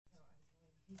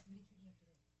Is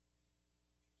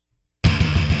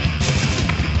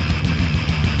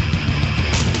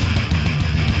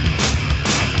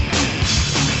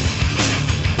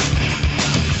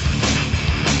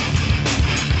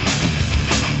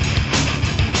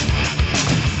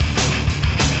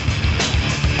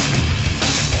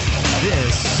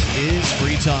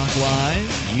Free Talk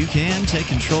Live. You can take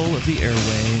control of the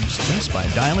airwaves just by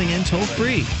dialing in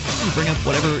toll-free. You bring up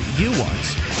whatever you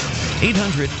want.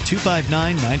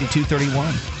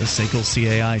 800-259-9231. The SACL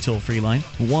CAI toll-free line.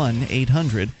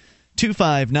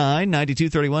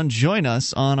 1-800-259-9231. Join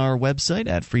us on our website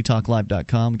at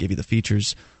freetalklive.com. We'll give you the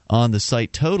features on the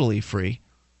site totally free.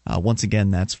 Once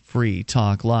again, that's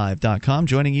freetalklive.com.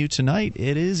 Joining you tonight,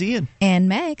 it is Ian. And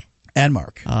Meg. And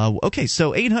Mark. Okay,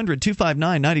 so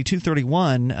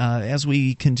 800-259-9231. As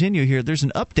we continue here, there's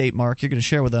an update, Mark, you're going to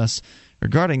share with us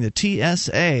regarding the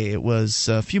TSA. It was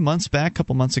a few months back, a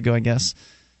couple months ago, I guess,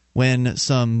 when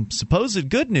some supposed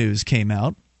good news came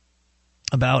out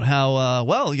about how,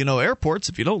 airports,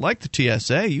 if you don't like the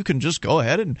TSA, you can just go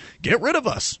ahead and get rid of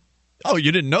us. Oh,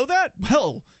 you didn't know that?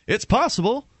 Well, it's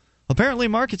possible. Apparently,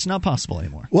 Mark, it's not possible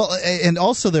anymore. Well, and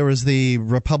also there was the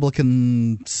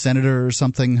Republican senator or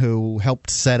something who helped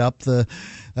set up the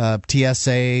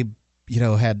TSA,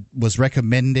 was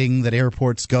recommending that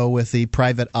airports go with the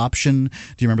private option.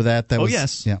 Do you remember that?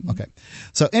 Yes. Yeah, okay.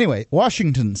 So anyway,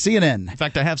 Washington, CNN. In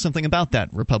fact, I have something about that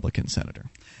Republican senator.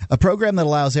 A program that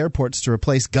allows airports to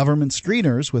replace government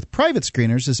screeners with private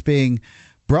screeners is being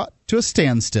brought to a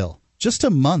standstill. Just a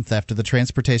month after the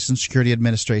Transportation Security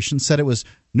Administration said it was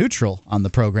neutral on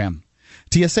the program.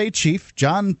 TSA Chief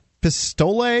John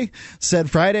Pistole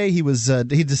said Friday he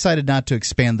decided not to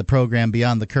expand the program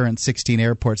beyond the current 16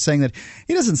 airports, saying that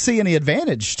he doesn't see any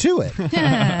advantage to it.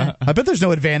 I bet there's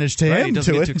no advantage to him he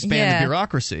doesn't to get it. to expand the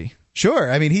bureaucracy.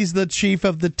 Sure. I mean, he's the chief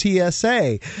of the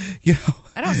TSA.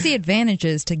 I don't see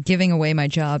advantages to giving away my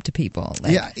job to people.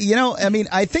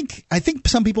 I think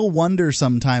some people wonder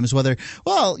sometimes whether,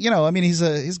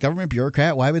 he's government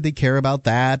bureaucrat. Why would they care about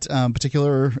that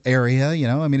particular area?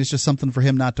 It's just something for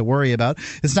him not to worry about.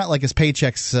 It's not like his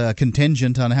paycheck's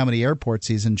contingent on how many airports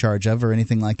he's in charge of or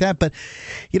anything like that. But,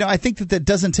 I think that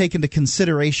doesn't take into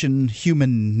consideration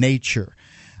human nature.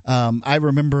 I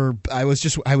remember I was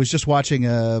just watching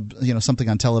something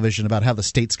on television about how the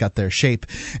states got their shape,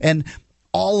 and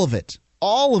all of it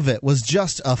was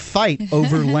just a fight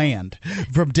over land,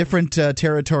 from different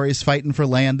territories fighting for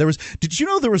land. Did you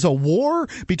know there was a war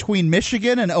between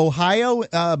Michigan and Ohio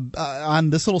on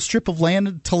this little strip of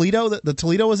land, Toledo, that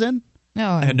Toledo was in? No,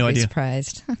 I had no idea.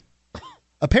 Surprised.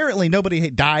 Apparently, nobody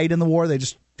died in the war. They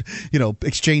just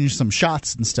exchanged some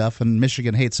shots and stuff, and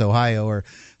Michigan hates Ohio or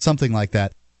something like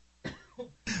that.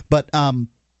 But,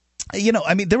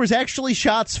 there was actually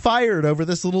shots fired over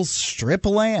this little strip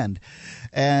of land.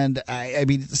 And,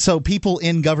 so people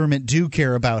in government do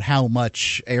care about how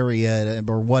much area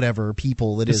or whatever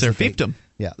people it is. It's their fiefdom.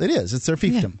 Yeah, it is. It's their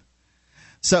fiefdom. Yeah.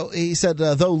 So he said,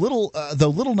 though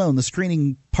little known, the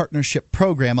screening partnership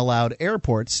program allowed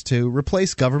airports to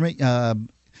replace government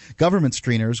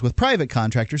screeners with private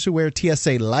contractors who wear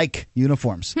TSA-like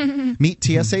uniforms, meet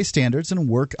TSA standards, and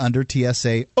work under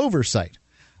TSA oversight.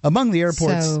 Among the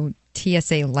airports... So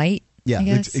TSA light, yeah, I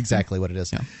guess? Exactly what it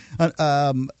is. Yeah. But,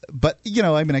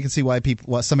 I can see why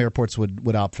some airports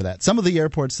would opt for that. Some of the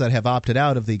airports that have opted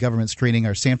out of the government screening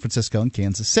are San Francisco and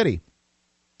Kansas City.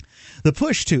 The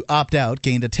push to opt out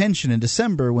gained attention in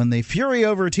December when the fury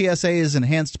over TSA's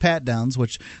enhanced pat-downs,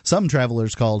 which some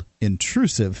travelers called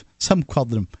intrusive, some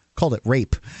called it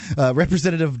rape.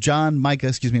 Representative John Micah,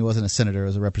 wasn't a senator, it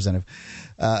was a representative,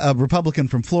 a Republican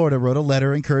from Florida, wrote a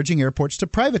letter encouraging airports to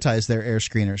privatize their air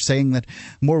screeners, saying that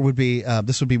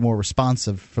this would be more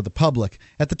responsive for the public.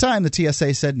 At the time, the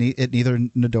TSA said it neither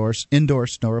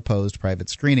endorsed nor opposed private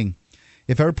screening.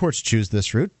 If airports choose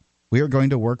this route, we are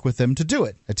going to work with them to do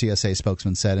it, a TSA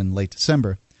spokesman said in late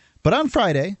December. But on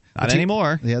Friday... Not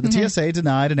anymore. Yeah, the TSA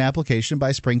denied an application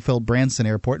by Springfield-Branson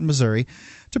Airport in Missouri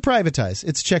to privatize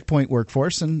its checkpoint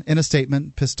workforce, and in a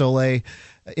statement, Pistole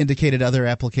indicated other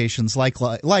applications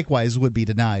likewise would be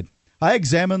denied. I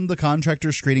examined the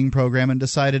contractor screening program and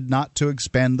decided not to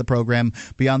expand the program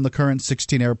beyond the current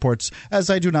 16 airports, as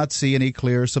I do not see any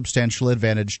clear substantial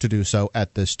advantage to do so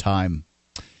at this time.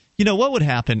 What would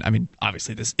happen? I mean,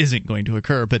 obviously this isn't going to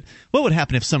occur, but what would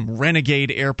happen if some renegade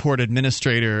airport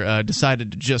administrator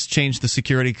decided to just change the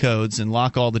security codes and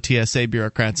lock all the TSA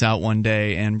bureaucrats out one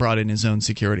day and brought in his own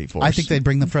security force? I think they'd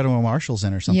bring the federal marshals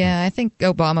in or something. Yeah, I think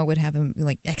Obama would have him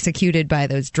executed by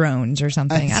those drones or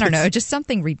something. I don't know. Just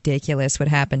something ridiculous would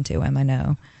happen to him, I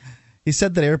know. He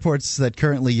said that airports that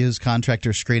currently use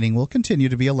contractor screening will continue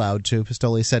to be allowed to.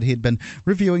 Pistole said he had been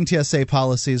reviewing TSA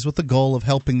policies with the goal of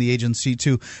helping the agency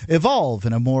to evolve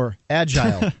in a more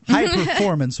agile,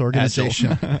 high-performance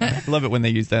organization. I love it when they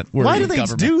use that word. Why do they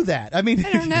government. do that? I mean,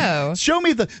 I don't know. Show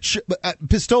me the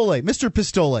Pistole, Mr.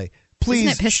 Pistole.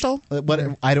 Please, Isn't it pistol?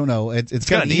 What I don't know. It's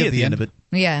got an E at the end of it.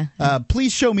 Yeah.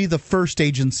 Please show me the first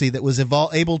agency that was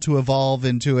able to evolve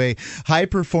into a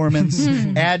high-performance,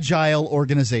 agile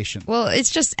organization. Well, it's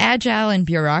just agile and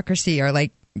bureaucracy are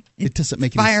like It doesn't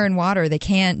make fire and water. They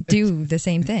can't do the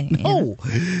same thing. No.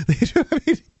 I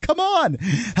mean, come on.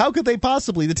 How could they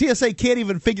possibly? The TSA can't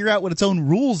even figure out what its own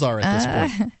rules are at this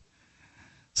point.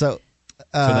 So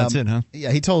that's it, huh?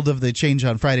 Yeah, he told of the change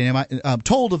on Friday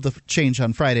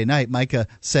night. Micah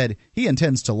said he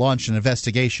intends to launch an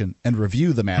investigation and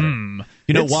review the matter.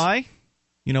 You know why?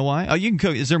 Oh, you can go.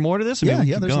 Is there more to this? I mean,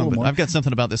 yeah, there's a little more. I've got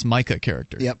something about this Micah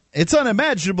character. Yep. It's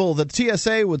unimaginable that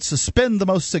TSA would suspend the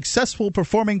most successful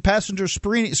performing passenger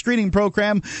screening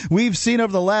program we've seen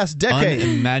over the last decade.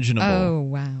 Unimaginable. Oh,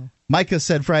 wow. Micah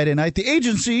said Friday night, the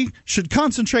agency should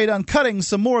concentrate on cutting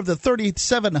some more of the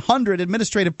 3,700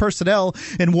 administrative personnel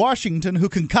in Washington who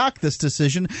concoct this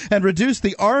decision and reduce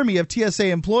the army of TSA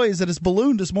employees that has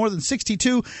ballooned to more than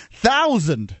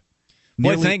 62,000.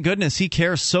 Boy, thank goodness he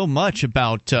cares so much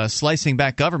about slicing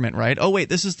back government, right? Oh, wait,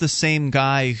 this is the same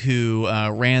guy who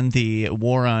ran the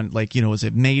war on, was a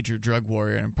major drug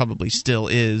warrior and probably still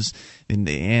is.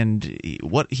 And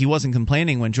he wasn't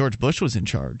complaining when George Bush was in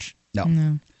charge.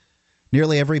 No.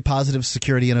 Nearly every positive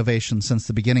security innovation since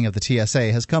the beginning of the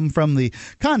TSA has come from the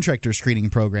contractor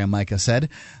screening program, Micah said.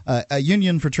 A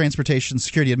Union for Transportation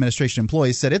Security Administration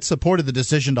employees said it supported the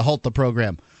decision to halt the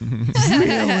program.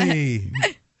 Really?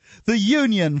 The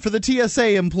Union for the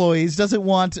TSA employees doesn't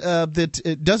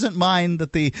mind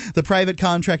that the private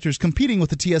contractors competing with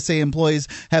the TSA employees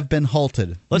have been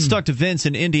halted. Let's talk to Vince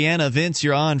in Indiana. Vince,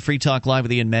 you're on Free Talk Live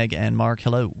with Ian, Meg, and Mark.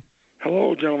 Hello.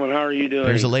 Hello, gentlemen. How are you doing?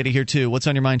 There's a lady here, too. What's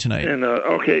on your mind tonight? And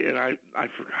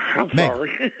I'm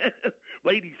sorry.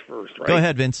 Ladies first, right? Go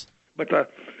ahead, Vince. But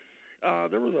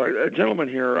there was a gentleman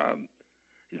here.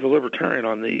 He's a libertarian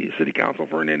on the city council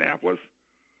for Indianapolis.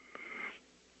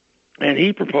 And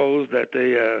he proposed that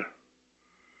they,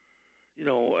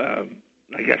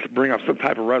 I guess bring up some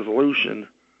type of resolution,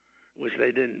 which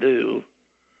they didn't do,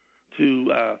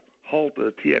 to halt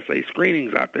the TSA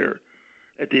screenings out there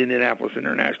at the Indianapolis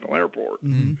International Airport.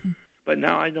 Mm-hmm. But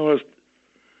now I noticed,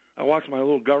 I watched my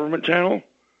little government channel.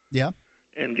 Yeah.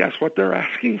 And guess what they're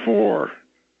asking for?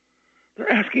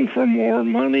 They're asking for more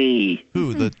money.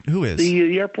 Who is?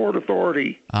 The airport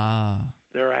authority. Ah.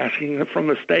 They're asking from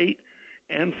the state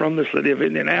and from the city of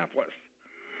Indianapolis.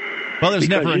 Well, there's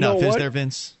never enough, is there,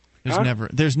 Vince?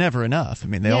 There's never enough. I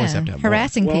mean, they always have to have more.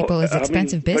 Harassing people is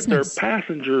expensive business. But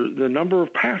the number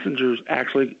of passengers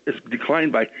actually is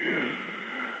declined by,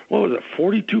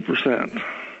 42%.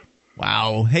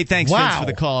 Wow. Hey, thanks, Vince, for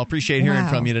the call. Appreciate hearing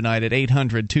from you tonight at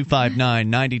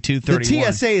 800-259-9231.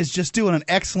 The TSA is just doing an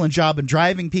excellent job in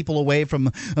driving people away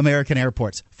from American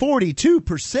airports.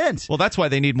 42%. Well, that's why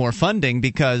they need more funding,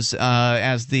 because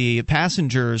as the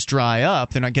passengers dry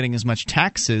up, they're not getting as much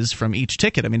taxes from each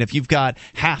ticket. I mean, if you've got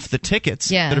half the tickets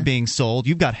that are being sold,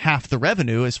 you've got half the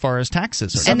revenue as far as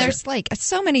taxes are concerned. And there's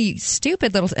so many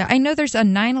stupid little... I know there's a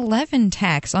 9/11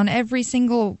 tax on every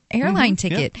single airline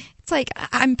ticket. Yeah. It's like,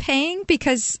 I'm paying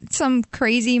because some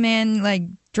crazy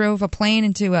man drove a plane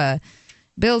into a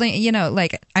building.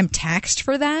 I'm taxed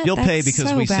for that. You'll pay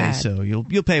because we say so. You'll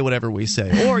pay whatever we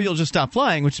say, or you'll just stop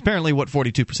flying, which is apparently what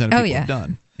 42% of people have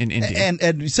done in India.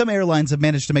 And some airlines have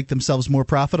managed to make themselves more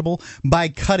profitable by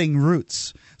cutting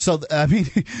routes. So, I mean,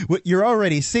 you're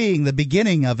already seeing the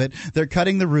beginning of it. They're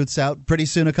cutting the routes out. Pretty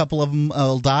soon a couple of them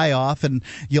will die off, and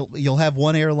you'll have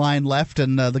one airline left,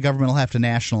 and the government will have to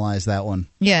nationalize that one.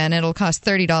 Yeah, and it'll cost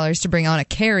 $30 to bring on a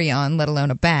carry-on, let alone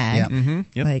a bag. Yeah. Mm-hmm.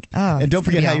 Yep. And don't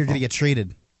forget how you're going to get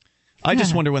treated. I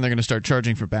just wonder when they're going to start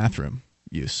charging for bathroom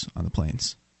use on the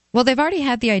planes. Well, they've already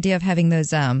had the idea of having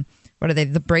those... what are they?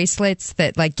 The bracelets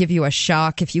that give you a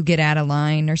shock if you get out of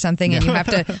line or something, and you have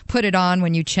to put it on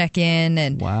when you check in,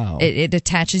 and it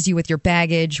attaches you with your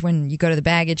baggage when you go to the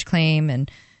baggage claim,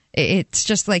 and it's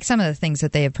just some of the things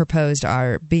that they have proposed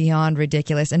are beyond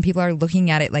ridiculous, and people are looking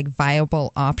at it like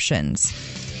viable options.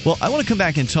 Well, I want to come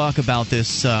back and talk about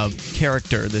this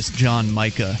character, this John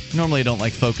Micah. Normally I don't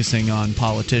like focusing on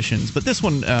politicians, but this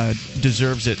one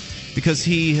deserves it because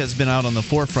he has been out on the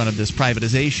forefront of this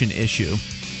privatization issue,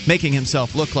 making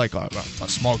himself look like a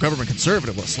small government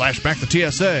conservative. Let's slash back the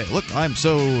TSA. Look, I'm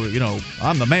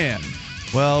the man.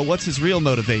 Well, what's his real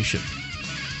motivation?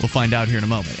 We'll find out here in a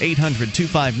moment.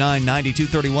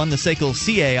 800-259-9231, the SACL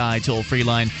CAI toll-free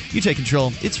line. You take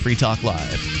control. It's Free Talk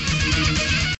Live.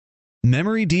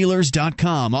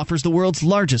 MemoryDealers.com offers the world's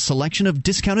largest selection of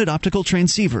discounted optical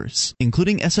transceivers,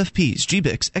 including SFPs,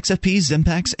 GBICs, XFPs,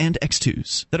 Xempax, and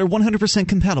X2s, that are 100%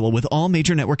 compatible with all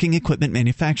major networking equipment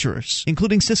manufacturers,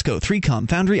 including Cisco, 3Com,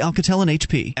 Foundry, Alcatel, and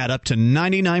HP, at up to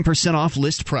 99% off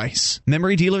list price.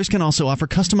 Memory Dealers can also offer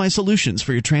customized solutions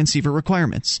for your transceiver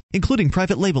requirements, including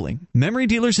private labeling. Memory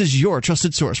Dealers is your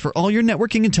trusted source for all your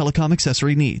networking and telecom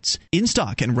accessory needs, in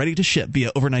stock and ready to ship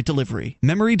via overnight delivery.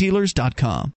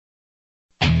 MemoryDealers.com.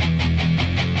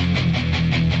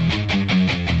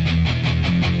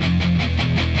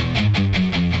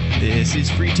 This is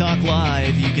Free Talk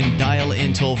Live. You can dial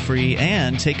in toll-free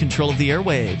and take control of the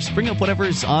airwaves. Bring up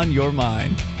whatever's on your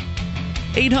mind.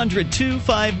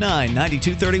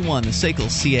 800-259-9231, the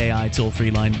SACL CAI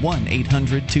toll-free line,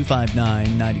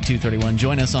 1-800-259-9231.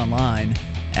 Join us online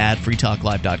at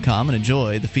freetalklive.com and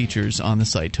enjoy the features on the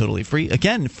site totally free.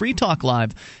 Again,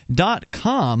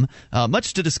 freetalklive.com.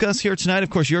 Much to discuss here tonight.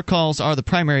 Of course, your calls are the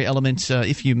primary element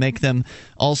if you make them.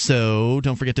 Also,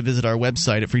 don't forget to visit our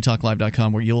website at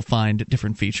freetalklive.com where you'll find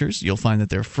different features. You'll find that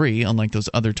they're free, unlike those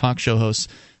other talk show hosts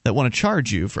that want to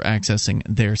charge you for accessing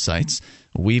their sites.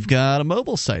 We've got a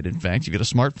mobile site, in fact. You've got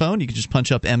a smartphone. You can just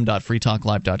punch up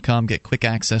m.freetalklive.com, get quick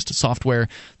access to software.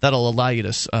 That'll allow you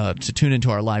to tune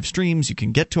into our live streams. You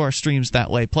can get to our streams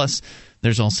that way. Plus,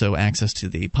 there's also access to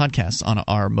the podcasts on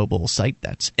our mobile site.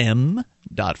 That's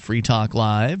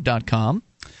m.freetalklive.com.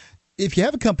 If you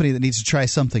have a company that needs to try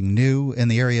something new in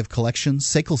the area of collections,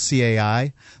 SACL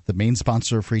CAI, the main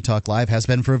sponsor of Free Talk Live, has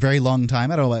been for a very long time.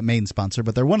 I don't know about main sponsor,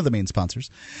 but they're one of the main sponsors.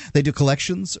 They do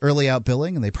collections, early out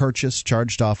billing, and they purchase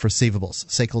charged-off receivables.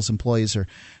 SACL's employees are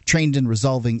trained in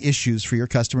resolving issues for your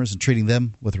customers and treating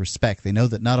them with respect. They know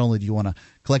that not only do you want to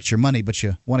collect your money, but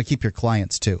you want to keep your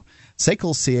clients too.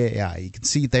 SACL CAI. You can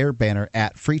see their banner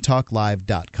at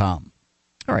freetalklive.com.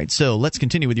 All right, so let's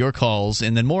continue with your calls,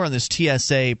 and then more on this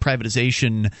TSA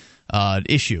privatization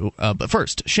issue. But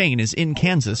first, Shane is in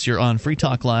Kansas. You're on Free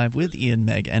Talk Live with Ian,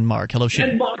 Meg, and Mark. Hello,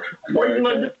 Shane.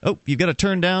 Oh, you've got to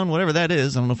turn down whatever that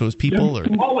is. I don't know if it was people or...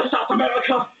 South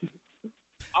America.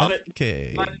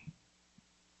 Okay.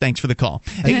 Thanks for the call.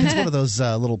 I think it's one of those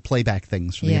little playback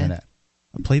things from the internet.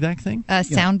 A playback thing?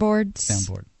 Soundboards.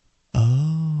 Soundboard.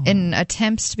 Oh. In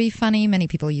attempts to be funny, many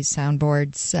people use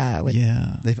soundboards.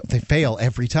 They fail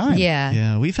every time.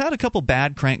 Yeah. We've had a couple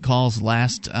bad crank calls the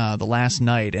last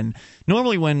night, and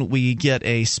normally when we get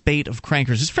a spate of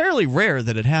crankers, it's fairly rare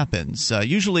that it happens.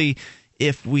 Usually,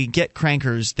 if we get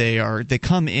crankers, they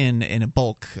come in a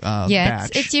bulk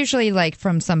batch. It's usually like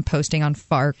from some posting on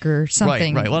FARC or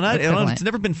something. Right. Well, it's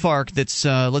never been FARC. That's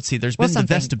let's see. There's been the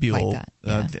vestibule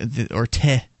like that, or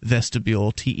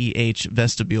vestibule, TEH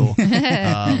vestibule.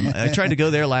 I tried to go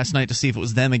there last night to see if it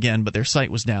was them again, but their site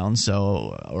was down,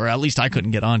 or at least I couldn't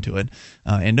get onto it.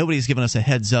 And nobody's given us a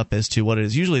heads up as to what it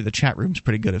is. Usually the chat room's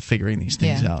pretty good at figuring these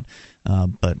things out.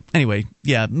 But anyway,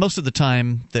 most of the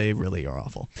time they really are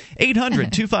awful.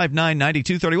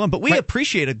 800-259-9231. But we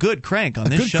appreciate a good crank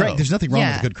on this show. Crank. There's nothing wrong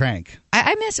with a good crank.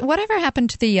 I miss whatever happened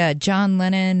to the John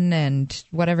Lennon and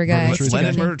whatever guy.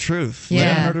 Lennon Murder Truth.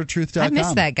 Yeah. LennonMurderTruth.com. I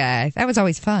miss that guy. That was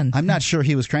always fun. I'm not sure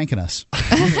he was cranking us. Well,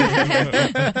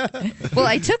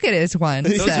 I took it as one.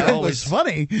 Those are always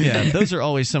funny. Yeah, those are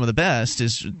always some of the best.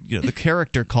 Is the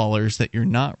character callers that you're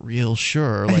not real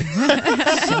sure. Like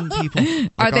some people,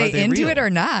 are they into real? It or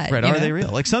not? Right? Are they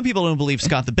real? Like some people don't believe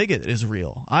Scott the Bigot is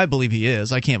real. I believe he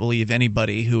is. I can't believe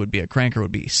anybody who would be a cranker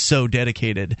would be so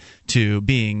dedicated to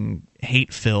being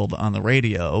hate-filled on the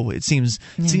radio. It seems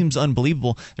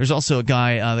unbelievable. There's also a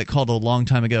guy that called a long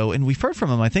time ago, and we've heard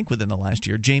from him, I think, within the last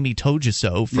year, Jamie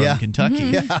Tojiso from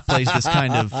Kentucky. Plays this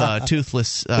kind of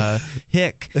toothless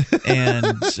hick,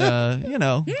 and,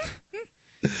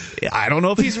 I don't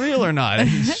know if he's real or not.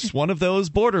 He's one of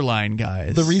those borderline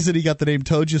guys. The reason he got the name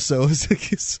Tojiso is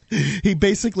because he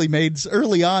basically made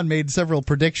several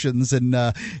predictions and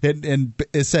said,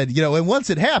 and once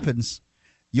it happens,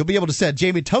 you'll be able to say,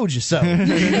 Jamie told you so.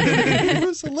 It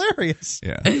was hilarious.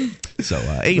 Yeah. So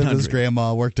 800. His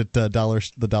grandma worked at the dollar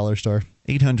store.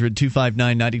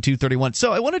 800-259-9231.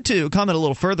 So I wanted to comment a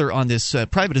little further on this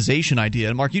privatization idea.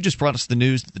 And Mark, you just brought us the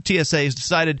news that the TSA has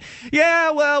decided, we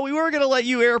were going to let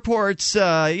you airports,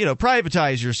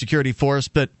 privatize your security force,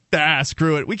 but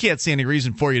screw it. We can't see any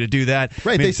reason for you to do that.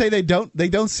 Right. They say they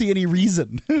don't see any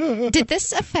reason. Did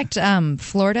this affect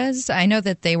Florida's? I know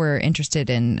that they were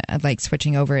interested in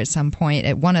switching over at some point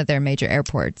at one of their major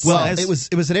airports. Well, it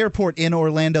was an airport in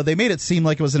Orlando. They made made it seem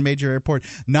like it was a major airport.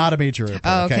 Not a major airport.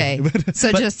 Oh, okay.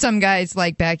 So just some guy's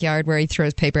like backyard where he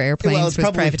throws paper airplanes was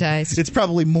privatized. It's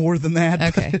probably more than that.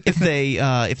 Okay.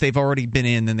 If they've already been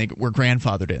in, then they were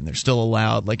grandfathered in. They're still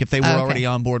allowed. Like if they were already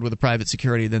on board with the private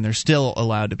security, then they're still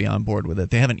allowed to be on board with it.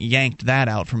 They haven't yanked that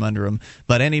out from under them.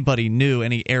 But anybody new,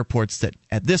 any airports that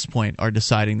at this point are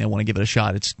deciding they want to give it a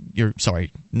shot,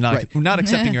 not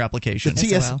accepting your application.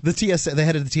 The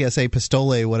head of the TSA,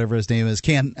 Pistole, whatever his name is,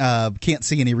 can't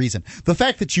see any reason. The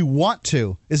fact that you want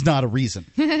to is not a reason.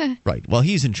 Right. Well,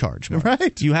 he's in charge, Mark.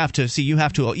 Right. You have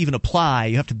to even apply.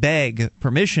 You have to beg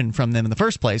permission from them in the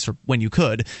first place, or when you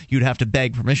could, you'd have to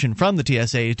beg permission from the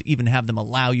TSA to even have them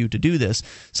allow you to do this.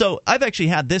 So I've actually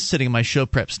had this sitting in my show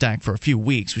prep stack for a few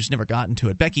weeks. We've never gotten to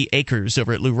it. Becky Akers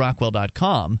over at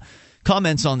LouRockwell.com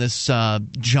comments on this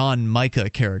John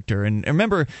Micah character. And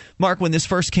remember, Mark, when this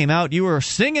first came out, you were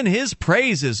singing his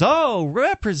praises. Oh,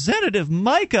 Representative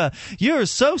Micah, you're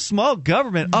so small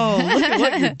government. Oh, look at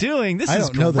what you're doing. This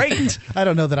is great. I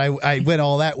don't know that I went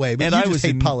all that way, but and I just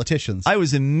hate politicians. I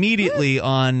was immediately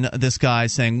on this guy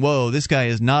saying, whoa, this guy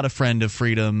is not a friend of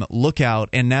freedom. Look out.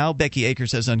 And now Becky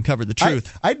Akers has uncovered the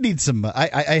truth. I need some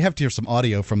I have to hear some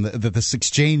audio from this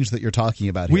exchange that you're talking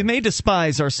about here. We may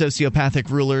despise our sociopathic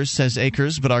rulers, says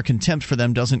Akers, but our contempt for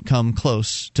them doesn't come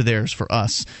close to theirs for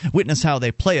us. Witness how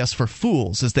they play us for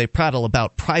fools as they prattle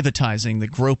about privatizing the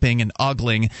groping and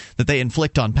ogling that they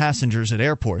inflict on passengers at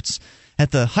airports.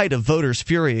 At the height of voters'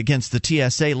 fury against the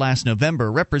TSA last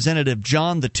November, Representative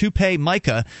John the Toupee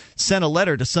Micah sent a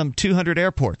letter to some 200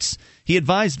 airports. He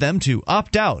advised them to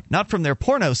opt out, not from their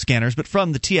porno scanners, but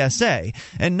from the TSA,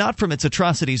 and not from its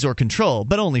atrocities or control,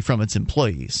 but only from its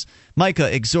employees.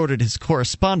 Micah exhorted his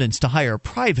correspondents to hire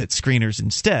private screeners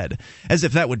instead, as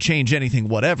if that would change anything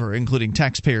whatever, including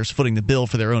taxpayers footing the bill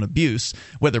for their own abuse.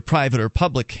 Whether private or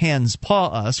public hands paw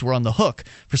us, we're on the hook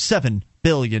for $7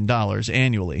 billion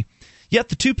annually. Yet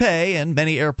the Toupee and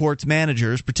many airports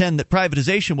managers pretend that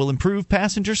privatization will improve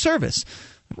passenger service.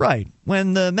 Right.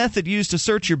 When the method used to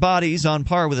search your body is on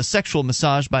par with a sexual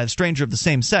massage by a stranger of the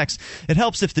same sex, it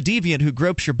helps if the deviant who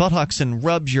gropes your buttocks and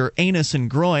rubs your anus and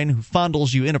groin, who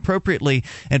fondles you inappropriately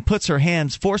and puts her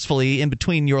hands forcefully in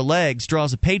between your legs,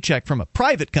 draws a paycheck from a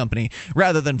private company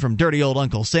rather than from dirty old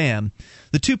Uncle Sam.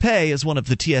 The Toupee is one of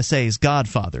the TSA's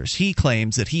godfathers. He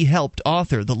claims that he helped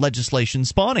author the legislation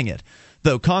spawning it,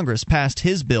 though Congress passed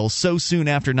his bill so soon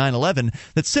after 9/11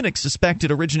 that cynics suspect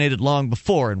it originated long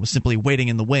before and was simply waiting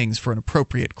in the wings for an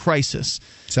appropriate crisis.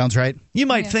 Sounds right. You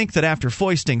might think that after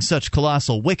foisting such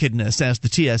colossal wickedness as the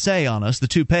TSA on us, the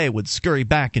Toupee would scurry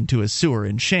back into his sewer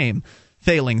in shame.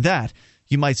 Failing that,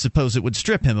 you might suppose it would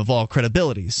strip him of all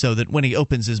credibility, so that when he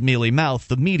opens his mealy mouth,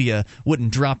 the media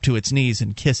wouldn't drop to its knees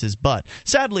and kiss his butt.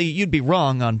 Sadly, you'd be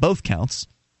wrong on both counts.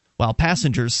 While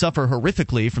passengers suffer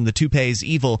horrifically from the Toupee's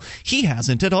evil, he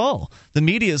hasn't at all. The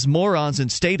media's morons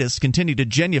and statists continue to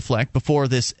genuflect before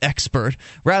this expert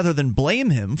rather than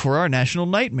blame him for our national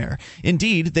nightmare.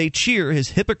 Indeed, they cheer his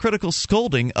hypocritical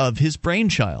scolding of his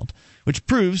brainchild, which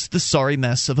proves the sorry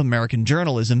mess of American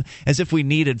journalism. As if we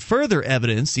needed further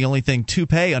evidence, the only thing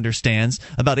Toupee understands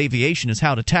about aviation is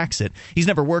how to tax it. He's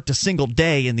never worked a single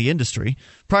day in the industry.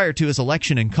 Prior to his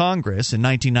election in Congress in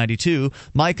 1992,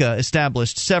 Micah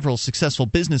established several successful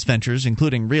business ventures,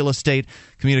 including real estate,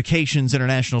 communications,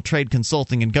 international trade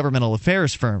consulting, and governmental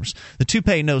affairs firms. The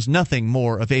Toupee knows nothing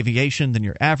more of aviation than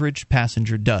your average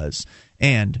passenger does.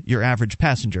 And your average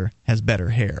passenger has better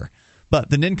hair. But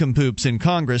the nincompoops in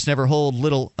Congress never hold a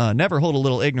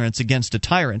little ignorance against a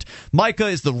tyrant. Micah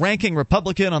is the ranking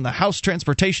Republican on the House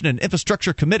Transportation and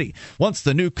Infrastructure Committee. Once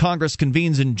the new Congress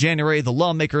convenes in January, the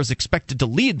lawmaker is expected to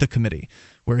lead the committee,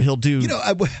 where he'll do... You know,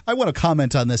 I want to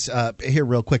comment on this here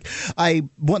real quick.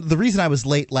 The reason I was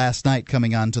late last night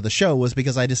coming on to the show was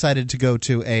because I decided to go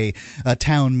to a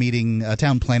town meeting, a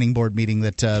town planning board meeting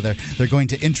that they're going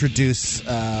to introduce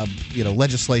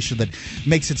legislation that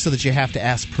makes it so that you have to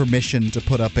ask permission to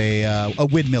put up a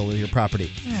windmill in your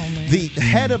property. Oh, man. The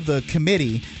head of the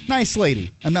committee, nice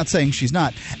lady, I'm not saying she's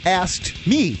not, asked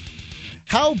me,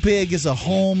 how big is a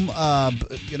home,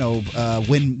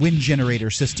 wind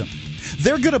generator system?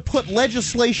 They're going to put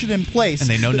legislation in place. And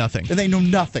they know nothing. And they know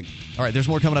nothing. All right, there's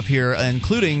more coming up here,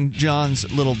 including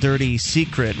John's little dirty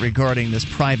secret regarding this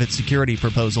private security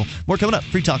proposal. More coming up.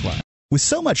 Free Talk Live. With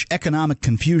so much economic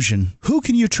confusion, who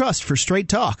can you trust for straight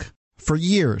talk? For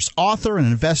years, author and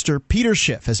investor Peter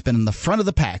Schiff has been in the front of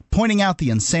the pack, pointing out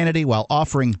the insanity while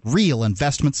offering real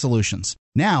investment solutions.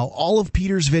 Now, all of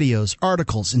Peter's videos,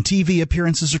 articles, and TV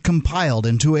appearances are compiled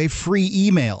into a free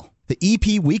email. The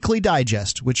EP Weekly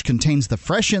Digest, which contains the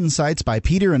fresh insights by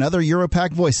Peter and other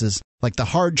Europac voices, like the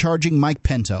hard-charging Mike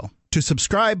Pinto. To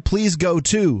subscribe, please go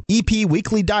to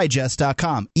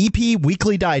epweeklydigest.com.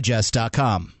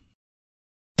 epweeklydigest.com.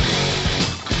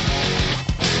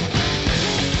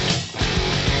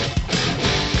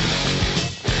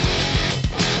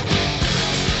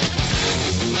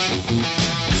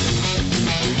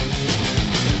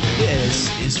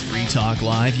 This is Free Talk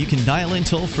Live. You can dial in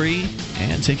toll free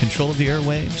and take control of the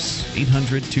airwaves.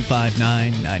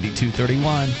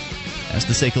 800-259-9231. That's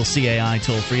the SACL CAI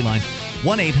toll free line.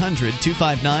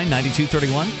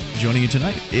 1-800-259-9231. Joining you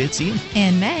tonight, it's Ian.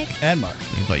 And Meg. And Mark.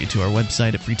 We invite you to our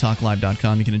website at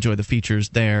freetalklive.com. You can enjoy the features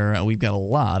there. We've got a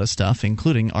lot of stuff,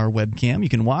 including our webcam. You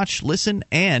can watch, listen,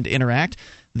 and interact.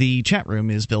 The chat room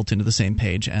is built into the same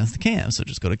page as the cam, so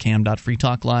just go to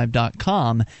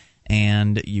cam.freetalklive.com,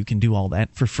 and you can do all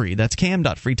that for free. That's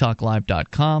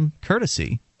cam.freetalklive.com,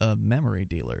 courtesy of Memory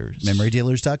Dealers.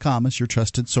 MemoryDealers.com is your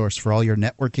trusted source for all your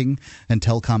networking and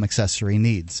telecom accessory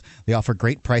needs. They offer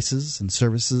great prices and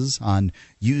services on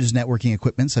used networking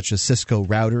equipment such as Cisco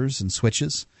routers and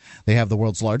switches. They have the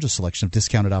world's largest selection of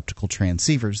discounted optical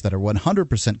transceivers that are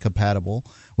 100% compatible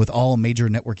with all major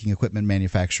networking equipment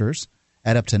manufacturers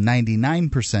at up to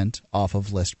 99% off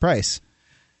of list price.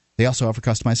 They also offer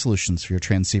customized solutions for your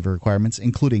transceiver requirements,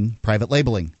 including private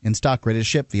labeling. In stock, ready to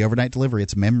ship, the overnight delivery.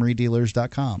 It's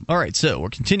MemoryDealers.com. All right, so we're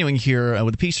continuing here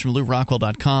with a piece from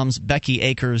LouRockwell.com's Becky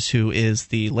Akers, who is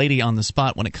the lady on the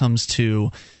spot when it comes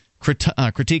to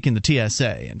critiquing the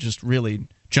TSA and just really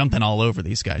jumping all over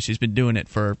these guys. She's been doing it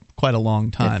for quite a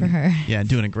long time. Good for her. Yeah,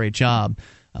 doing a great job.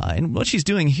 And what she's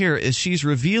doing here is she's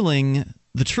revealing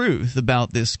the truth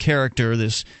about this character,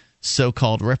 this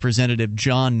so-called Representative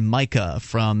John Micah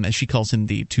from, as she calls him,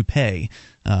 the toupee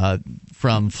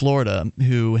from Florida,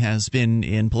 who has been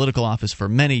in political office for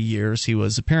many years. He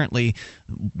was apparently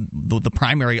the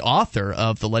primary author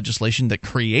of the legislation that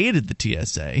created the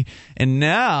TSA, and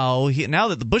now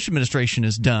that the Bush administration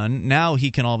is done, now he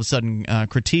can all of a sudden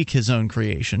critique his own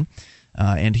creation.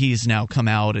 And he's now come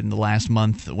out in the last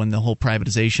month when the whole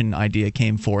privatization idea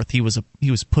came forth. He was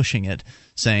pushing it,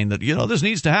 saying that this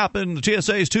needs to happen. The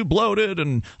TSA is too bloated,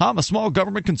 and I'm a small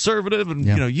government conservative, and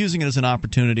using it as an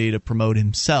opportunity to promote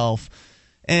himself.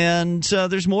 And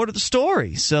there's more to the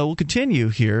story, so we'll continue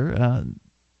here.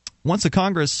 Once the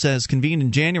Congress has convened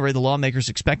in January, the lawmakers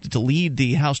expected to lead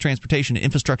the House Transportation and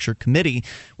Infrastructure Committee,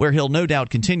 where he'll no doubt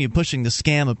continue pushing the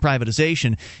scam of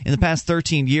privatization. In the past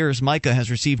 13 years, Micah has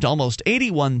received almost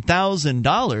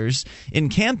 $81,000 in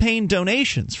campaign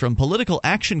donations from political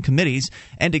action committees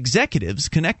and executives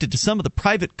connected to some of the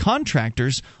private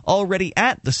contractors already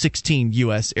at the 16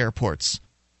 U.S. airports.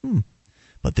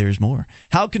 But there's more.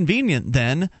 How convenient,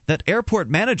 then, that airport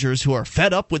managers who are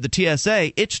fed up with the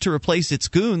TSA itch to replace its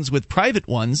goons with private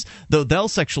ones, though they'll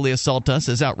sexually assault us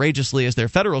as outrageously as their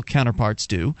federal counterparts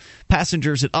do.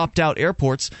 Passengers at opt-out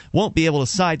airports won't be able to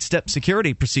sidestep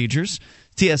security procedures.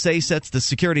 TSA sets the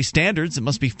security standards that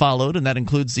must be followed, and that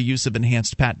includes the use of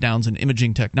enhanced pat-downs and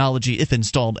imaging technology if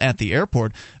installed at the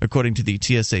airport, according to the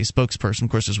TSA spokesperson. Of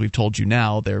course, as we've told you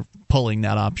now, they're pulling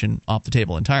that option off the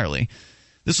table entirely.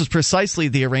 This was precisely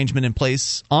the arrangement in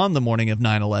place on the morning of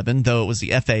 9/11, though it was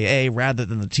the FAA rather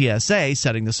than the TSA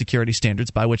setting the security standards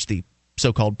by which the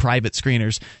so-called private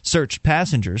screeners searched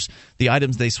passengers. The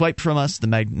items they swiped from us, the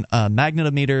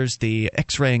magnetometers, the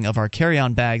X-raying of our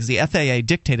carry-on bags, the FAA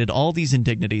dictated all these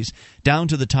indignities down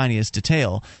to the tiniest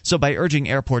detail. So by urging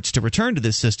airports to return to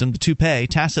this system, the toupee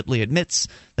tacitly admits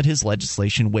that his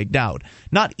legislation wigged out.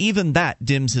 Not even that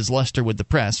dims his luster with the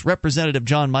press. Representative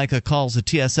John Micah calls the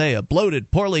TSA a bloated,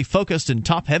 poorly focused, and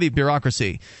top-heavy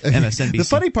bureaucracy. MSNBC. The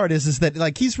funny part is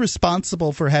that he's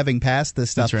responsible for having passed this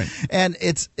stuff. That's right. And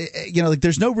it's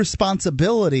there's no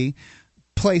responsibility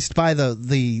placed by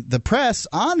the press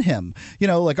on him.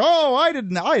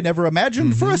 I never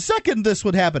imagined for a second this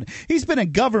would happen. He's been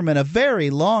in government a very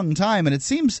long time, and it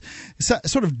seems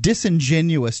sort of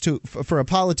disingenuous for a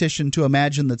politician to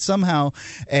imagine that somehow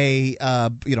a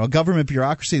government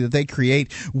bureaucracy that they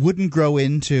create wouldn't grow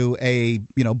into a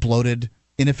bloated,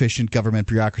 inefficient government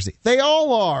bureaucracy. They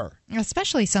all are.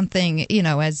 Especially something,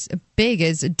 as big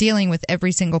as dealing with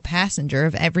every single passenger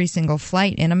of every single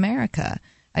flight in America.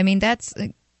 I mean,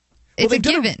 it's a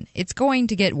given. It's going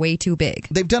to get way too big.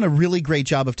 They've done a really great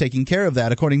job of taking care of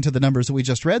that, according to the numbers that we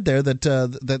just read there,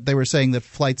 that they were saying that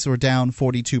flights were down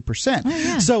 42%. Oh,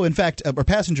 yeah. So, in fact, or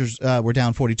passengers were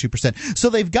down 42%.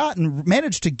 So they've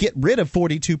managed to get rid of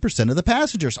 42% of the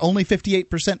passengers. Only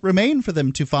 58% remain for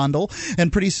them to fondle,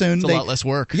 and pretty soon it's a lot less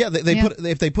work. Yeah,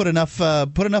 if they put enough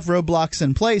roadblocks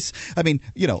in place. I mean,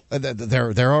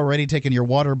 they're already taking your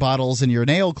water bottles and your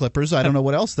nail clippers. I don't know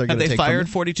what else they're going to take. Have they fired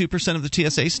 42% of the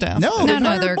TSA staff? No,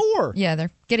 they're more. Yeah,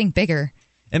 they're getting bigger.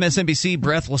 MSNBC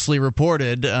breathlessly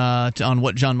reported on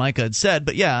what John Micah had said,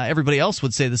 but yeah, everybody else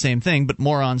would say the same thing, but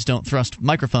morons don't thrust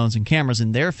microphones and cameras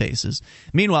in their faces.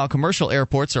 Meanwhile, commercial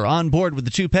airports are on board with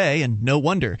the toupee, and no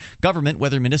wonder. Government,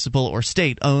 whether municipal or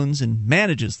state, owns and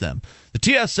manages them.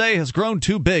 The TSA has grown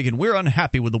too big, and we're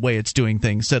unhappy with the way it's doing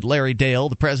things, said Larry Dale,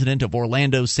 the president of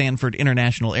Orlando Sanford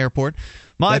International Airport.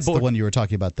 That's the one you were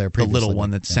talking about there previously. The little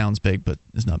one that sounds big but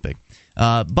is not big.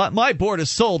 But my board is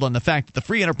sold on the fact that the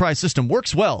free enterprise system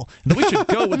works well, and that we should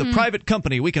go with a private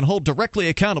company we can hold directly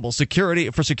accountable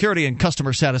for security and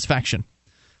customer satisfaction.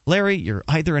 Larry, you're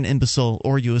either an imbecile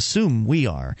or you assume we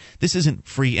are. This isn't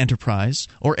free enterprise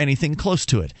or anything close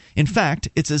to it. In fact,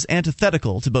 it's as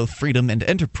antithetical to both freedom and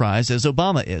enterprise as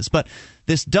Obama is. But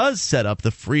this does set up the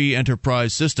free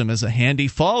enterprise system as a handy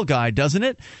fall guy, doesn't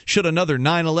it? Should another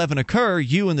 9/11 occur,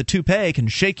 you and the toupee can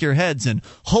shake your heads and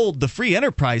hold the free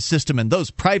enterprise system and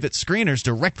those private screeners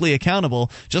directly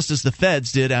accountable, just as the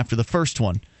feds did after the first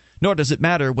one. Nor does it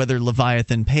matter whether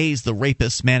Leviathan pays the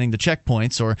rapists manning the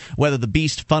checkpoints or whether the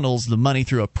beast funnels the money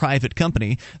through a private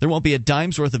company. There won't be a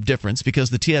dime's worth of difference because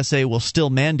the TSA will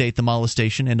still mandate the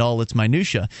molestation and all its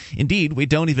minutia. Indeed, we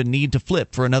don't even need to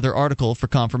flip for another article for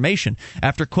confirmation.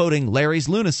 After quoting Larry's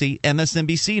lunacy,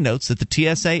 MSNBC notes that the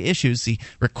TSA issues the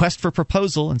request for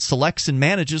proposal and selects and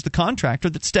manages the contractor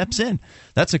that steps in.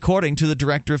 That's according to the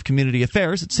Director of Community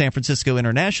Affairs at San Francisco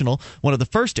International, one of the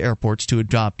first airports to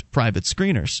adopt private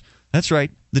screeners. That's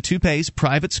right. The toupee's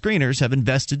private screeners have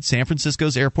invested San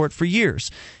Francisco's airport for years,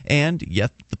 and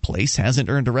yet the place hasn't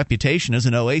earned a reputation as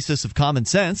an oasis of common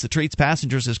sense that treats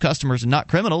passengers as customers and not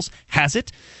criminals, has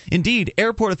it? Indeed,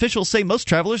 airport officials say most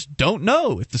travelers don't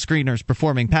know if the screeners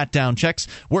performing pat-down checks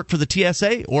work for the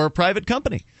TSA or a private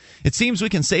company. It seems we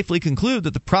can safely conclude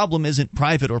that the problem isn't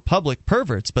private or public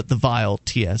perverts, but the vile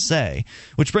TSA.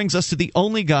 Which brings us to the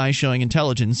only guy showing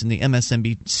intelligence in the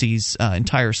MSNBC's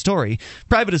entire story.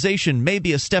 Privatization may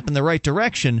be a step in the right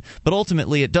direction, but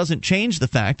ultimately it doesn't change the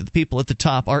fact that the people at the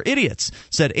top are idiots,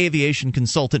 said aviation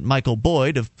consultant Michael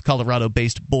Boyd of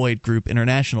Colorado-based Boyd Group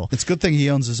International. It's a good thing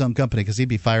he owns his own company because he'd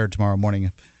be fired tomorrow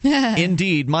morning.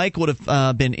 Indeed, Mike would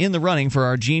have been in the running for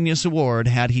our Genius Award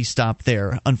had he stopped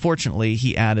there. Unfortunately,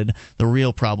 he added, the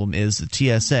real problem is the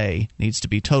TSA needs to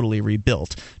be totally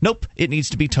rebuilt. Nope, it needs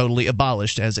to be totally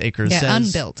abolished, as Akers says.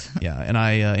 Unbuilt. Yeah, and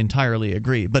I entirely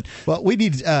agree. But well, we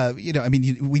need,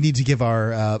 we need to give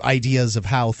our ideas of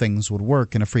how things would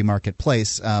work in a free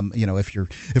marketplace.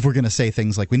 If we're going to say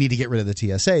things like we need to get rid of the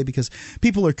TSA, because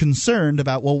people are concerned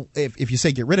about, well, if you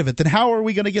say get rid of it, then how are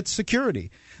we going to get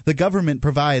security? The government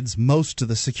provides most of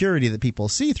the security that people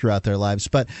see throughout their lives,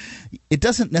 but it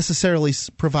doesn't necessarily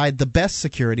provide the best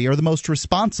security or the most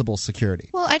responsible security.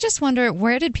 Well, I just wonder,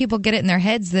 where did people get it in their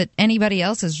heads that anybody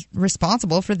else is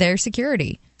responsible for their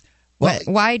security? Well,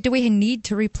 why do we need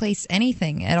to replace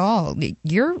anything at all?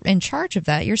 You're in charge of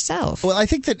that yourself. Well, I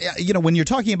think that when you're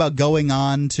talking about going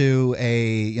on to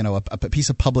a piece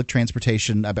of public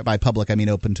transportation, by public I mean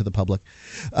open to the public,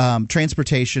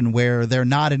 transportation where they're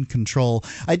not in control,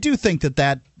 I do think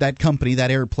that company, that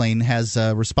airplane, has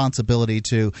a responsibility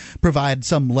to provide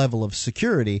some level of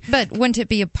security. But wouldn't it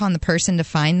be upon the person to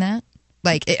find that?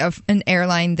 Like an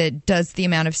airline that does the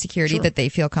amount of security that they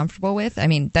feel comfortable with? I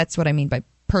mean, that's what I mean by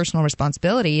personal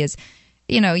responsibility is,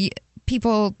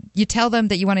 people, you tell them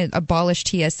that you want to abolish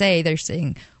TSA, they're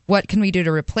saying, what can we do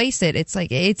to replace it? It's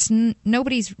like it's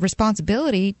nobody's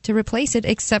responsibility to replace it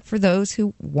except for those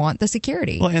who want the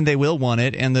security. Well, and they will want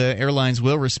it, and the airlines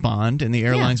will respond, and the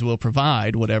airlines will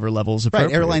provide whatever levels appropriate.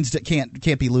 Right, airlines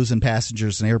can't be losing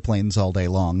passengers and airplanes all day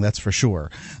long, that's for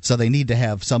sure. So they need to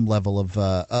have some level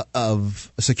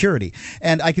of security.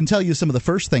 And I can tell you some of the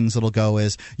first things that'll go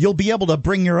is you'll be able to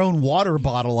bring your own water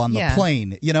bottle on the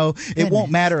plane. It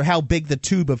won't matter how big the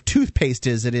tube of toothpaste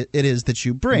is that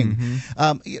you bring.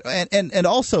 Mm-hmm. And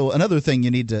also another thing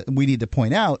we need to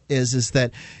point out is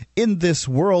that in this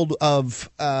world of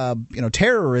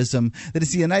terrorism, that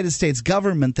it's the United States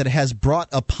government that has brought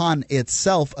upon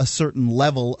itself a certain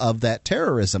level of that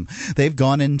terrorism. They've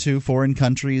gone into foreign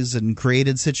countries and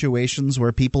created situations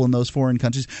where people in those foreign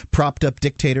countries propped up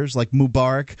dictators like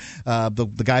Mubarak,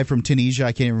 the guy from Tunisia,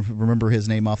 I can't even remember his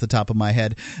name off the top of my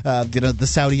head, the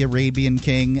Saudi Arabian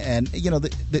king, and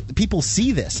the people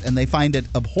see this and they find it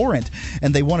abhorrent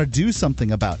and they want to do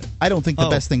something about it. I don't think the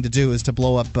best thing to do is to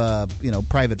blow up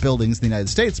private buildings in the United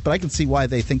States, but I can see why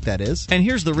they think that is. And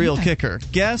here's the real kicker.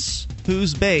 Guess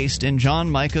who's based in John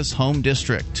Micah's home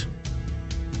district?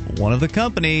 One of the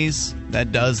companies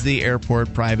that does the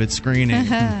airport private screening,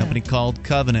 a company called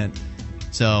Covenant.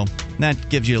 So that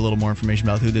gives you a little more information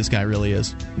about who this guy really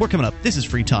is. More coming up. This is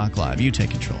Free Talk Live. You take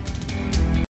control.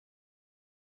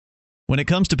 When it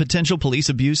comes to potential police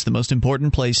abuse, the most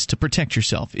important place to protect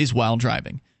yourself is while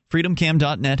driving.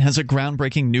 FreedomCam.net has a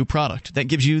groundbreaking new product that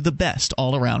gives you the best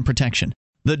all-around protection.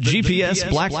 The GPS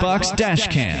Black Box Dash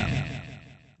Cam.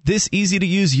 This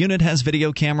easy-to-use unit has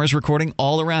video cameras recording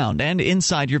all around and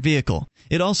inside your vehicle.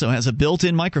 It also has a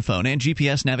built-in microphone and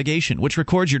GPS navigation, which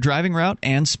records your driving route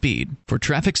and speed. For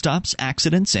traffic stops,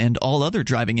 accidents, and all other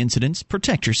driving incidents,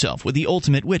 protect yourself with the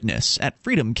ultimate witness at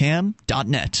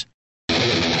freedomcam.net.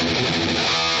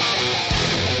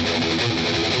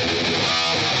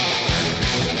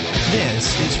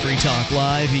 This is Free Talk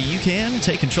Live. You can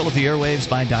take control of the airwaves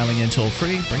by dialing in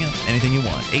toll-free. Bring up anything you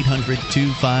want.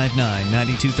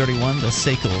 800-259-9231, the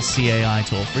SACL CAI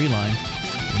toll-free line.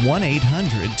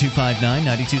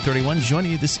 1-800-259-9231.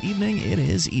 Joining you this evening, it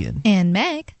is Ian. And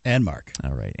Meg. And Mark.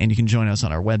 All right. And you can join us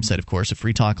on our website, of course, at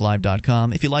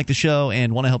freetalklive.com. If you like the show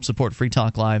and want to help support Free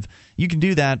Talk Live, you can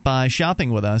do that by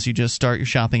shopping with us. You just start your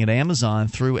shopping at Amazon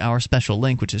through our special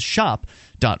link, which is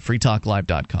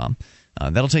shop.freetalklive.com.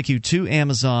 That'll take you to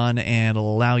Amazon and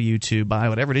allow you to buy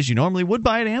whatever it is you normally would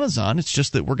buy at Amazon. It's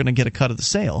just that we're going to get a cut of the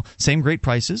sale. Same great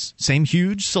prices, same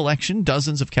huge selection,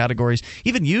 dozens of categories,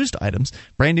 even used items,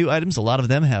 brand new items. A lot of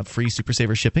them have free Super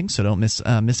Saver shipping, so don't miss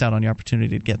out on your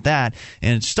opportunity to get that.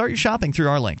 And start your shopping through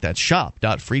our link. That's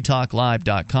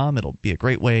shop.freetalklive.com. It'll be a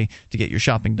great way to get your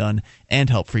shopping done and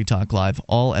help Free Talk Live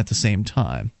all at the same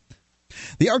time.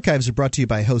 The archives are brought to you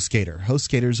by HostGator.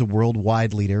 HostGator is a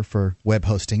worldwide leader for web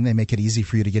hosting. They make it easy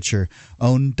for you to get your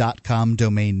own .com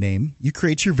domain name. You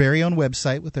create your very own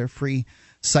website with their free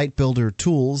site builder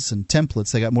tools and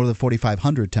templates. They got more than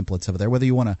 4,500 templates over there. Whether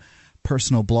you want a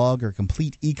personal blog or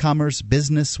complete e-commerce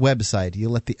business website, you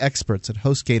let the experts at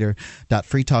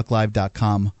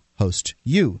HostGator.freetalklive.com host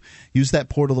you. Use that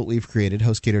portal that we've created,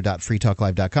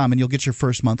 HostGator.freetalklive.com, and you'll get your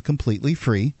first month completely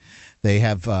free. They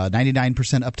have 99%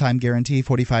 uptime guarantee,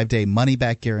 45-day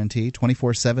money-back guarantee,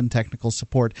 24/7 technical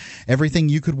support. Everything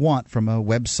you could want from a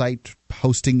website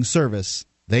hosting service,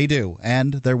 they do.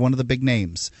 And they're one of the big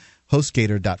names,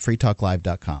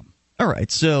 HostGator.freetalklive.com. All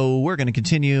right, so we're going to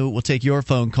continue. We'll take your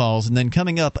phone calls, and then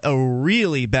coming up, a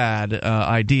really bad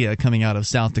idea coming out of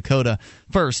South Dakota.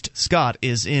 First, Scott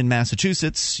is in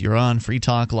Massachusetts. You're on Free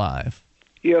Talk Live.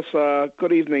 Yes,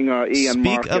 good evening, Ian, Speak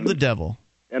Mark, of the devil.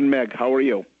 And Meg. How are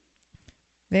you?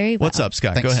 Very well. What's up,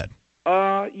 Scott? Thanks. Go ahead.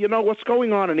 You know, what's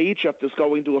going on in Egypt is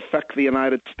going to affect the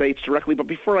United States directly. But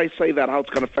before I say that, how it's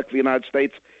going to affect the United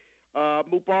States,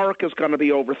 Mubarak is going to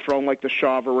be overthrown like the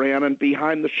Shah of Iran, and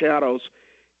behind the shadows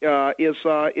is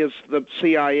the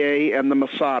CIA and the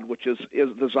Mossad, which is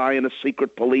the Zionist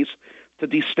secret police, to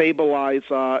destabilize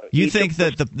You Egypt. think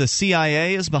that the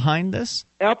CIA is behind this?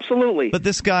 Absolutely. But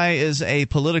this guy is a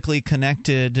politically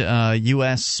connected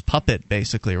U.S. puppet,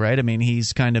 basically, right? I mean,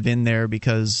 he's kind of in there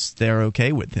because they're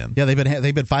okay with him. Yeah,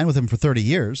 they've been fine with him for 30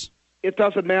 years. It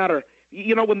doesn't matter.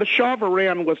 You know, when the Shah of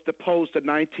Iran was deposed in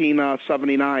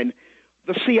 1979,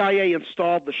 the CIA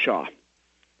installed the Shah.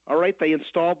 All right? They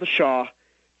installed the Shah.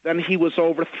 Then he was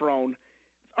overthrown.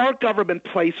 Our government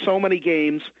plays so many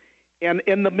games, and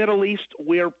in the Middle East,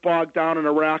 we're bogged down in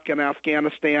Iraq and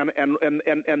Afghanistan,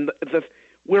 and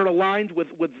we're aligned with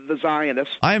the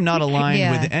Zionists. I am not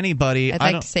aligned with anybody. I'd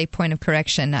like to say, point of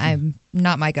correction, I'm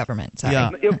not my government. Sorry.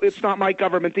 Yeah. It's not my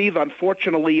government either.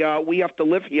 Unfortunately, we have to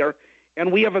live here,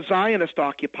 and we have a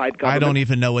Zionist-occupied government. I don't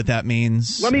even know what that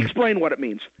means. Let me explain what it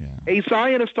means. Yeah. A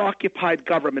Zionist-occupied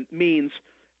government means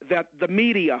that the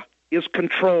media is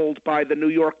controlled by the New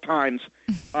York Times,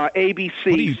 ABC,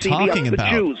 what are you CBS, talking the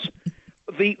about? Jews,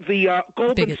 the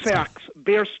Goldman Sachs,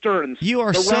 Bear Stearns. You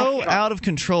are so out of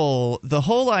control. The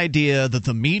whole idea that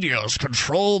the media is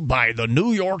controlled by the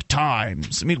New York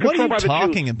Times. I mean, what are you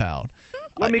talking about?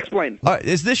 Let me explain.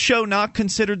 Is this show not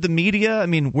considered the media? I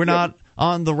mean, we're not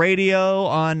on the radio,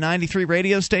 on 93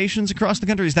 radio stations across the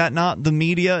country. Is that not the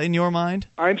media in your mind?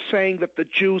 I'm saying that the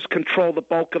Jews control the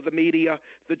bulk of the media.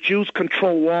 The Jews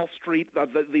control Wall Street,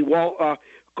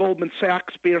 Goldman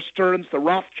Sachs, Bear Stearns, the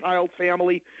Rothschild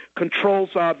family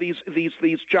controls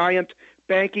these giant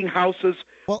banking houses.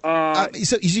 Well,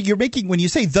 so you're making, when you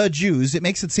say the Jews, it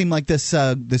makes it seem like this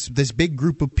big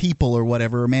group of people or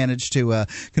whatever managed to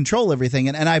control everything.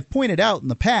 And I've pointed out in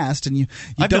the past, and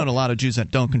I've known a lot of Jews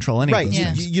that don't control anything. Right,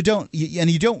 Yeah. you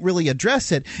don't really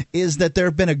address it. Is that there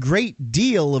have been a great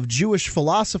deal of Jewish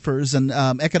philosophers and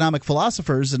economic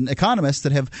philosophers and economists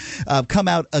that have come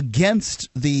out against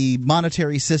the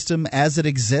monetary system as it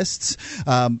exists.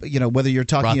 Whether you're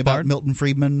talking about Milton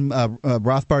Friedman,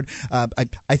 Rothbard,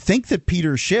 I think that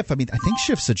Peter Schiff. I mean, I think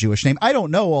Schiff's a Jewish name. I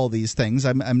don't know all these things.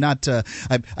 I'm not.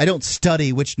 I don't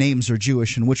study which names are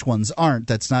Jewish and which ones aren't.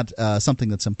 That's not something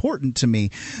that's important to me.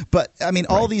 But I mean,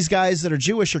 all these guys that are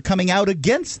Jewish are coming out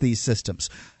against these systems.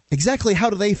 Exactly how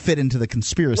do they fit into the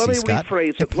conspiracy, Scott? Let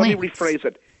me rephrase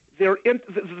it.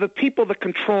 The people that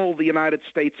control the United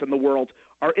States and the world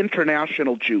are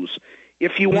international Jews.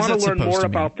 If you want to learn more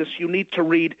about this, you need to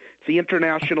read The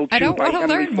International Jew by Henry Ford. I don't want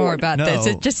to learn more about this.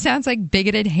 It just sounds like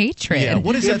bigoted hatred. Yeah,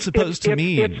 what is that supposed to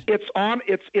mean?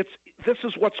 This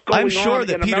is what's going on. I'm sure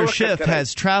that Peter America Schiff today.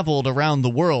 has traveled around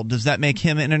the world. Does that make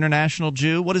him an international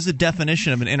Jew? What is the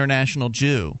definition of an international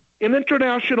Jew? An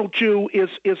international Jew is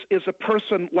a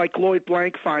person like Lloyd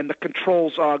Blankfein that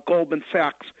controls Goldman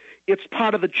Sachs. It's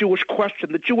part of the Jewish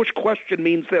question. The Jewish question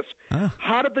means this.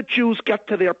 How did the Jews get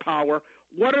to their power?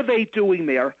 What are they doing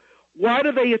there? Why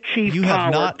do they achieve power? You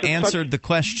have not answered the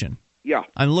question. Yeah.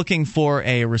 I'm looking for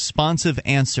a responsive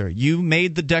answer. You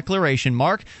made the declaration,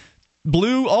 Mark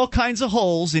blew all kinds of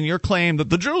holes in your claim that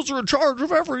the Jews are in charge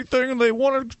of everything and they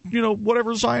wanted,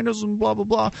 whatever Zionism, blah, blah,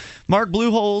 blah. Mark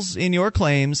blew holes in your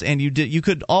claims, and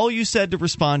all you said to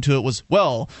respond to it was,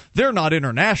 well, they're not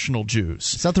international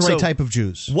Jews. It's not the right type of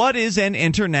Jews. What is an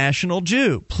international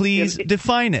Jew? Please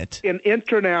define it. An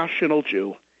international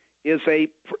Jew is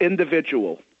a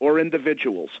individual or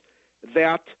individuals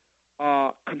that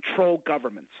control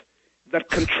governments, that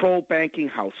control banking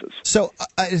houses. So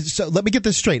let me get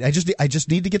this straight. I just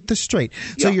need to get this straight.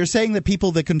 So you're saying that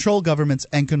people that control governments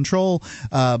and control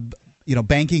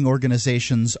banking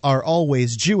organizations are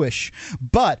always Jewish,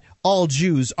 but all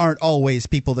Jews aren't always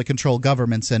people that control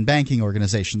governments and banking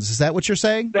organizations. Is that what you're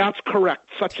saying? That's correct.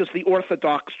 Such as the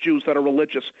Orthodox Jews that are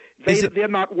religious. They're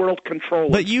not world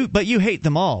controllers. But you hate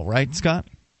them all, right, Scott?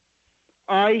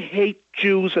 I hate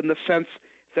Jews in the sense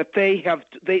that they have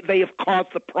caused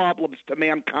the problems to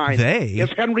mankind.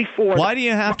 As Henry Ford. Why do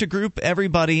you have to group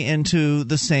everybody into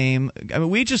the same? I mean,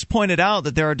 we just pointed out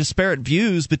that there are disparate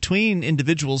views between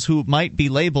individuals who might be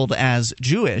labeled as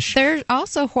Jewish. There are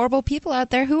also horrible people out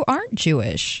there who aren't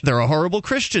Jewish. There are horrible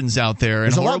Christians out there.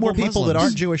 There's and a lot more people Muslims that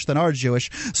aren't Jewish than are Jewish.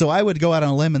 So I would go out on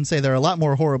a limb and say there are a lot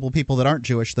more horrible people that aren't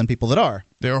Jewish than people that are.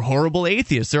 There are horrible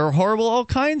atheists. There are horrible all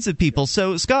kinds of people.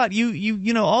 So, Scott,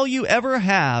 you all you ever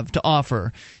have to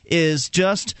offer is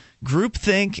just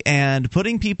groupthink and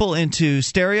putting people into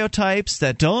stereotypes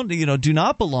that do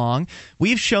not belong.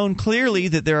 We've shown clearly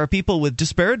that there are people with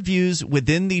disparate views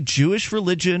within the Jewish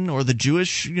religion or the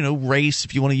Jewish, race,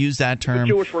 if you want to use that term.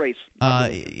 The Jewish race.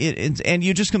 And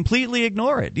you just completely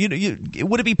ignore it.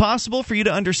 Would it be possible for you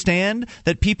to understand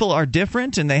that people are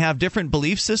different and they have different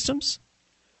belief systems?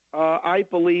 I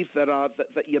believe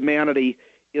that humanity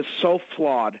is so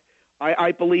flawed.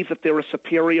 I believe that there are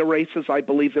superior races. I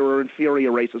believe there are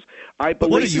inferior races. I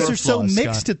believe races are so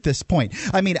mixed at this point.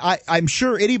 I mean, I'm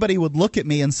sure anybody would look at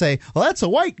me and say, "Well, that's a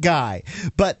white guy."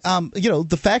 But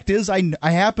the fact is, I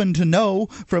happen to know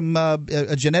from a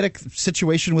genetic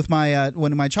situation with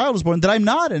when my child was born that I'm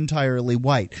not entirely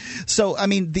white. So I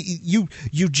mean, you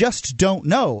just don't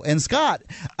know. And Scott,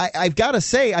 I've got to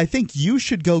say, I think you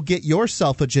should go get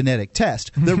yourself a genetic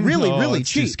test. They're really it's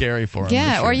cheap. Too scary for him.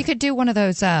 Yeah, sure. Or you could do one of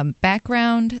those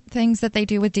background things that they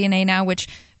do with DNA now, which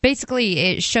basically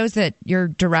it shows that you're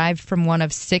derived from one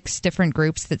of 6 different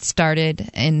groups that started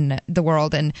in the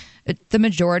world, and the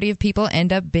majority of people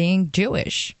end up being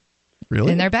Jewish.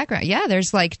 Really? In their background. Yeah,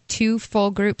 there's like 2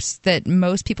 full groups that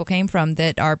most people came from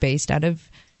that are based out of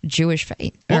Jewish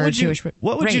faith.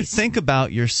 What would you think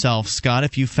about yourself, Scott,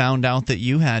 if you found out that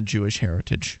you had Jewish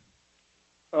heritage?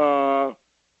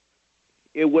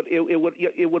 It would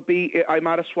be. A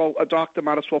doctor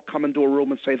might as well come into a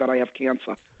room and say that I have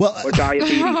cancer or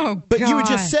diabetes. But you had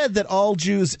just said that all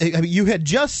Jews. I mean, you had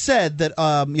just said that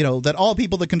that all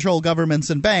people that control governments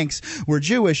and banks were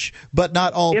Jewish, but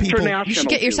not all people. You should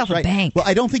get yourself a bank. Well,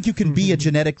 I don't think you can be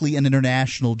genetically an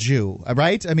international Jew,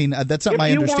 right? I mean, that's not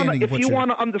my understanding. If you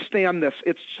want to understand this,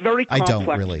 it's very complex. I don't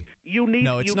really.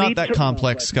 It's not that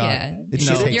complex, Scott. Yeah. It's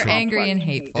just you're angry and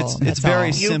hateful. It's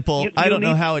very simple. I don't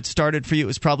know how it started for you. It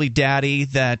was probably Daddy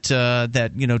that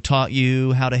taught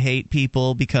you how to hate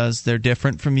people because they're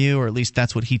different from you, or at least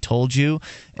that's what he told you.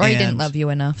 Or he didn't love you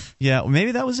enough. Yeah, well,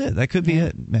 maybe that was it. That could be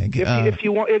it, Meg. If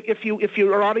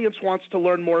your audience wants to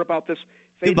learn more about this,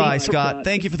 goodbye, Scott.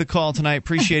 Thank you for the call tonight.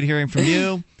 Appreciate hearing from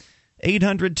you.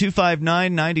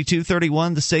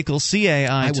 800-259-9231, the SACL CAI.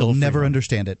 I will never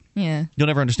understand it. Yeah. You'll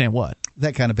never understand what?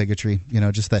 That kind of bigotry.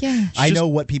 Just that. Yeah. I know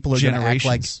what people are going to act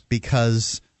like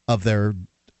because of their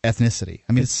ethnicity.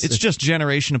 I mean, it's just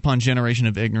generation upon generation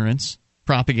of ignorance,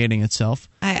 propagating itself.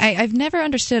 I've never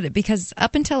understood it, because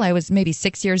up until I was maybe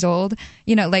 6 years old,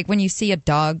 like when you see a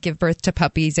dog give birth to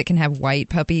puppies, it can have white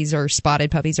puppies or spotted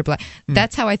puppies or black.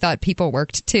 That's how I thought people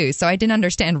worked too. So I didn't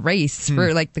understand race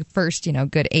for like the first,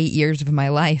 good 8 years of my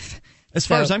life. As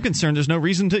far as I'm concerned, there's no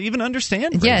reason to even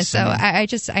understand race. Yeah,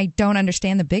 so I don't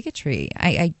understand the bigotry.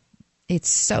 It's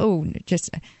so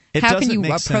just... How can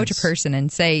you approach a person and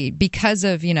say, because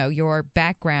of, your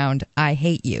background, I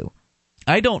hate you?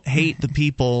 I don't hate the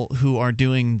people who are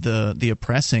doing the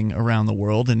oppressing around the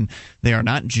world, and they are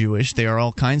not Jewish. They are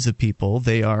all kinds of people.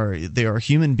 They are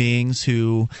human beings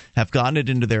who have gotten it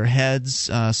into their heads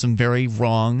some very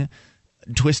wrong,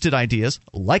 twisted ideas,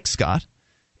 like Scott.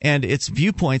 And it's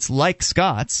viewpoints like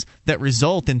Scott's that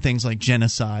result in things like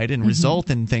genocide and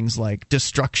result in things like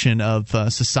destruction of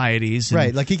societies.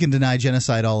 Right, like he can deny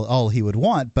genocide all he would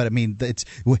want, but I mean,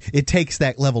 it takes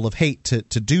that level of hate to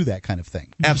do that kind of thing.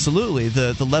 Absolutely,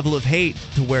 the level of hate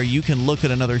to where you can look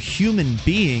at another human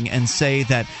being and say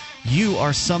that you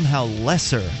are somehow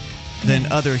lesser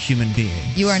than other human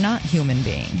beings. You are not human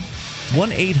being.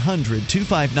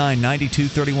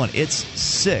 1-800-259-9231. It's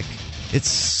sick.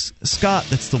 It's Scott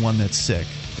that's the one that's sick.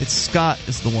 It's Scott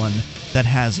is the one that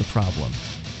has a problem.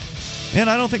 And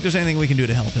I don't think there's anything we can do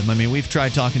to help him. I mean, we've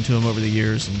tried talking to him over the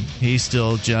years, and he's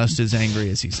still just as angry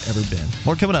as he's ever been.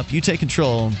 More coming up. You take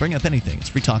control and bring up anything. It's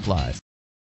Free Talk Live.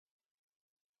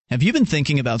 Have you been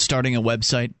thinking about starting a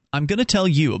website? I'm going to tell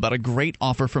you about a great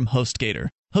offer from HostGator.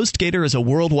 HostGator is a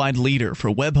worldwide leader for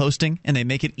web hosting, and they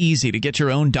make it easy to get your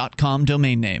own .com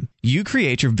domain name. You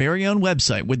create your very own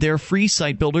website with their free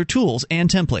site builder tools and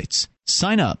templates.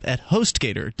 Sign up at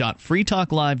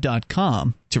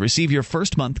hostgator.freetalklive.com to receive your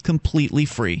first month completely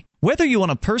free. Whether you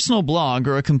want a personal blog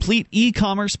or a complete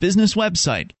e-commerce business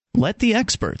website, let the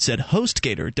experts at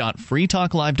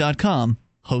hostgator.freetalklive.com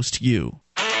host you.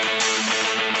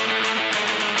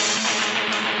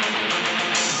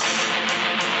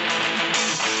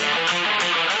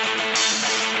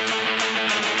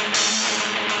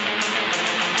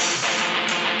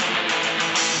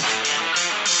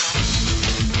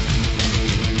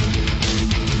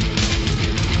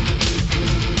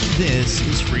 This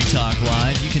is Free Talk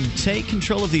Live. You can take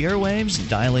control of the airwaves,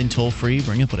 dial in toll-free,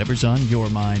 bring up whatever's on your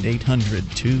mind.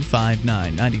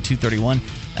 800-259-9231.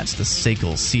 That's the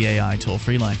SACL CAI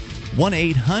toll-free line.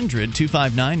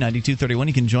 1-800-259-9231.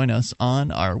 You can join us on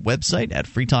our website at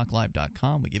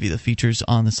freetalklive.com. We give you the features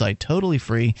on the site totally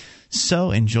free,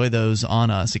 so enjoy those on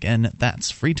us. Again,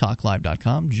 that's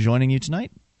freetalklive.com. Joining you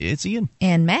tonight, it's Ian.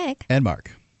 And Meg. And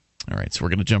Mark. All right, so we're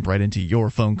going to jump right into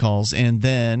your phone calls. And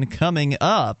then coming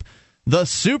up, the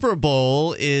Super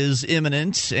Bowl is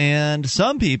imminent, and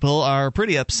some people are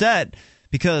pretty upset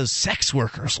because sex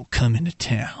workers will come into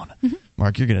town.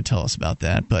 Mark, you're going to tell us about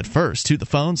that. But first, to the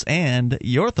phones and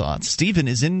your thoughts. Stephen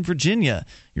is in Virginia.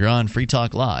 You're on Free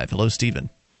Talk Live. Hello,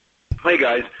 Stephen. Hey,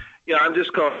 guys. Yeah, I'm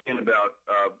just calling in about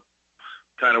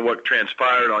kind of what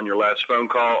transpired on your last phone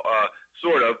call,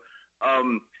 sort of.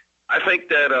 I think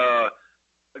that a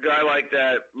guy like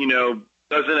that,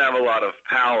 doesn't have a lot of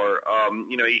power.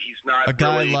 He's not a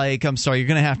guy really... like, I'm sorry, you're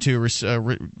going to have to,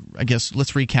 I guess,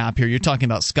 let's recap here. You're talking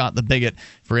about Scott the Bigot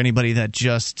for anybody that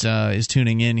just is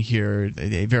tuning in here,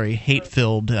 a very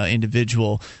hate-filled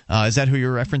individual. Is that who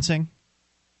you're referencing?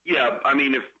 Yeah, I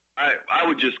mean, if I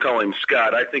would just call him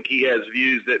Scott. I think he has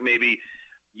views that maybe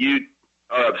you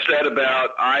are upset about.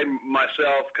 I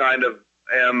myself kind of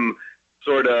am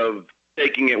sort of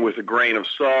taking it with a grain of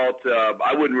salt.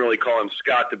 I wouldn't really call him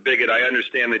Scott the Bigot. I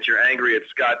understand that you're angry at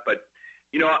Scott, but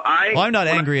I'm not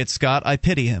angry at Scott. I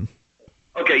pity him.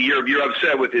 Okay, you're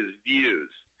upset with his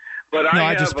views, but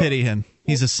I just pity him.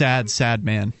 He's a sad, sad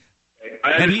man.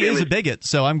 And he is a bigot,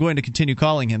 so I'm going to continue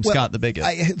calling him Scott the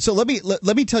Bigot. So let me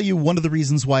tell you one of the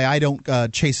reasons why I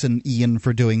don't chasten Ian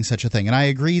for doing such a thing. And I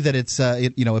agree that it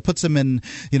puts him in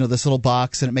this little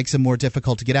box and it makes him more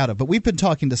difficult to get out of. But we've been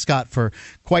talking to Scott for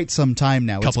quite some time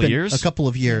now. A couple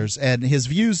of years, and his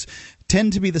views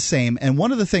tend to be the same. And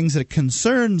one of the things that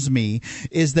concerns me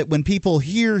is that when people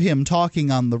hear him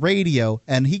talking on the radio,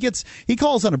 and he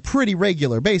calls on a pretty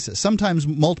regular basis, sometimes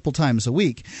multiple times a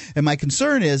week. And my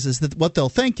concern is that what they'll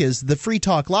think is the Free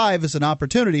Talk Live is an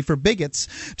opportunity for bigots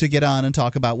to get on and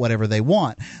talk about whatever they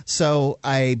want. So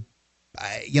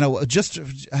just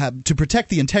to protect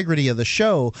the integrity of the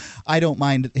show, I don't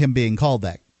mind him being called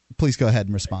that. Please go ahead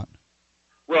and respond.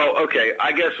 Well, okay,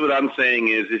 I guess what I'm saying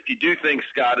is if you do think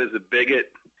Scott is a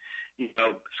bigot,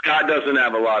 Scott doesn't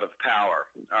have a lot of power,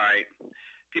 all right?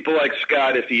 People like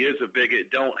Scott, if he is a bigot,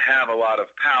 don't have a lot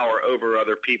of power over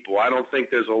other people. I don't think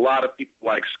there's a lot of people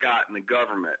like Scott in the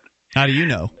government. How do you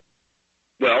know?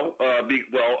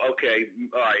 Okay,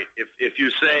 all right. If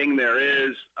you're saying there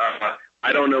is,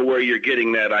 I don't know where you're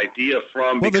getting that idea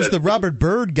from. Well, there's the Robert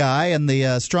Byrd guy and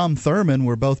the Strom Thurmond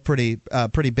were both pretty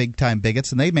big-time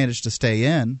bigots, and they managed to stay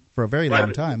in for a very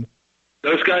long time.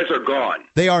 Those guys are gone.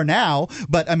 They are now,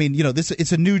 but I mean,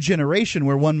 it's a new generation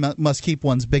where one must keep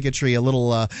one's bigotry a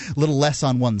little less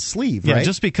on one's sleeve, right?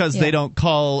 Just because they don't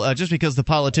call, just because the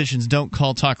politicians don't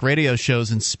call talk radio shows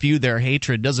and spew their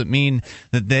hatred doesn't mean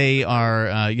that they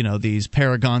are, these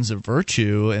paragons of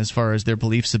virtue as far as their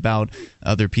beliefs about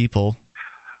other people.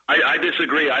 I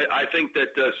disagree. I think that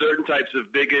certain types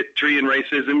of bigotry and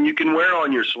racism you can wear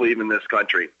on your sleeve in this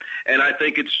country, and I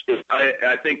think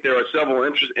I think there are several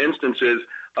instances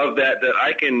of that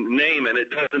I can name, and it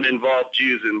doesn't involve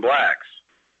Jews and blacks.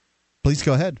 Please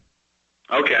go ahead.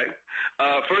 Okay.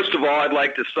 First of all, I'd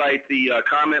like to cite the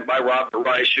comment by Robert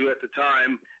Reich, who at the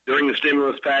time during the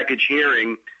stimulus package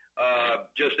hearing,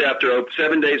 just after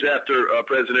 7 days after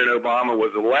President Obama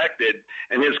was elected,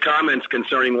 and his comments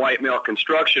concerning white male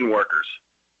construction workers.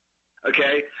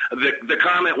 Okay? The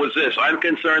comment was this: I'm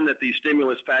concerned that these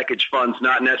stimulus package funds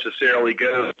not necessarily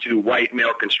go to white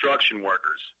male construction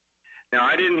workers. Now,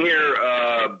 I didn't hear,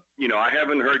 I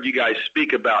haven't heard you guys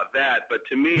speak about that, but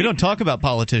to me... We don't talk about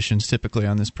politicians typically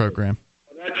on this program.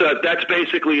 That's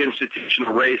basically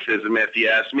institutional racism, if you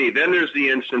ask me. Then there's the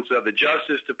instance of the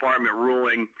Justice Department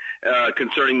ruling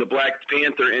concerning the Black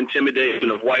Panther intimidation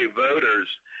of white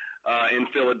voters in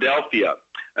Philadelphia.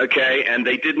 Okay, and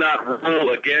they did not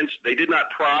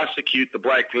prosecute the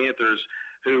Black Panthers,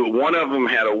 who one of them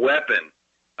had a weapon,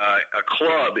 a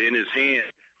club in his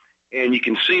hand, and you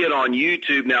can see it on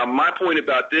YouTube. Now, my point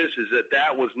about this is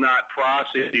that was not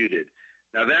prosecuted.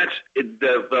 Now, that's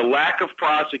the lack of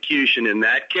prosecution in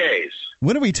that case.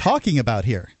 What are we talking about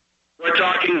here? We're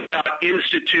talking about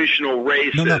institutional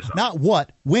racism. No, not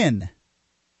what. When?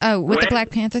 Oh, with the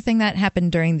Black Panther thing, that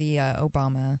happened during the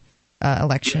Obama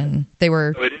election. They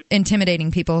were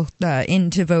intimidating people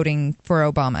into voting for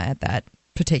Obama at that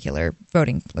particular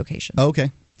voting location.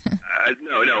 Okay.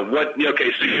 No.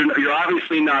 Okay, so you're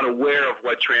obviously not aware of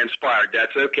what transpired.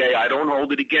 That's okay. I don't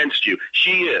hold it against you.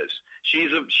 She is.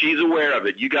 She's aware of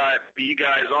it. You guys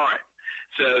aren't.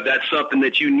 So that's something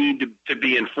that you need to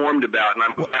be informed about, and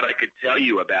I'm glad I could tell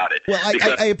you about it. Well,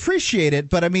 I appreciate it,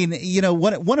 but I mean,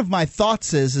 one of my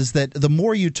thoughts is that the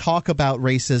more you talk about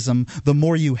racism, the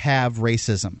more you have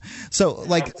racism. So,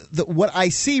 what I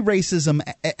see racism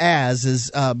as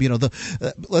is,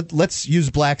 let's use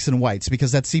blacks and whites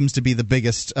because that seems to be the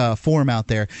biggest form out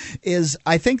there. Is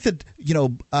I think that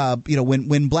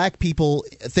when black people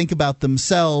think about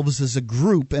themselves as a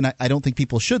group, and I don't think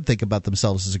people should think about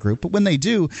themselves as a group, but when they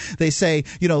do, they say,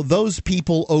 those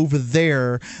people over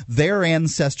there, their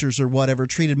ancestors or whatever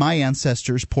treated my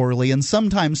ancestors poorly, and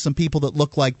sometimes some people that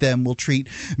look like them will treat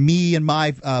me and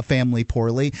my family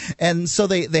poorly, and so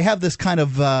they have this kind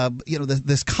of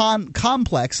this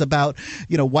complex about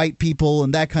white people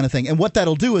and that kind of thing. And what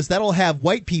that'll do is that'll have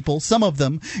white people, some of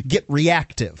them, get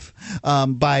reactive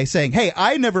by saying, hey,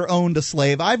 I never owned a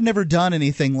slave, I've never done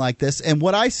anything like this. And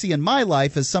what I see in my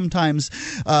life is sometimes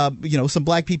some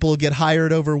black people will get hired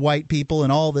over white people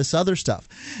and all this other stuff.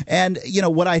 And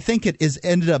what I think it is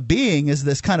ended up being is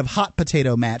this kind of hot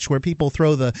potato match where people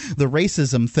throw the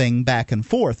racism thing back and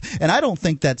forth, and I don't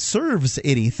think that serves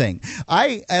anything.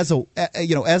 I as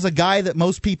a guy that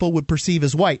most people would perceive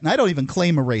as white, and I don't even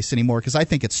claim a race anymore because I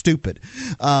think it's stupid,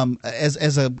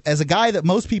 as a guy that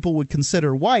most people would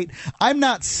consider white, I'm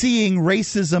not seeing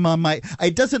racism on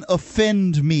it doesn't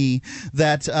offend me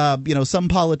that some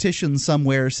politician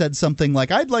somewhere said something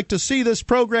like, I'd like to see this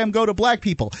program go to black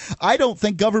people. I don't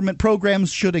think government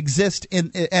programs should exist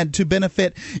and to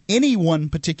benefit any one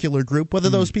particular group, whether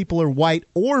those people are white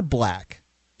or black.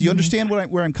 Do you understand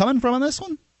where I'm coming from on this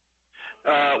one?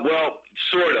 Well,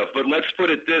 sort of, but let's put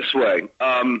it this way.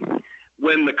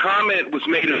 When the comment was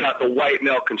made about the white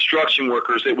male construction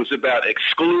workers, it was about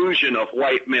exclusion of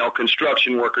white male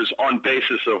construction workers on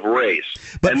basis of race.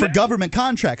 But for government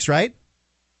contracts, right?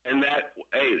 And that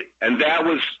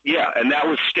was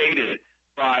stated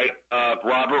by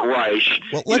Robert Reich.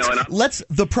 Well,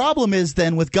 the problem is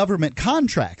then with government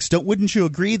contracts. Wouldn't you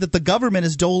agree that the government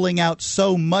is doling out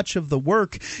so much of the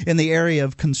work in the area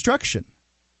of construction?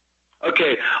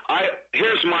 Okay,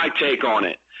 here's my take on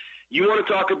it. You want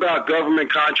to talk about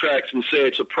government contracts and say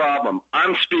it's a problem.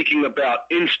 I'm speaking about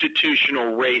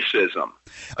institutional racism. Okay?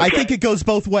 I think it goes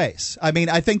both ways. I mean,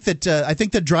 I think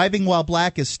that driving while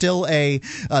black is still a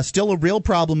real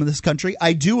problem in this country.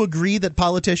 I do agree that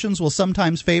politicians will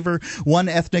sometimes favor one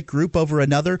ethnic group over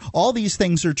another. All these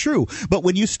things are true. But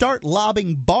when you start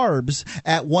lobbing barbs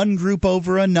at one group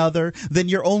over another, then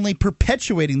you're only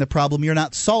perpetuating the problem. You're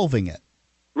not solving it.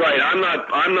 Right. I'm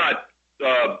not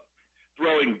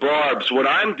throwing barbs. What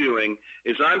I'm doing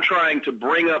is I'm trying to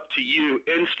bring up to you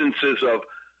instances of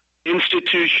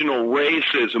institutional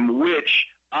racism, which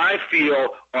I feel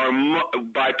are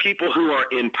by people who are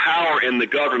in power in the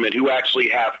government, who actually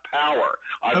have power.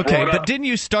 Okay, but didn't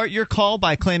you start your call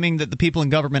by claiming that the people in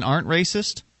government aren't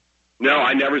racist? No,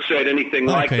 I never said anything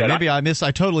like that. Okay, maybe I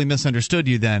totally misunderstood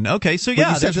you then. Okay, so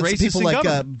yeah, there's racist people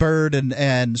like Byrd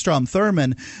and Strom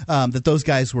Thurmond, that those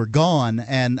guys were gone,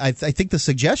 and I think the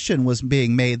suggestion was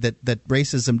being made that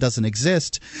racism doesn't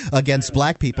exist against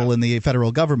black people in the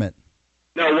federal government.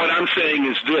 No, what I'm saying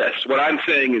is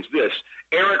this.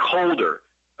 Eric Holder,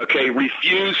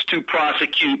 refused to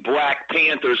prosecute Black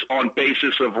Panthers on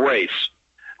basis of race.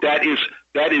 That is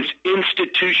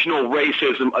institutional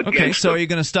racism against. Okay, so are you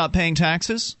going to stop paying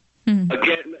taxes?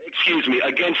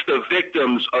 Against the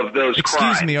victims of those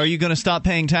crimes. Excuse me, are you going to stop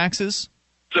paying taxes?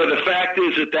 So the fact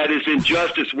is that is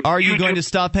injustice. Are you going to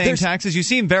stop paying taxes? You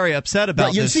seem very upset about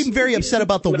this. You seem very upset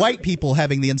about the white people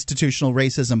having the institutional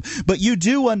racism, but you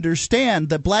do understand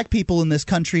that black people in this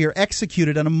country are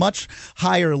executed on a much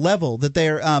higher level, that they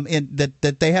are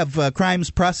that they have crimes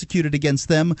prosecuted against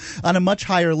them on a much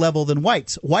higher level than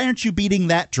whites. Why aren't you beating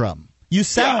that drum? You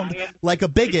sound like a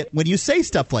bigot when you say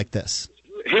stuff like this.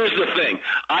 Here's the thing.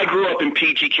 I grew up in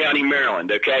PG County,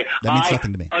 Maryland, okay? That means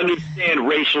nothing to me. I understand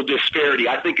racial disparity.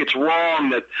 I think it's wrong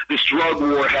that this drug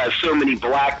war has so many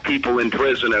black people in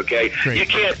prison, okay? Great. You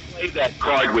can't play that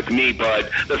card with me, bud.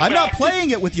 I'm not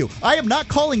playing it with you. I am not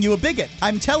calling you a bigot.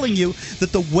 I'm telling you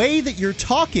that the way that you're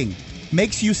talking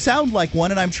makes you sound like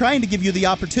one, and I'm trying to give you the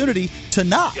opportunity to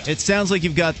not. It sounds like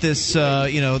you've got this,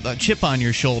 a chip on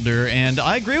your shoulder, and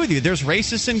I agree with you. There's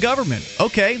racists in government.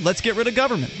 Okay, let's get rid of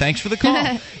government. Thanks for the call.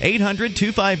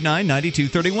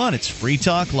 800-259-9231. It's Free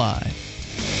Talk Live.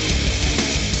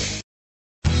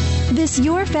 This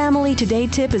Your Family Today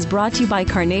tip is brought to you by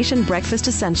Carnation Breakfast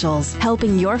Essentials,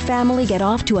 helping your family get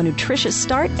off to a nutritious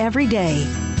start every day.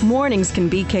 Mornings can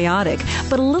be chaotic,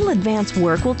 but a little advance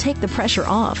work will take the pressure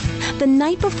off. The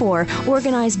night before,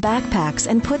 organize backpacks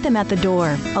and put them at the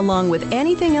door, along with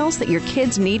anything else that your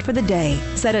kids need for the day.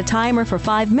 Set a timer for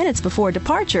 5 minutes before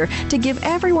departure to give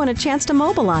everyone a chance to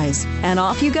mobilize. And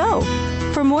off you go.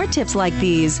 For more tips like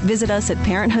these, visit us at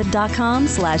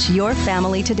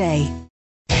parenthood.com/yourfamilytoday.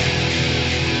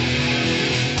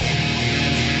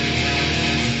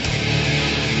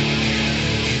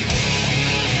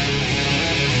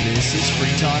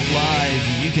 Talk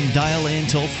Live. You can dial in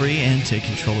toll-free and take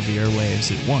control of the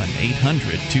airwaves at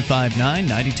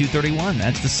 1-800-259-9231.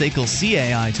 That's the SACL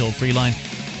CAI toll-free line,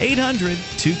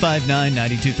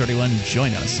 800-259-9231.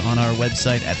 Join us on our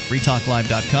website at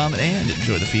freetalklive.com and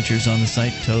enjoy the features on the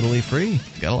site totally free.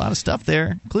 Got a lot of stuff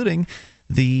there, including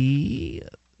the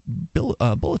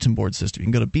bulletin board system. You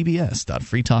can go to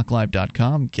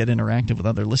bbs.freetalklive.com, get interactive with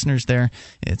other listeners there.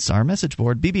 It's our message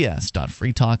board,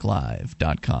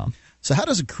 bbs.freetalklive.com. So how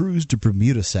does a cruise to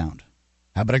Bermuda sound?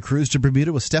 How about a cruise to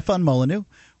Bermuda with Stefan Molyneux,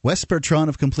 Wes Bertrand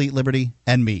of Complete Liberty,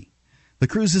 and me? The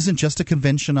cruise isn't just a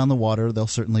convention on the water. There'll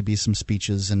certainly be some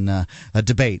speeches and a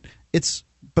debate.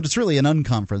 But it's really an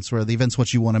unconference where the event's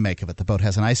what you want to make of it. The boat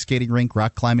has an ice skating rink,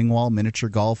 rock climbing wall, miniature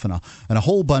golf, and a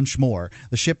whole bunch more.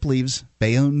 The ship leaves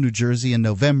Bayonne, New Jersey in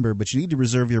November, but you need to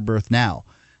reserve your berth now.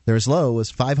 They're as low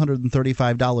as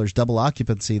 $535 double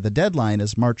occupancy. The deadline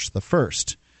is March the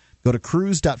 1st. Go to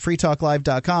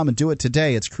cruise.freetalklive.com and do it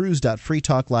today. It's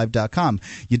cruise.freetalklive.com.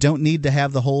 You don't need to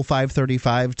have the whole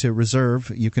 $535 to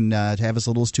reserve. You can have as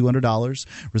little as $200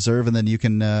 reserve, and then you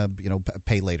can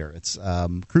pay later. It's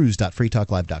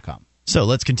cruise.freetalklive.com. So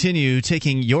let's continue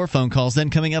taking your phone calls. Then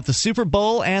coming up, the Super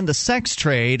Bowl and the sex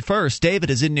trade. First,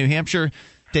 David is in New Hampshire.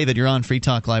 David, you're on Free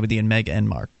Talk Live with Ian, Meg, and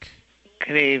Mark.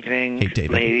 Good evening, hey,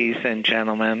 David. Ladies and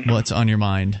gentlemen. What's on your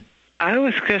mind? I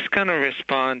was just going to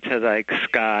respond to,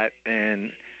 Scott,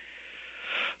 and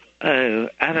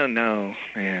I don't know,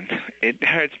 man. It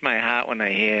hurts my heart when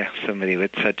I hear somebody with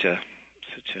such a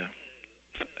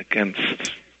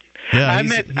against. Yeah,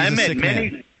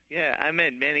 I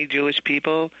met many Jewish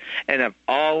people, and I've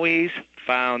always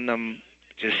found them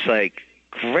just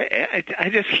great. I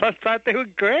just thought they were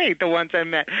great, the ones I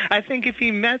met. I think if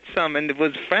he met some and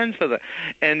was friends with them.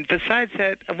 And besides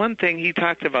that, one thing he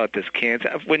talked about this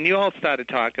cancer. When you all started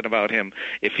talking about him,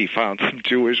 if he found some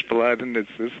Jewish blood in his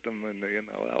system, and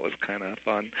that was kind of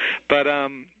fun. But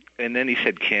and then he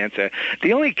said cancer.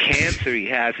 The only cancer he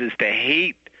has is the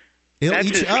hate. That's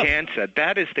his cancer.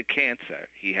 That is the cancer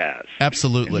he has.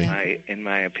 Absolutely. In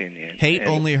my opinion. Hate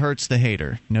only hurts the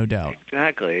hater, no doubt.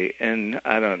 Exactly. And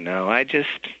I don't know. I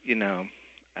just,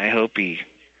 I hope he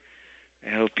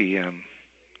I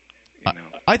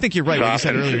think you're right. What you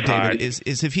said earlier, David,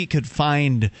 is if he could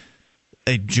find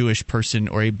a Jewish person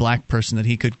or a black person that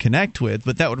he could connect with,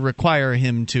 but that would require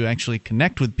him to actually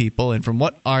connect with people. And from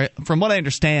what I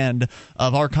understand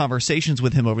of our conversations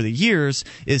with him over the years,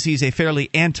 is he's a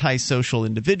fairly antisocial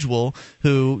individual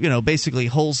who, basically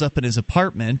holes up in his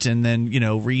apartment and then,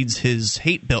 reads his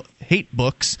hate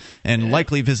books and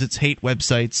likely visits hate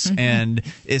websites, and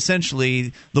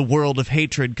essentially the world of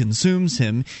hatred consumes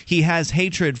him. He has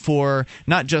hatred for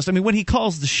not just, when he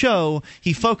calls the show,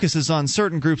 he focuses on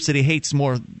certain groups that he hates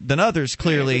more than others,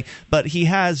 clearly, but he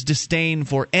has disdain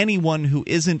for anyone who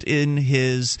isn't in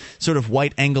his sort of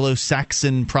white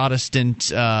Anglo-Saxon Protestant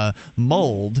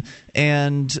mold,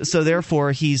 and so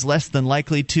therefore he's less than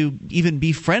likely to even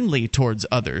be friendly towards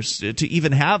others, to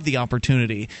even have the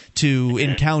opportunity to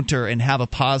encounter and have a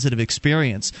positive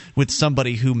experience with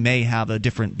somebody who may have a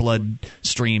different blood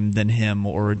stream than him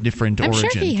or a different origin.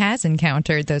 I'm sure he has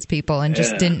encountered those people and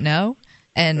just didn't know.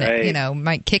 And,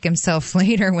 might kick himself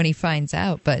later when he finds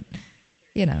out, but,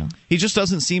 He just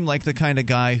doesn't seem like the kind of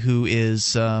guy who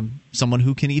is someone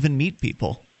who can even meet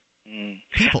people.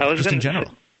 People, just in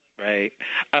general. Right.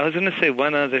 I was going to say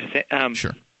one other thing.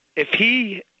 Sure. If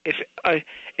he's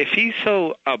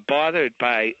so bothered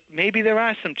by, maybe there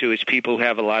are some Jewish people who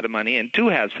have a lot of money and do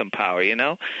have some power,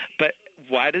 but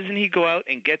why doesn't he go out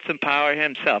and get some power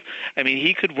himself?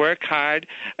 He could work hard.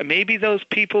 Maybe those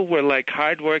people were like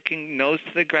hardworking, nose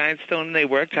to the grindstone, and they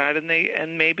worked hard,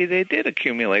 and maybe they did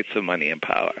accumulate some money and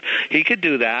power. He could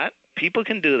do that. People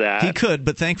can do that. He could,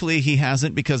 but thankfully he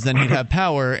hasn't, because then he'd have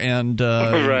power and...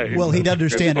 right. Well, he'd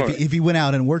understand if he went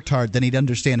out and worked hard, then he'd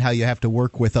understand how you have to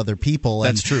work with other people.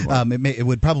 That's true. It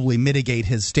would probably mitigate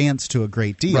his stance to a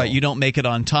great deal. Right, you don't make it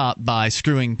on top by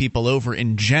screwing people over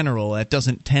in general. That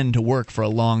doesn't tend to work for a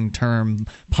long-term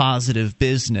positive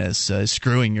business,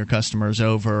 screwing your customers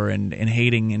over and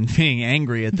hating and being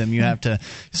angry at them. You have to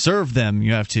serve them.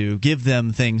 You have to give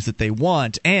them things that they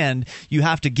want, and you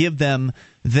have to give them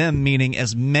meaning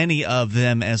as many of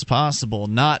them as possible,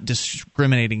 not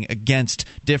discriminating against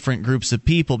different groups of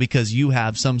people because you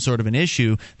have some sort of an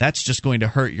issue. That's just going to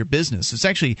hurt your business. It's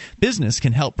actually, business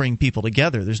can help bring people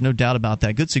together. There's no doubt about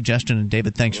that. Good suggestion, and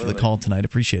David, thanks for the call tonight.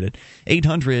 Appreciate it.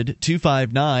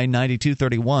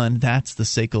 800-259-9231. That's the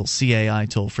SACL CAI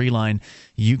toll-free line.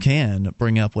 You can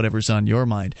bring up whatever's on your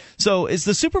mind. So is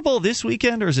the Super Bowl this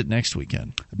weekend or is it next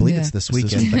weekend? I believe it's this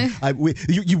weekend.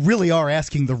 You really are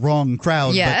asking the wrong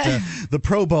crowd. Yeah. But the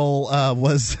Pro Bowl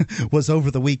was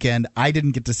over the weekend. I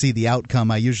didn't get to see the outcome.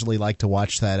 I usually like to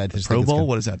watch that. The Pro Bowl?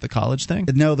 What is that, the college thing?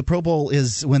 No, the Pro Bowl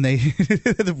is when they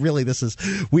really this is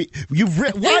why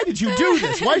did you do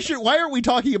this? Why aren't we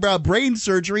talking about brain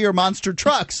surgery or monster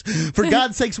trucks? For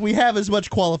God's sakes, we have as much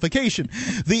qualification.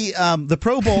 The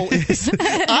Pro Bowl is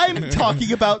I'm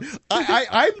talking about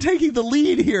I'm taking the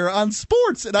lead here on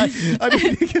sports, and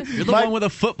you're the one with a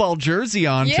football jersey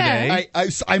on today.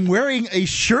 I'm wearing a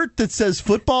shirt that says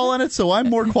football on it, so I'm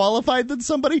more qualified than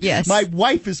somebody. Yes. My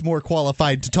wife is more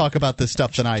qualified to talk about this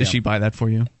stuff than I am. Did she buy that for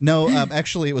you? No,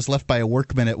 actually, it was left by a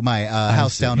workman at my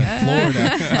house down in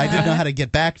Florida. I didn't know how to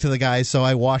get back to the guy, so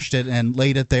I washed it and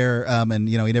laid it there, and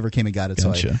he never came and got it,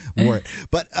 Gotcha. So I wore it.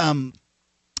 But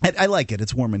I like it.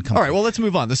 It's warm and comfy. All right, well, let's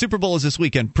move on. The Super Bowl is this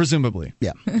weekend, presumably.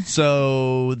 Yeah.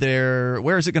 So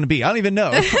where is it going to be? I don't even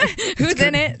know. Who's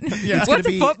in it? Yeah. What's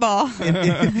a football?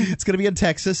 It's going to be in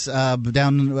Texas,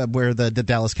 down where the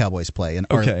Dallas Cowboys play, in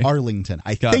Arlington.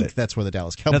 I think that's where the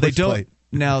Dallas Cowboys play.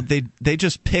 Now, they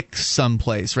just pick some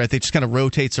place, right? They just kind of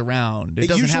rotates around. It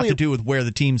doesn't have to do with where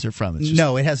the teams are from.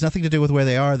 No, it has nothing to do with where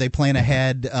they are. They plan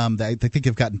ahead. I think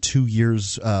they've gotten 2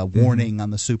 years warning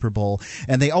on the Super Bowl.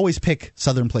 And they always pick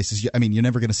southern places. You're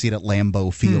never going to see it at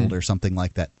Lambeau Field or something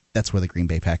like that. That's where the Green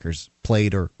Bay Packers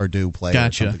played or do play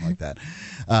or something like that.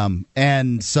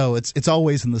 And so it's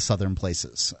always in the southern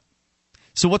places.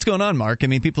 So what's going on, Mark?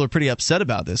 People are pretty upset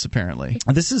about this, apparently.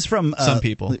 This is from some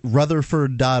people.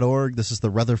 Rutherford.org. This is the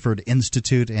Rutherford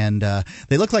Institute, and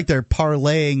they look like they're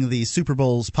parlaying the Super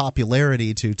Bowl's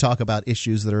popularity to talk about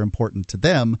issues that are important to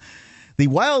them. The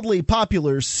wildly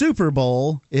popular Super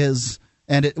Bowl is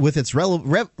and with its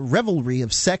revelry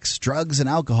of sex, drugs, and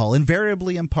alcohol,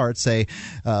 invariably imparts a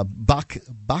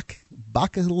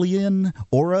bacchanalian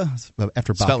aura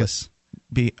after Bacchus.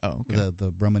 The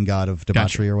Roman god of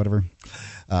debauchery or whatever.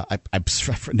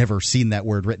 I've never seen that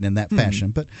word written in that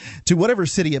fashion, but to whatever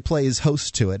city it plays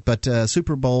host to it. But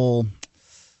Super Bowl,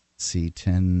 let's see,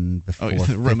 10 before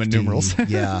 50, Roman numerals.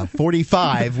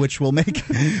 45, which will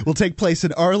take place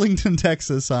in Arlington,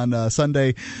 Texas on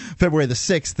Sunday, February the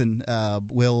 6th, and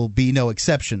will be no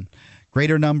exception.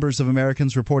 Greater numbers of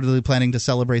Americans reportedly planning to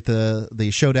celebrate the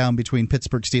showdown between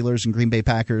Pittsburgh Steelers and Green Bay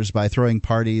Packers by throwing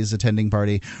parties, attending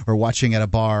party, or watching at a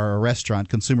bar or a restaurant.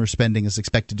 Consumer spending is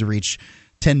expected to reach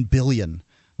 $10 billion.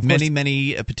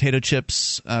 Many potato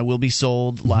chips will be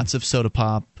sold. Lots of soda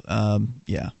pop.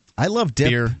 I love dip.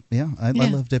 Beer. I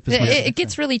love dip as well. It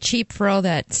gets really cheap for all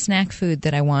that snack food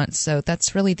that I want, so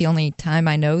that's really the only time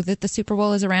I know that the Super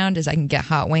Bowl is around is I can get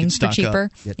hot wings for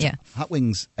cheaper. Yeah. Hot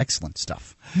wings, excellent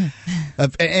stuff.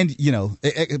 And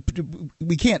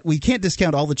we can't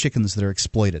discount all the chickens that are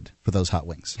exploited for those hot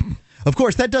wings. Of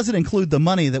course, that doesn't include the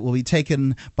money that will be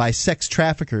taken by sex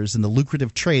traffickers in the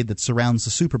lucrative trade that surrounds the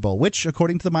Super Bowl, which,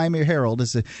 according to the Miami Herald,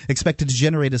 is expected to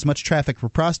generate as much traffic for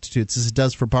prostitutes as it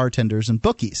does for bartenders and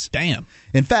bookies. Damn.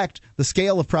 In fact, the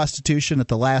scale of prostitution at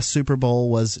the last Super Bowl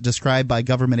was described by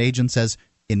government agents as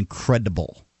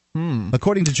incredible.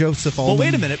 According to Joseph Ullman. Well,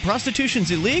 wait a minute. Prostitution's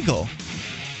illegal.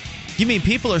 You mean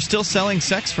people are still selling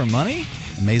sex for money?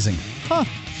 Amazing. Huh.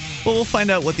 Well, we'll find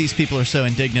out what these people are so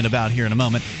indignant about here in a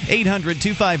moment.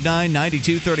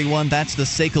 800-259-9231. That's the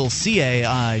SACL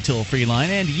CAI toll-free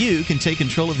line. And you can take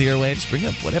control of the airwaves. Bring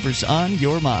up whatever's on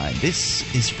your mind.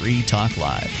 This is Free Talk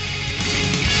Live.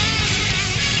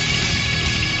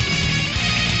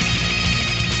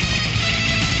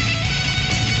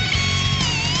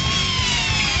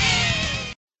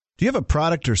 Do you have a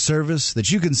product or service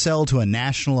that you can sell to a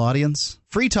national audience?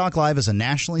 Free Talk Live is a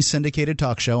nationally syndicated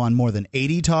talk show on more than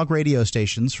 80 talk radio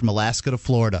stations from Alaska to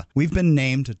Florida. We've been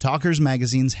named to Talkers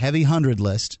Magazine's Heavy 100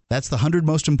 list. That's the 100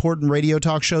 most important radio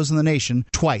talk shows in the nation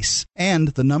twice. And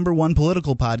the #1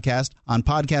 political podcast on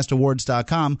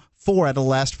podcastawards.com 4 out of the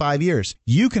last 5 years.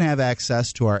 You can have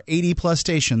access to our 80-plus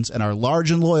stations and our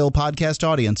large and loyal podcast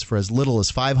audience for as little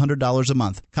as $500 a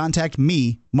month. Contact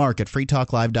me, Mark, at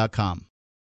freetalklive.com.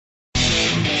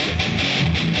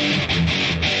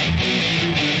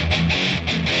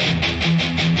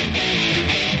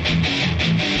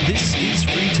 This is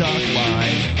Free Talk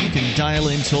Live. You can dial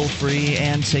in toll-free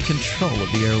and take control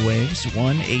of the airwaves.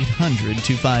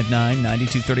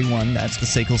 1-800-259-9231. That's the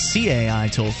SACL CAI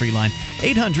toll-free line.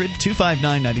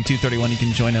 800-259-9231. You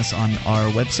can join us on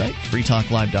our website,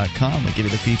 freetalklive.com. We give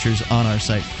you the features on our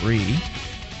site free.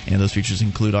 And those features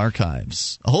include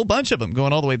archives. A whole bunch of them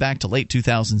going all the way back to late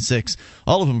 2006.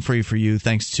 All of them free for you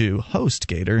thanks to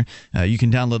HostGator. You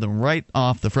can download them right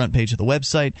off the front page of the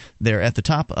website. They're at the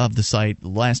top of the site,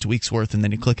 last week's worth, and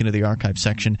then you click into the archive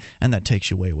section, and that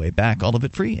takes you way, way back. All of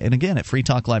it free. And again, at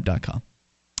freetalklive.com.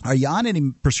 Are you on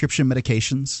any prescription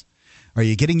medications? Are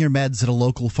you getting your meds at a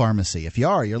local pharmacy? If you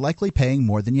are, you're likely paying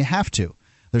more than you have to.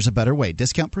 There's a better way.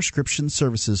 Discount Prescription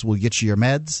Services will get you your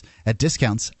meds at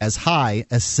discounts as high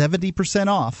as 70%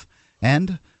 off,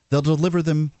 and they'll deliver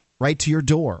them right to your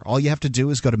door. All you have to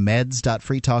do is go to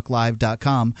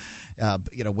meds.freetalklive.com.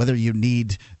 Whether you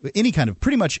need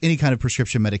pretty much any kind of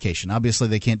prescription medication. Obviously,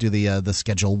 they can't do the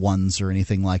Schedule 1s or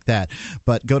anything like that.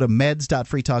 But go to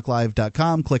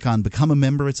meds.freetalklive.com. Click on Become a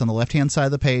Member. It's on the left-hand side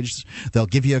of the page. They'll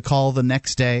give you a call the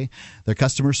next day. Their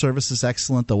customer service is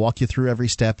excellent. They'll walk you through every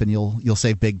step, and you'll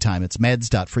save big time. It's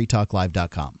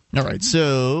meds.freetalklive.com. All right,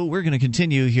 so we're going to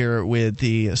continue here with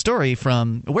the story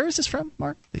from – where is this from,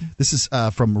 Mark? This is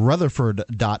from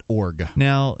Rutherford.org.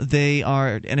 Now, they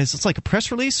are – and it's like a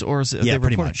press release or is it – Yeah,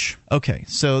 pretty much. Okay,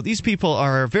 so these people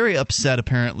are very upset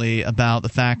apparently about the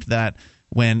fact that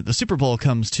when the Super Bowl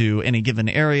comes to any given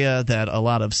area that a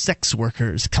lot of sex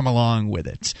workers come along with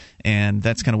it. And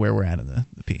that's kind of where we're at in the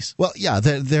piece. Well, yeah,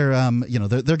 they're going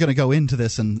to go into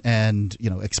this and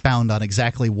expound on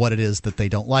exactly what it is that they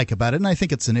don't like about it, and I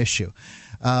think it's an issue.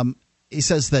 He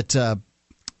says that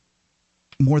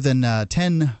more than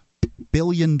 $10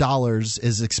 billion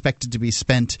is expected to be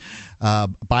spent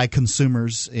by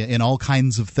consumers in all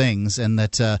kinds of things, and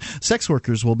that sex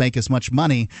workers will make as much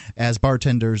money as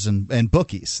bartenders and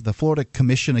bookies. The Florida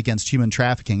Commission Against Human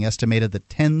Trafficking estimated that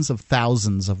tens of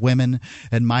thousands of women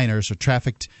and minors are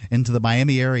trafficked into the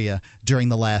Miami area during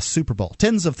the last Super Bowl.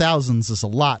 Tens of thousands is a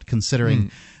lot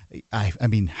considering I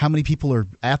mean, how many people are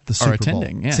at the Super Bowl?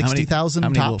 Attending, yeah. 60,000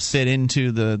 tops? How many will fit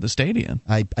into the stadium?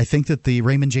 I think that the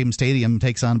Raymond James Stadium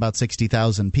takes on about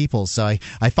 60,000 people, so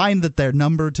I find that their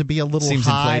number to be a little Seems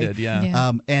high. Inflated,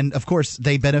 yeah. And, of course,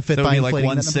 they benefit by inflating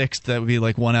like 1/6. That would be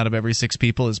like 1 out of every 6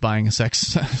 people is buying a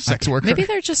sex worker. Maybe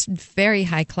they're just very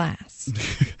high class.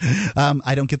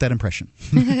 I don't get that impression.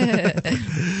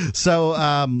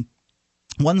 So,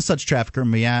 one such trafficker,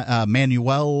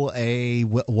 Manuel A.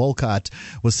 Wolcott,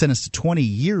 was sentenced to 20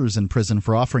 years in prison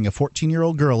for offering a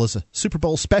 14-year-old girl as a Super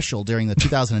Bowl special during the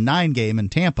 2009 game in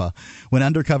Tampa. When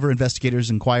undercover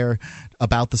investigators inquire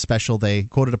about the special, they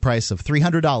quoted a price of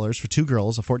 $300 for 2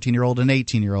 girls, a 14-year-old and an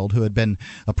 18-year-old, who had been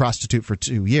a prostitute for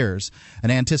 2 years.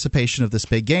 In anticipation of this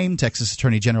big game, Texas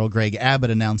Attorney General Greg Abbott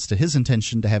announced his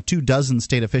intention to have 24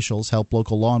 state officials help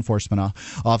local law enforcement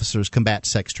officers combat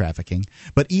sex trafficking.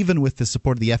 But even with the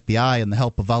support of the FBI and the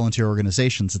help of volunteer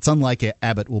organizations, it's unlikely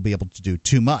Abbott will be able to do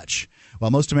too much. While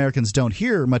most Americans don't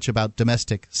hear much about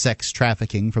domestic sex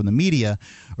trafficking from the media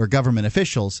or government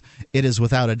officials, it is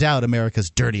without a doubt America's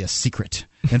dirtiest secret,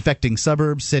 infecting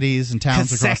suburbs, cities, and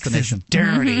towns across the nation. Is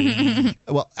dirty.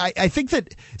 Well, I think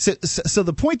that so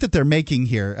the point that they're making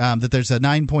here, that there's a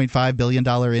 $9.5 billion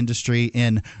industry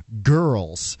in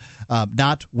girls,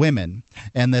 not women,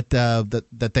 and that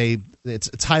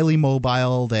it's highly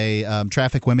mobile. They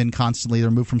traffic women constantly. They're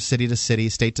moved from city to city,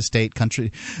 state to state,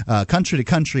 country to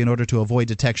country in order to avoid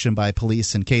detection by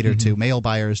police and cater to male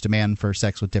buyers' demand for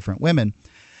sex with different women.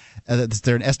 There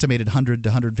are an estimated 100 to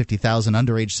 150,000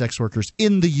 underage sex workers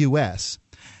in the U.S.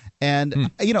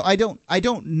 And I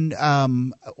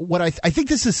think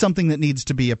this is something that needs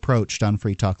to be approached on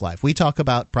Free Talk Live. We talk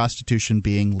about prostitution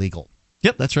being legal.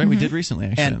 Yep, that's right. We did recently,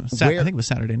 actually. And I think it was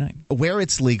Saturday night. Where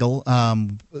it's legal,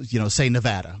 say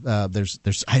Nevada.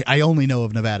 I only know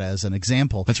of Nevada as an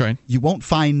example. That's right. You won't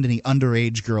find any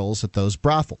underage girls at those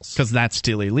brothels because that's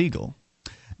still illegal.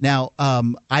 Now,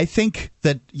 I think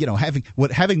that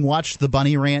having watched the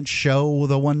Bunny Ranch show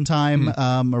the one time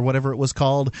or whatever it was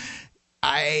called,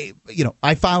 I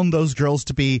found those girls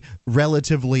to be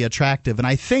relatively attractive, and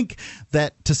I think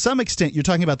that to some extent you're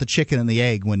talking about the chicken and the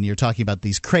egg when you're talking about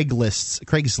these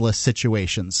Craigslist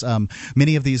situations.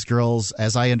 Many of these girls,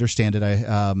 as I understand it,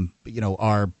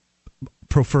 are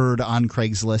preferred on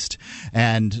Craigslist,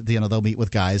 and they'll meet with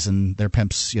guys, and their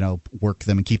pimps work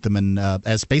them and keep them in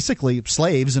as basically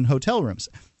slaves in hotel rooms.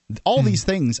 All these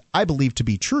things I believe to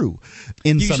be true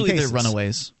in some cases. Usually they're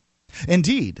runaways.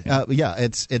 Indeed.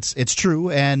 It's true.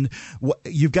 And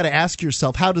you've got to ask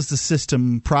yourself, how does the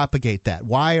system propagate that?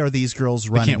 Why are these girls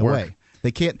running away?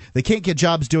 They can't get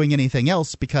jobs doing anything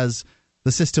else because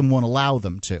the system won't allow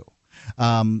them to.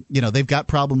 They've got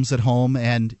problems at home,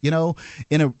 and in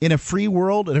a freer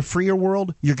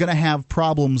world, you're going to have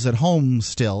problems at home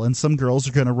still, and some girls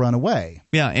are going to run away.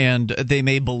 Yeah, and they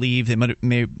may believe they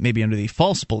may be under the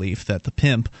false belief that the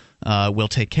pimp will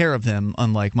take care of them,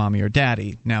 unlike mommy or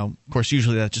daddy. Now, of course,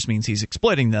 usually that just means he's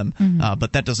exploiting them,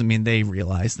 but that doesn't mean they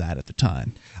realize that at the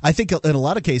time. I think in a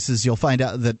lot of cases you'll find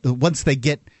out that once they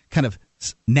get kind of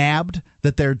nabbed,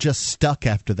 that they're just stuck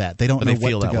after that. They don't know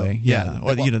what to go. Yeah.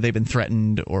 Or they've been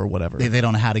threatened or whatever. They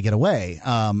don't know how to get away.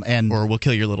 Or we'll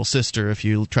kill your little sister if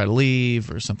you try to leave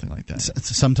or something like that.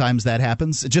 Sometimes that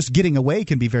happens. Just getting away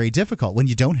can be very difficult when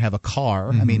you don't have a car.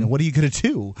 I mean, what are you going to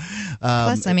do?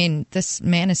 Plus, this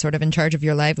man is sort of in charge of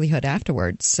your livelihood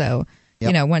afterwards. So,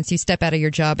 once you step out of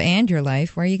your job and your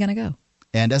life, where are you going to go?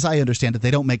 And as I understand it, they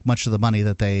don't make much of the money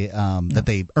that they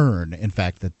earn. In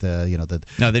fact, that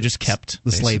they just kept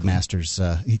the slave masters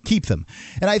keep them.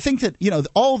 And I think that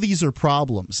all these are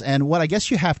problems. And what I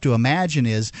guess you have to imagine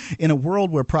is, in a world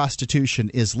where prostitution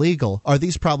is legal, are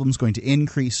these problems going to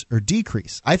increase or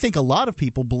decrease? I think a lot of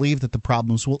people believe that the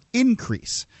problems will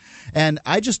increase, and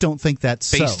I just don't think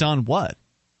that's based on what?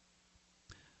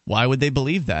 Why would they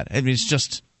believe that? I mean, it's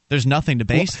just. There's nothing to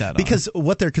base that on. Because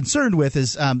what they're concerned with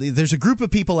is there's a group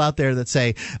of people out there that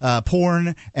say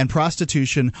porn and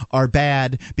prostitution are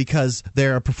bad because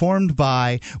they're performed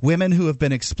by women who have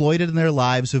been exploited in their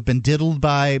lives, who've been diddled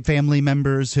by family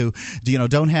members, who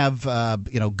don't have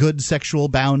good sexual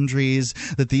boundaries,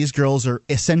 that these girls are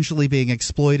essentially being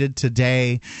exploited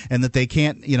today, and that they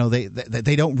can't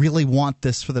they don't really want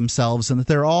this for themselves, and that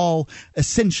they're all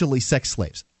essentially sex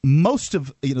slaves. Most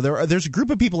of there's a group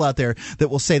of people out there that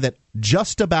will say that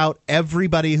just about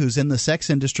everybody who's in the sex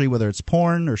industry, whether it's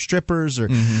porn or strippers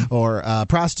or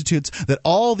prostitutes, that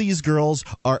all these girls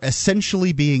are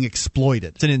essentially being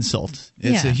exploited. It's an insult.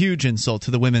 It's a huge insult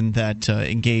to the women that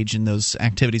engage in those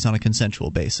activities on a consensual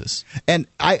basis. And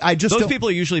I just those people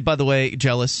are usually, by the way,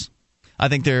 jealous. I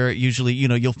think they're usually,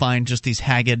 you'll find just these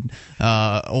haggard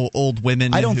old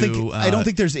women. I don't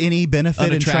think there's any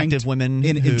benefit in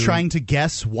trying to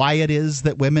guess why it is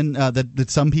that women that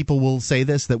some people will say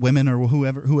this, that women or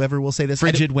whoever will say this.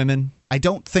 Frigid women. I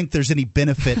don't think there's any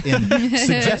benefit in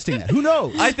suggesting that. Who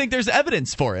knows? I think there's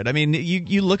evidence for it. I mean,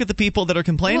 you look at the people that are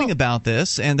complaining about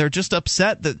this, and they're just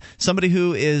upset that somebody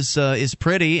who is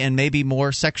pretty and maybe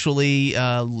more sexually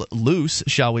loose,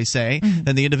 shall we say,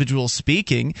 than the individual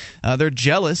speaking, they're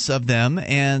jealous of them,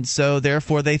 and so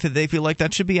therefore they feel like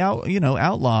that should be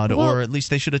outlawed, or at least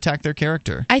they should attack their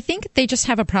character. I think they just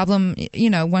have a problem.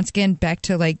 Once again, back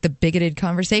to like the bigoted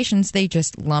conversations, they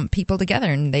just lump people together,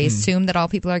 and they assume that all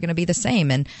people are going to be the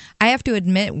same. And I have to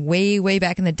admit, way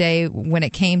back in the day when it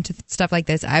came to stuff like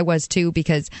this, I was too,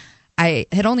 because I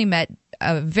had only met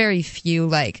a very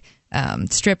few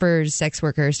strippers, sex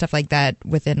workers, stuff like that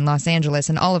within Los Angeles,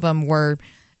 and all of them were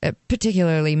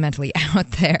particularly mentally out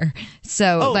there.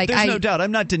 So there's no doubt.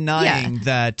 I'm not denying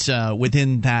that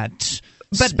within that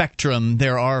spectrum,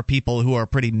 there are people who are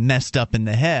pretty messed up in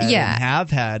the head and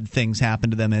have had things happen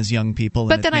to them as young people.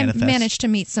 But then I managed to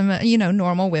meet some,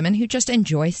 normal women who just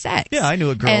enjoy sex. Yeah, I knew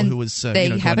a girl who was.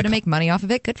 They happen to make money off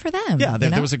of it. Good for them. Yeah,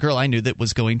 there was a girl I knew that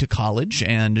was going to college,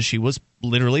 and she was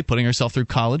literally putting herself through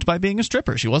college by being a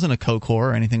stripper. She wasn't a coke whore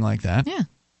or anything like that. Yeah.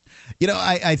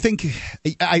 I think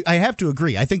I have to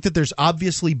agree. I think that there's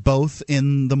obviously both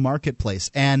in the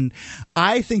marketplace, and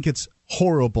I think it's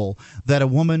horrible that a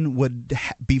woman would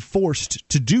be forced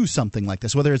to do something like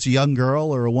this, whether it's a young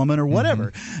girl or a woman or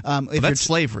whatever. That's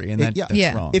slavery, and that's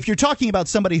wrong. If you're talking about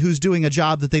somebody who's doing a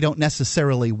job that they don't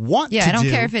necessarily want to do. I don't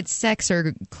care if it's sex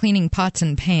or cleaning pots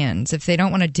and pans. If they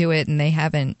don't want to do it and they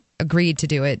haven't agreed to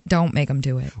do it, don't make them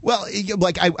do it. Well,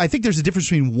 I think there's a difference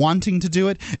between wanting to do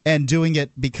it and doing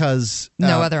it because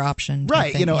no other option.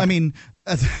 Right. I mean,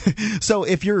 so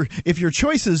if your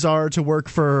choices are to work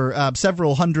for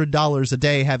several $100s a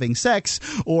day having sex,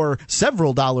 or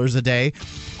several dollars a day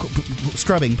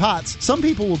scrubbing pots, some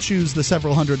people will choose the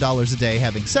several $100s a day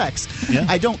having sex. Yeah.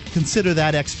 I don't consider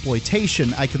that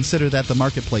exploitation. I consider that the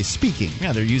marketplace speaking.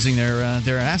 Yeah, they're using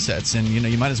their assets, and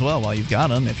you might as well while you've got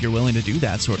them, if you're willing to do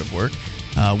that sort of work.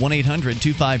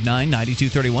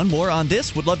 1-800-259-9231. More on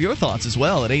this. Would love your thoughts as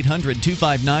well at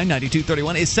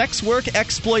 800-259-9231. Is sex work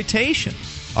exploitation?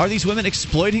 Are these women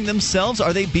exploiting themselves?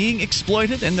 Are they being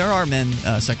exploited? And there are men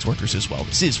sex workers as well.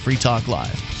 This is Free Talk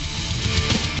Live.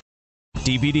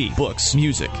 DVD, books,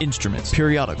 music, instruments,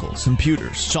 periodicals,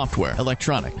 computers, software,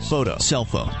 electronics, photo, cell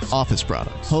phones, office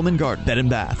products, home and garden, bed and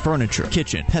bath, furniture,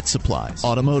 kitchen, pet supplies,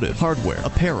 automotive, hardware,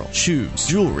 apparel, shoes,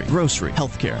 jewelry, grocery,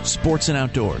 healthcare, sports and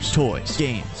outdoors, toys,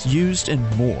 games, used, and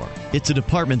more. It's a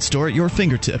department store at your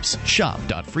fingertips.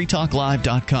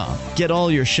 Shop.freetalklive.com. Get all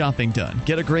your shopping done,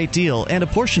 get a great deal, and a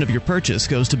portion of your purchase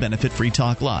goes to benefit Free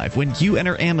Talk Live when you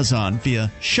enter Amazon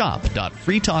via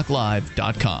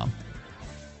shop.freetalklive.com.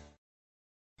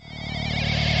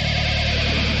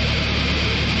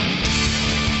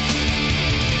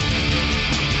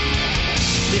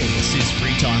 This is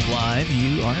Free Talk Live.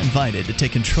 You are invited to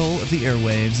take control of the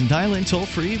airwaves and dial in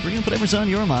toll-free. Bring up whatever's on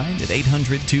your mind at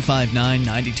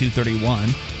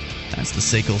 800-259-9231. That's the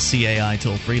SACL CAI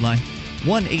toll-free line.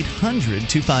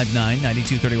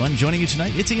 1-800-259-9231. Joining you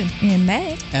tonight, it's Ian. And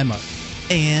May. And Mark.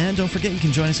 And don't forget, you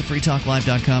can join us at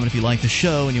freetalklive.com. And if you like the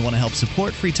show and you want to help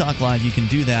support Free Talk Live, you can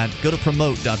do that. Go to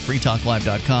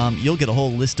promote.freetalklive.com. You'll get a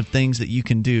whole list of things that you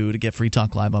can do to get Free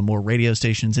Talk Live on more radio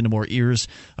stations, into more ears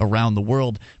around the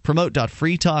world.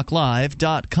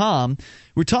 Promote.freetalklive.com.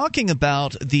 We're talking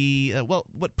about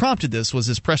what prompted this was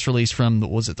this press release from,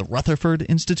 was it the Rutherford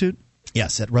Institute?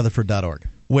 Yes, at rutherford.org.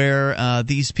 Where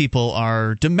these people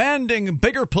are demanding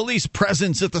bigger police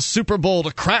presence at the Super Bowl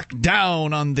to crack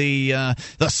down on the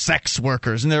sex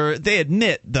workers. And they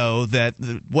admit, though, that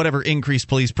whatever increased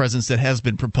police presence that has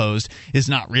been proposed is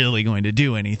not really going to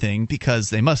do anything, because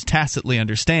they must tacitly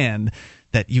understand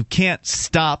that you can't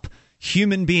stop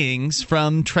human beings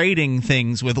from trading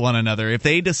things with one another. If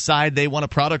they decide they want a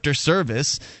product or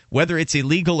service, whether it's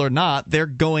illegal or not, they're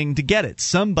going to get it.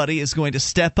 Somebody is going to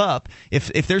step up.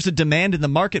 If there's a demand in the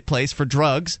marketplace for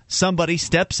drugs, somebody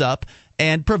steps up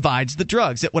and provides the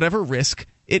drugs at whatever risk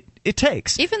it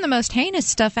takes. Even the most heinous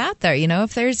stuff out there,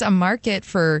 if there's a market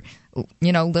for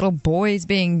little boys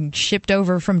being shipped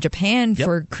over from Japan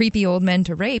for creepy old men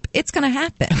to rape, it's going to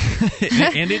happen.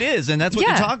 And it is. And that's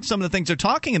what some of the things they're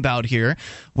talking about here,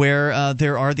 where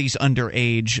there are these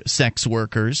underage sex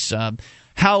workers.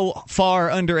 How far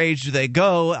underage do they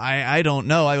go? I don't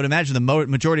know. I would imagine the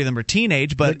majority of them are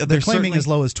teenage, but they're claiming as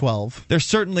low as 12. There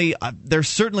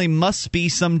certainly must be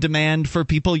some demand for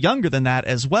people younger than that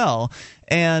as well.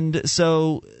 And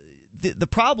so the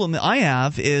problem I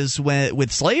have is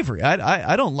with slavery.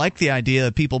 I don't like the idea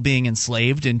of people being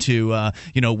enslaved into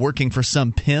working for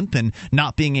some pimp and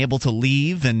not being able to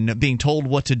leave and being told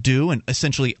what to do and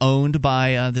essentially owned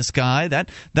by this guy. That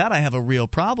I have a real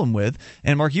problem with.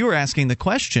 And Mark, you were asking the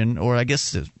question, or I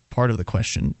guess part of the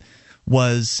question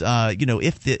was,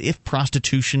 if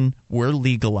prostitution were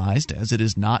legalized, as it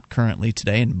is not currently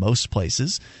today in most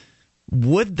places,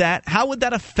 how would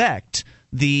that affect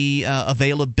the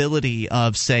availability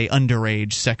of, say,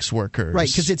 underage sex workers? Right,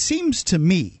 because it seems to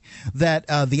me that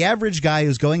the average guy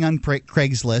who's going on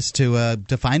Craigslist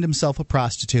to find himself a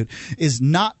prostitute is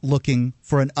not looking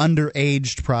for an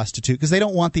underaged prostitute because they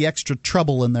don't want the extra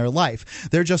trouble in their life.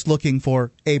 They're just looking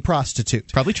for a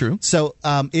prostitute. Probably true. So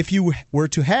if you were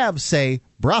to have, say,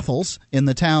 brothels in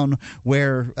the town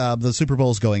where the Super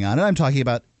Bowl is going on, and I'm talking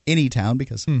about any town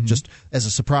because just as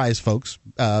a surprise, folks,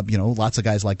 lots of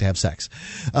guys like to have sex.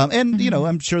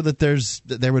 I'm sure that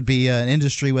there would be an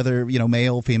industry, whether,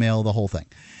 male, female, the whole thing.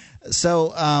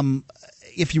 So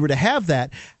if you were to have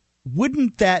that,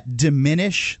 wouldn't that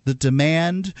diminish the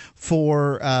demand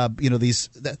for,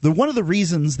 one of the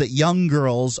reasons that young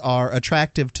girls are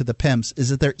attractive to the pimps is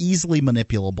that they're easily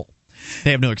manipulable.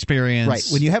 They have no experience. Right.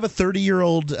 When you have a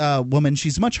 30-year-old woman,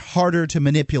 she's much harder to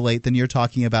manipulate than you're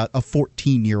talking about a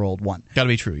 14-year-old one. Got to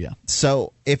be true, yeah.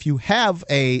 So if you have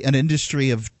an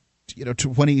industry of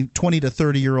 20 to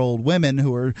 30-year-old women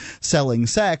who are selling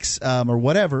sex or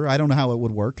whatever, I don't know how it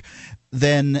would work,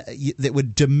 then it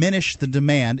would diminish the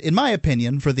demand, in my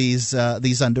opinion, for these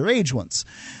underage ones.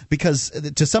 Because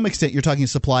to some extent you're talking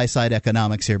supply-side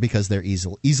economics here because they're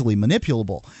easily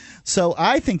manipulable. So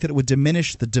I think that it would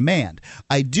diminish the demand.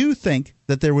 I do think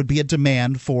that there would be a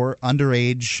demand for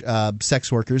underage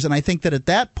sex workers, and I think that at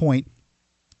that point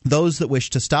those that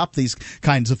wish to stop these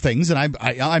kinds of things, and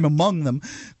I'm among them,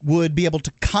 would be able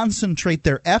to concentrate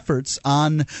their efforts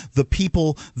on the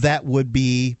people that would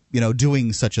be,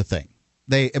 doing such a thing.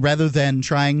 Rather than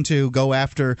trying to go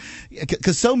after,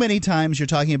 because so many times you're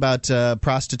talking about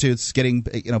prostitutes getting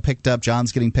picked up,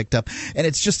 John's getting picked up, and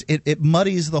it's just it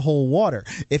muddies the whole water.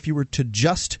 If you were to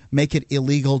just make it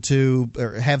illegal to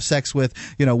have sex with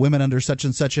women under such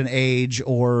and such an age,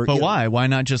 but why? Why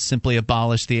not just simply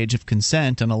abolish the age of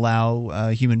consent and allow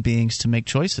human beings to make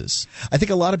choices? I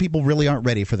think a lot of people really aren't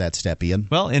ready for that step, Ian.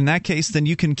 Well, in that case, then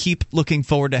you can keep looking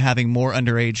forward to having more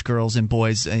underage girls and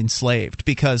boys enslaved,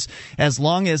 because as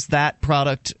long as that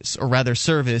product, or rather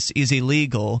service, is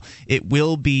illegal, it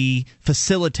will be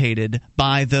facilitated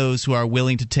by those who are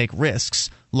willing to take risks,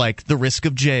 like the risk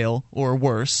of jail or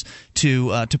worse,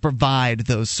 to provide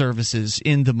those services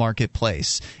in the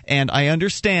marketplace. And I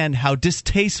understand how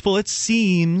distasteful it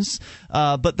seems,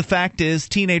 but the fact is,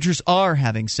 teenagers are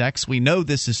having sex. We know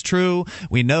this is true.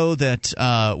 We know that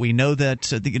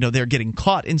they're getting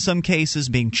caught in some cases,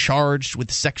 being charged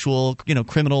with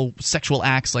criminal sexual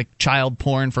acts like child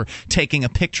porn for taking a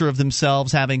picture of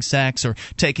themselves having sex or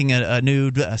taking a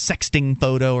nude sexting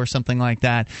photo or something like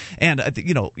that. And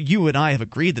you and I have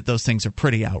agreed that those things are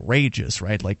pretty outrageous,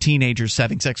 right? Like teenagers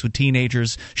having sex with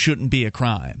teenagers shouldn't be a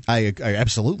crime. I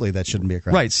absolutely, that shouldn't be a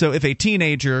crime. Right. So if a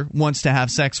teenager wants to have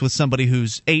sex with somebody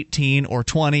who's 18 or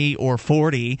 20 or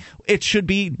 40, it should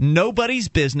be nobody's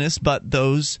business but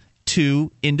those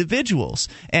two individuals.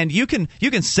 And you can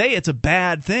say it's a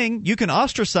bad thing. You can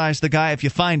ostracize the guy if you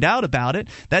find out about it.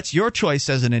 That's your choice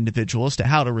as an individual as to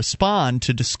how to respond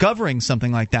to discovering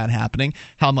something like that happening.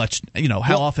 How much,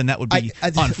 how often that would be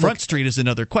on Front Street is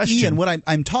another question. Ian, what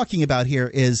I'm talking about here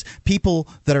is people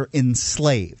that are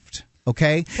enslaved.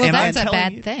 Okay, well, that's a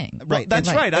bad thing. Right,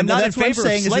 that's right. I'm not in favor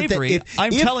of slavery.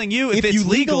 I'm telling you, if it's you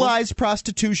legal, legalize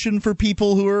prostitution for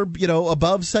people who are,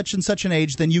 above such and such an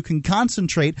age, then you can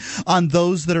concentrate on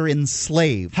those that are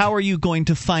enslaved. How are you going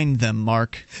to find them,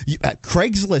 Mark?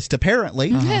 Craigslist,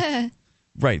 apparently. Uh-huh.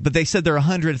 Right, but they said there are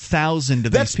 100,000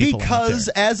 of these people. That's because,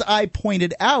 as I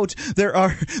pointed out,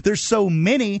 there's so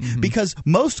many because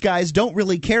most guys don't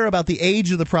really care about the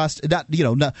age of the prostitute.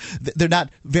 They're not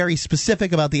very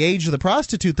specific about the age of the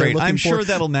prostitute they're looking for. I'm sure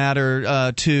that'll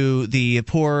matter to the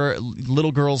poor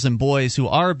little girls and boys who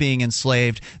are being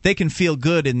enslaved. They can feel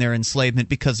good in their enslavement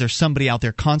because there's somebody out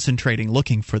there concentrating,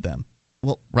 looking for them.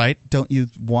 Well, right? Don't you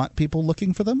want people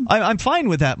looking for them? I'm fine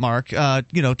with that, Mark,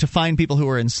 to find people who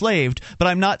are enslaved, but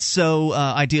I'm not so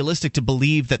idealistic to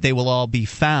believe that they will all be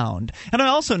found. And I'm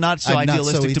also not so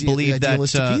idealistic to believe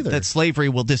that slavery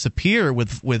will disappear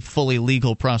with fully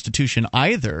legal prostitution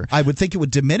either. I would think it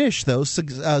would diminish those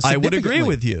significantly. I would agree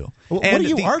with you. What are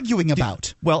you arguing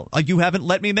about? Well, you haven't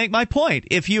let me make my point.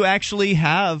 If you actually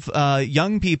have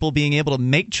young people being able to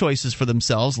make choices for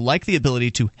themselves, like the ability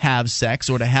to have sex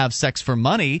or to have sex for for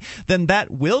money, then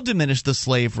that will diminish the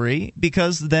slavery,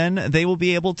 because then they will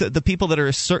be able to, the people that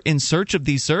are in search of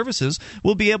these services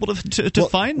will be able to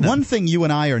find them. One thing you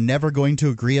and I are never going to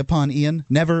agree upon, Ian,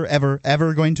 never,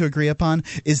 ever going to agree upon,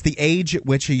 is the age at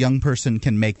which a young person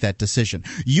can make that decision.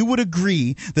 You would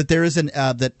agree that there is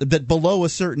that below a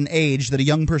certain age that a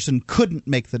young person couldn't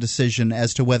make the decision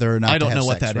as to whether or not I don't to have know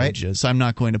what sex, that right? age is. I'm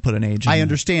not going to put an age in I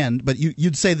understand, but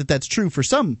you'd say that that's true for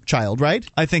some child, right?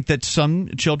 I think that some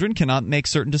children cannot make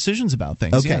certain decisions about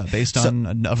things, based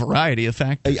on a variety of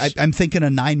factors. I'm thinking a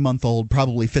 9-month-old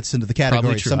probably fits into the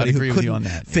category of somebody who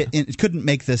couldn't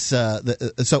make this.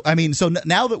 So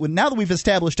now that we've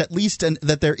established at least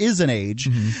that there is an age,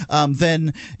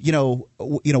 then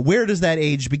where does that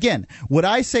age begin? Would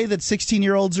I say that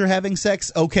 16-year-olds are having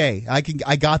sex? Okay, I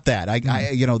got that.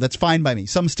 That's fine by me.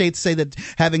 Some states say that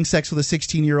having sex with a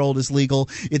 16-year-old is legal.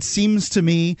 It seems to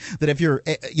me that if you're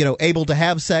able to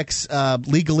have sex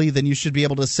legally, then you should be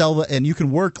able to sell, and you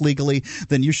can work legally,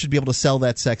 then you should be able to sell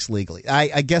that sex legally.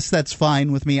 I guess that's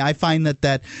fine with me. I find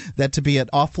that to be at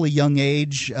awfully young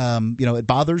age, it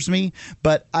bothers me,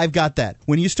 but I've got that.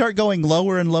 When you start going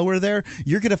lower and lower there,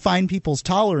 you're going to find people's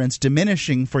tolerance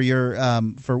diminishing for your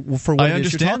for what I it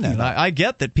is you're talking that. about. I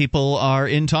get that people are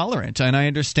intolerant, and I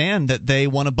understand that they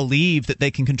want to believe that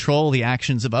they can control the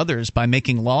actions of others by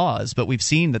making laws, but we've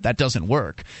seen that doesn't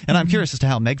work. And I'm curious as to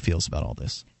how Meg feels about all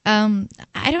this.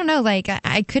 I don't know.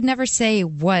 I could never say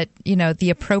what, the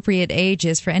appropriate age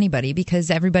is for anybody,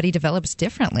 because everybody develops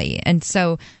differently. And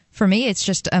so for me, it's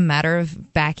just a matter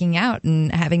of backing out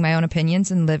and having my own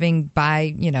opinions and living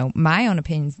by, my own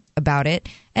opinions about it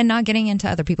and not getting into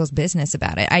other people's business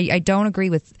about it. I don't agree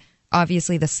with,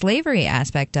 obviously, the slavery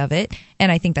aspect of it,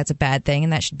 and I think that's a bad thing,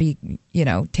 and that should be,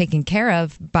 taken care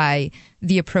of by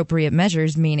the appropriate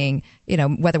measures, meaning,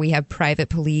 whether we have private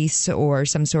police or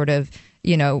some sort of,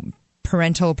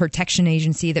 parental protection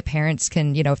agency that parents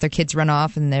can, if their kids run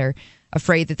off and they're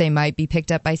afraid that they might be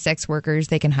picked up by sex workers,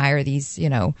 they can hire these,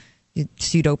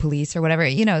 pseudo police or whatever.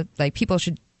 People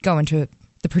should go into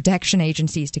the protection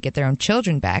agencies to get their own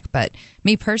children back. But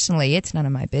me personally, it's none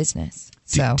of my business.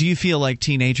 So, do you feel like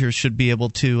teenagers should be able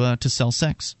to sell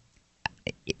sex?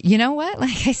 You know what?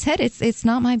 Like I said, it's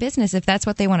not my business. If that's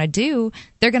what they want to do,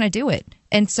 they're going to do it.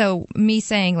 And so me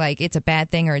saying it's a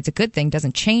bad thing or it's a good thing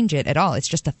doesn't change it at all. It's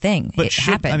just a thing. But it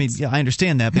happens. I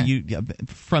understand that. But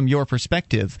from your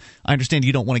perspective, I understand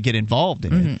you don't want to get involved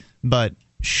in it. But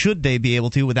should they be able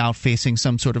to without facing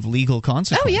some sort of legal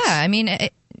consequence? Oh, yeah.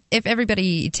 If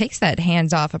everybody takes that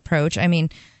hands-off approach,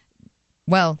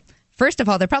 first of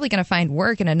all, they're probably going to find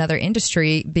work in another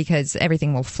industry because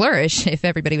everything will flourish if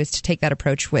everybody was to take that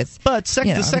approach with. But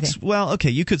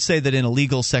you could say that in a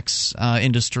legal sex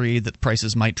industry that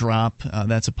prices might drop.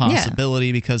 That's a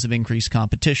possibility because of increased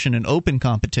competition and open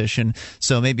competition.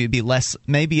 So maybe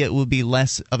it would be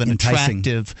less of an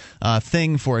attractive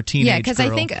thing for a teenage girl. Yeah, because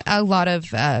I think a lot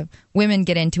of women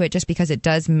get into it just because it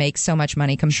does make so much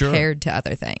money compared to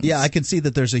other things. Yeah, I can see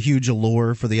that there's a huge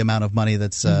allure for the amount of money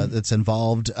that's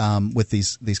involved with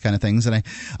these kind of things, and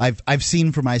I've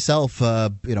seen for myself, a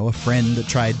friend that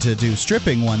tried to do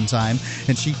stripping one time,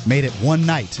 and she made it one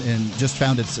night and just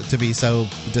found it to be so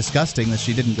disgusting that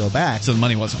she didn't go back. So the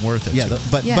money wasn't worth it.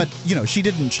 But she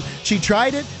didn't. She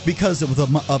tried it because of the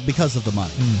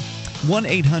money.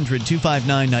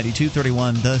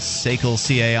 1-800-259-9231, the SACL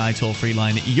CAI toll-free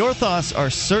line. Your thoughts are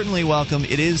certainly welcome.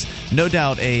 It is no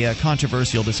doubt a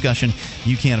controversial discussion.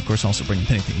 You can, of course, also bring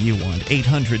up anything you want.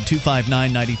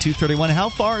 800-259-9231. How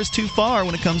far is too far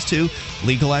when it comes to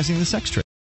legalizing the sex trade?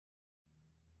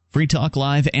 Free Talk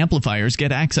Live amplifiers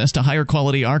get access to higher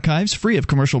quality archives, free of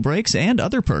commercial breaks, and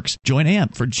other perks. Join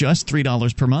AMP for just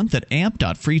 $3 per month at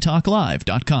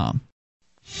amp.freetalklive.com.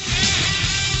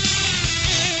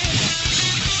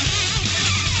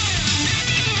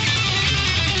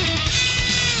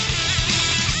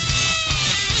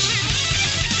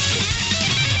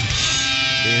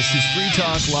 This is Free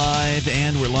Talk Live,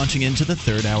 and we're launching into the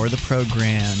third hour of the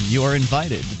program. You are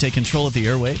invited to take control of the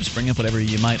airwaves, bring up whatever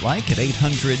you might like at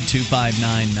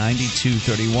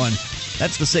 800-259-9231.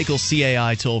 That's the SACL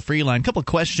CAI toll-free line. A couple of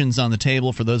questions on the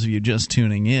table for those of you just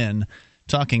tuning in,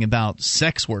 talking about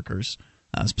sex workers,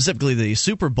 specifically the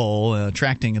Super Bowl,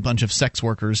 attracting a bunch of sex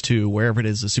workers to wherever it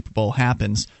is the Super Bowl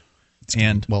happens.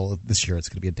 This year it's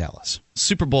going to be in Dallas.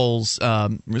 Super Bowls,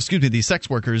 the sex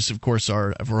workers, of course,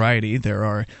 are a variety. There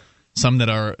are some that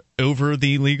are over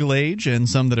the legal age and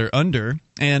some that are under.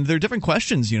 And there are different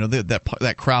questions,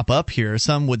 that crop up here.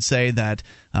 Some would say that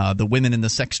the women in the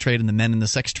sex trade and the men in the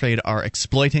sex trade are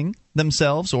exploiting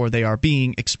themselves, or they are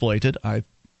being exploited. I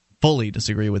fully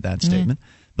disagree with that statement.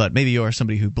 But maybe you are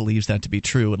somebody who believes that to be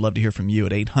true. Would love to hear from you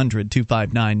at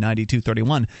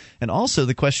 800-259-9231. And also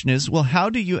the question is, well,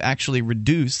 how do you actually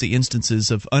reduce the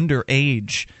instances of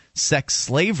underage sex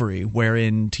slavery,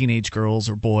 wherein teenage girls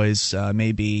or boys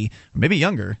maybe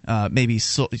younger,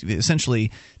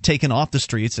 essentially taken off the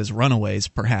streets as runaways,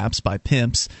 perhaps by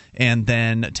pimps, and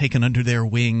then taken under their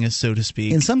wing, so to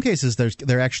speak. In some cases,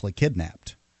 they're actually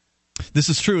kidnapped. This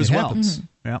is true as well. Mm-hmm.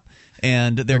 Yeah,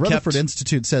 and the Rutherford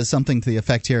Institute says something to the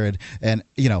effect here, and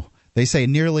they say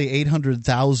nearly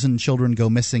 800,000 children go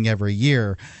missing every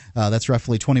year. That's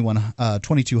roughly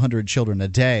 2,200 children a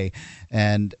day.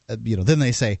 And then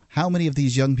they say, how many of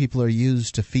these young people are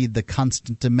used to feed the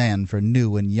constant demand for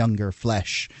new and younger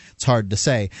flesh? It's hard to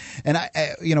say. And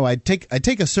I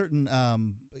take a certain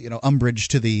umbrage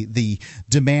to the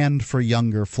demand for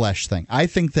younger flesh thing. I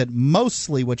think that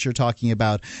mostly what you're talking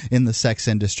about in the sex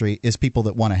industry is people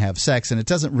that want to have sex, and it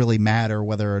doesn't really matter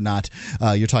whether or not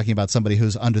you're talking about somebody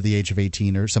who's under the age of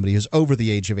 18 or somebody who's over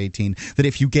the age of 18, that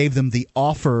if you gave them the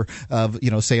offer of,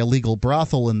 say, a legal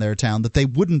brothel in their town, that they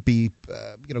wouldn't be,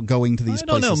 going to these places. I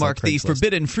don't know, Mark. Like the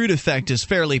forbidden fruit effect is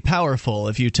fairly powerful.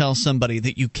 If you tell somebody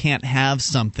that you can't have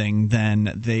something,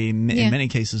 then they, in many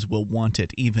cases, will want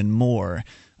it even more.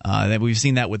 We've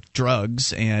seen that with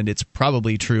drugs, and it's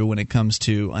probably true when it comes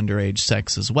to underage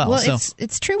sex as well. Well,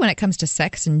 it's true when it comes to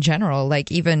sex in general.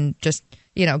 Like even just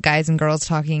guys and girls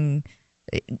talking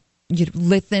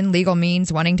within legal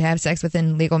means, wanting to have sex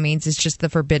within legal means is just the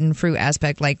forbidden fruit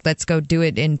aspect. Like, let's go do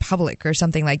it in public or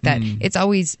something like that. It's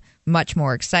always much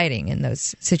more exciting in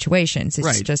those situations.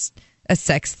 It's just a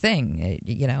sex thing.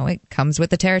 It comes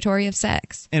with the territory of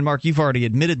sex. And Mark, you've already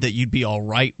admitted that you'd be all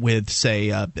right with,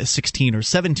 say, 16 or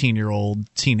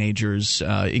 17-year-old teenagers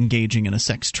engaging in a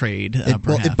sex trade.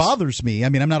 Well, it bothers me. I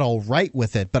mean, I'm not all right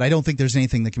with it, but I don't think there's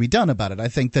anything that can be done about it. I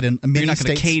think that in many you're not states,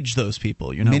 going to cage those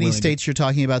people. Many states, you're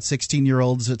talking about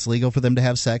 16-year-olds. It's legal for them to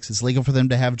have sex. It's legal for them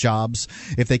to have jobs.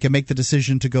 If they can make the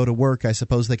decision to go to work, I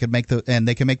suppose they could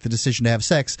they can make the decision to have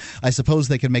sex. I suppose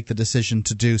they can make the decision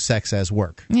to do sex as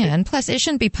work. Yeah, and plus it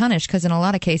shouldn't be punished because in a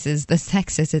lot of cases the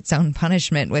sex is its own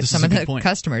punishment with some of the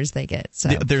customers they get. So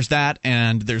there's that,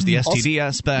 and there's the STD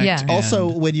aspect. Yeah. Also,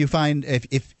 when you find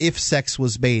if sex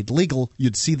was made legal,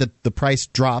 you'd see the price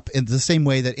drop in the same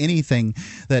way that anything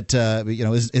that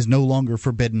is no longer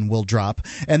forbidden will drop,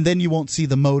 and then you won't see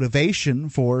the motivation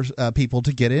for people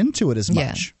to get into it as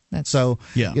much.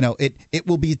 It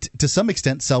will be to some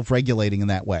extent self-regulating in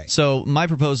that way. So my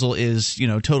proposal is,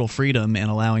 total freedom and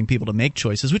allowing people to make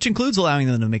choices, which includes allowing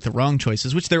them to make the wrong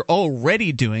choices, which they're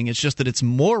already doing. It's just that it's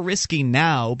more risky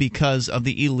now because of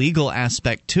the illegal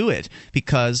aspect to it,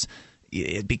 because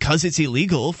it's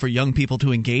illegal for young people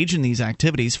to engage in these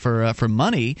activities for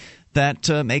money. That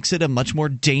makes it a much more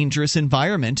dangerous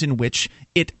environment in which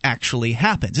it actually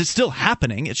happens. It's still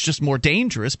happening. It's just more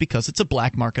dangerous because it's a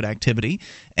black market activity.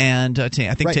 And I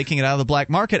think taking it out of the black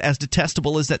market, as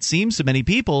detestable as that seems to many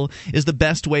people, is the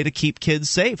best way to keep kids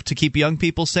safe, to keep young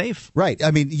people safe. Right.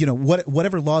 I mean,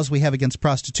 whatever laws we have against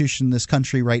prostitution in this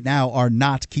country right now are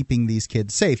not keeping these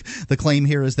kids safe. The claim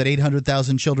here is that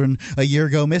 800,000 children a year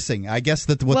go missing. I guess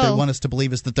that what they want us to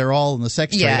believe is that they're all in the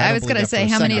sex trade. Yeah, I was going to say,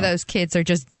 how many of those kids are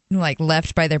just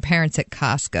left by their parents at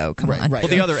Costco? Come on. Well,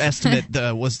 the other estimate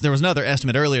there was another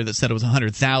estimate earlier that said it was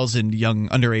 100,000 young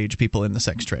underage people in the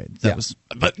sex trade.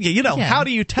 How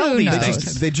do you tell these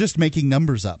things? They're just making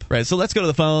numbers up. Right. So let's go to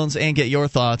the phones and get your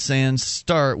thoughts, and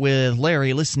start with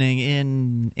Larry listening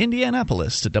in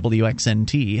Indianapolis to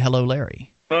WXNT. Hello,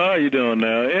 Larry. How you doing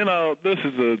now? This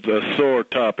is a sore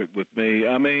topic with me.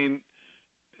 I mean,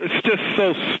 it's just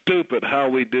so stupid how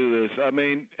we do this. I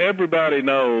mean, everybody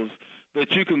knows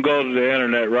that you can go to the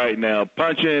internet right now,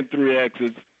 punch in 3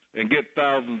 X's, and get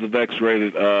thousands of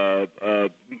X-rated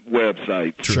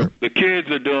websites. Sure. The kids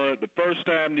are doing it. The first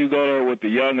time you go there with the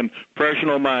young and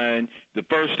impressionable mind, the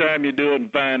first time you do it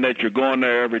and find that you're going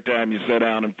there every time you sit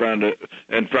down in front of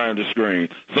the screen.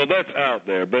 So that's out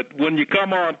there. But when you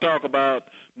come on and talk about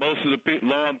most of the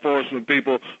law enforcement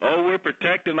people, we're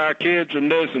protecting our kids from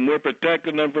this and we're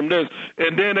protecting them from this,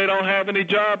 and then they don't have any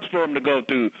jobs for them to go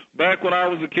to. Back when I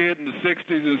was a kid in the 60s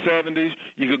and 70s,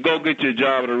 you could go get your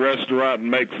job at a restaurant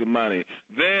and make some money.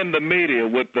 Then the media,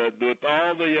 with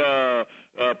all the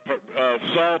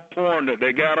soft porn that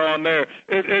they got on there,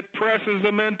 it presses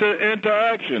them into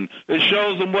action. It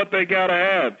shows them what they got to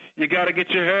have. You got to get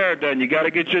your hair done. You got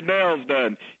to get your nails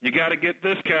done. You got to get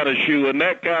this kind of shoe and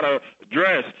that kind of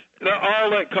dress. All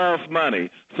that costs money.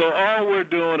 So all we're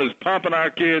doing is pumping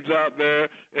our kids out there,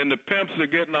 and the pimps are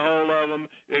getting a hold of them.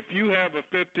 If you have a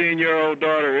 15-year-old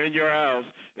daughter in your house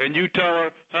and you tell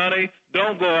her, honey,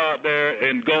 don't go out there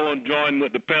and go and join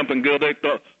with the pimp and get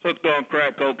hooked on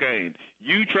crack cocaine.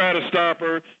 You try to stop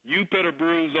her, you put a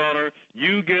bruise on her,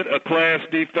 you get a Class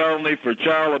D felony for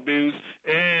child abuse,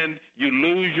 and you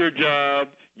lose your job.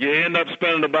 You end up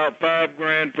spending about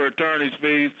 $5,000 for attorney's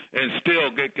fees and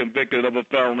still get convicted of a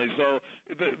felony. So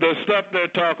the stuff they're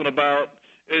talking about,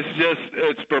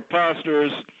 it's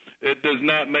preposterous. It does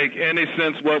not make any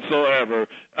sense whatsoever.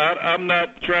 I'm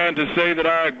not trying to say that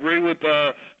I agree with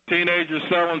teenagers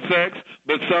selling sex,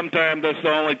 but sometimes that's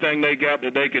the only thing they got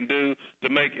that they can do to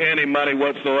make any money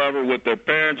whatsoever, with their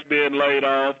parents being laid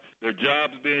off, their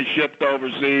jobs being shipped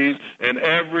overseas, and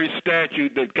every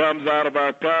statute that comes out of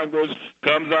our Congress,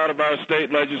 comes out of our state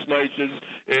legislatures,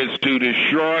 is to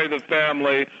destroy the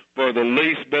family for the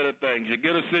least bit of things. You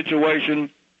get a situation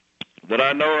that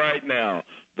I know right now.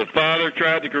 The father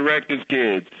tried to correct his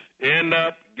kids, end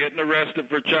up getting arrested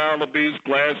for child abuse,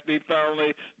 Class D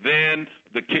felony. Then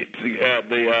the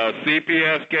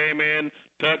CPS came in,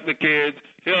 took the kids.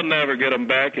 He'll never get them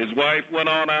back. His wife went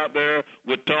on out there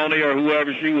with Tony or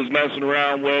whoever she was messing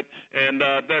around with, and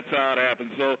that's how it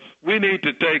happened. So we need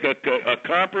to take a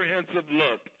comprehensive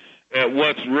look at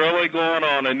what's really going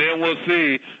on, and then we'll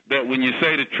see that when you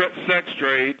say the sex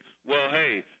trade, well,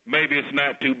 hey, maybe it's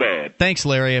not too bad. Thanks,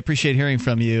 Larry. I appreciate hearing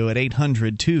from you at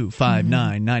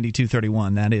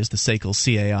 800-259-9231. That is the SACL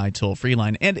CAI toll-free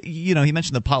line. And, he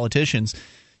mentioned the politicians.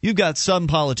 You've got some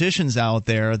politicians out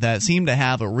there that seem to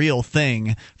have a real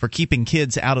thing for keeping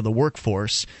kids out of the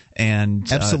workforce. And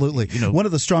absolutely, one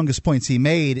of the strongest points he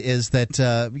made is that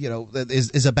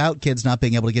is about kids not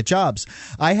being able to get jobs.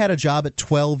 I had a job at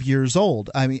 12 years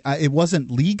old. I mean, it wasn't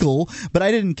legal, but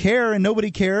I didn't care, and nobody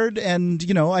cared, and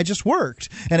I just worked,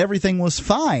 and everything was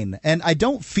fine. And I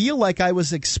don't feel like I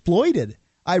was exploited.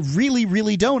 I really,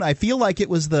 really don't. I feel like it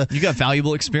was You got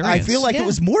valuable experience. I feel like it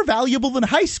was more valuable than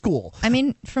high school. I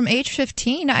mean, from age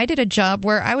 15, I did a job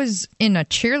where I was in a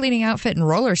cheerleading outfit and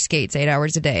roller skates 8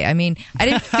 hours a day. I mean, I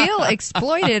didn't feel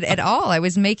exploited at all. I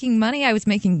was making money. I was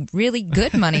making really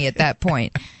good money at that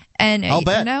point. And, I'll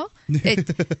bet.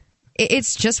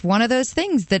 It's just one of those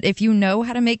things that if you know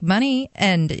how to make money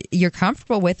and you're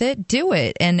comfortable with it, do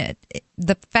it. And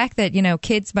the fact that,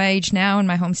 kids my age now in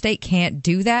my home state can't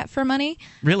do that for money.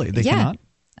 Really? They cannot?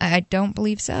 I don't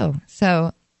believe so.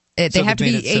 So they have to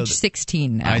be age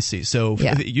 16 now. I see. So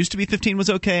it used to be 15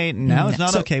 was okay. Now it's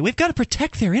not okay. We've got to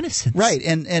protect their innocence. Right.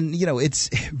 And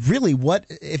it's really what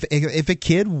if a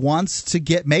kid wants to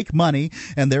make money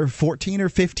and they're 14 or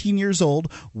 15 years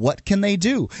old, what can they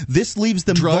do? This leaves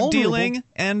them drug vulnerable. Dealing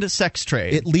and sex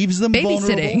trade. It leaves them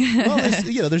babysitting.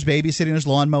 Vulnerable. Well, there's babysitting, there's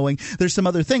lawn mowing, there's some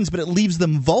other things, but it leaves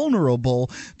them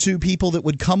vulnerable to people that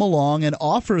would come along and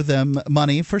offer them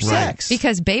money for sex.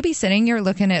 Because babysitting, you're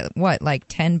looking at what, like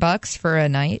 $10 for a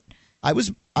night? I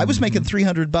was making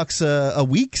 $300 a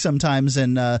week sometimes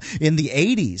in the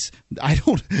 80s. I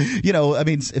don't,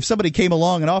 if somebody came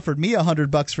along and offered me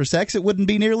 $100 for sex, it wouldn't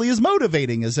be nearly as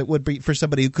motivating as it would be for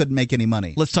somebody who couldn't make any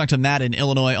money. Let's talk to Matt in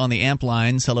Illinois on the amp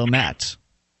lines. Hello, Matt.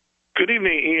 Good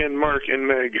evening, Ian, Mark, and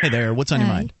Meg. Hey there. What's on your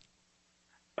mind?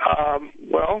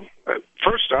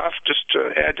 First off, just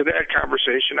to add to that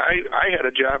conversation, I had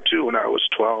a job too when I was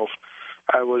 12.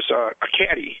 I was a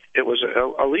caddy. It was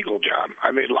a legal job.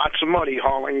 I made lots of money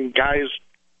hauling guys'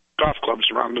 golf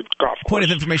clubs around the golf course. Point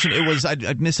of information,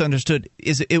 I misunderstood.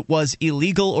 It was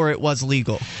illegal or it was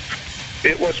legal?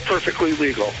 It was perfectly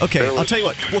legal. Okay, I'll tell you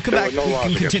what. We'll come back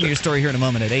and continue your story here in a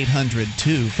moment at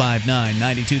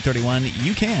 800-259-9231.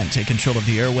 You can take control of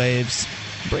the airwaves.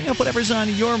 Bring up whatever's on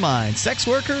your mind. Sex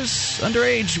workers,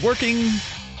 underage, working,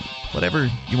 whatever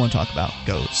you want to talk about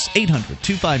goes.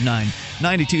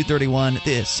 800-259-9231.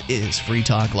 This is Free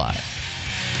Talk Live.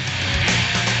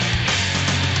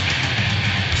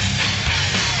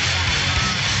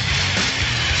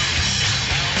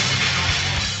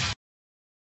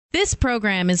 This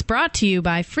program is brought to you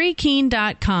by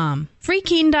FreeKeene.com.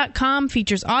 FreeKeene.com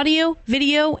features audio,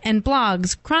 video, and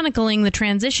blogs chronicling the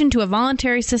transition to a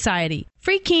voluntary society.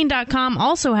 FreeKeene.com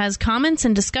also has comments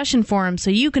and discussion forums so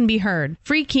you can be heard.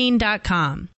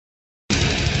 FreeKeene.com.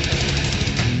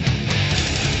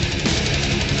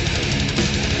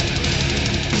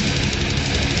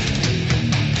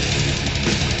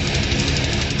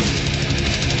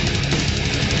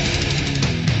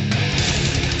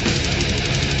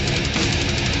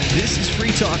 This is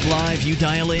Free Talk Live. You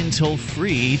dial in toll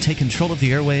free. Take control of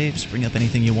the airwaves. Bring up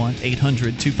anything you want.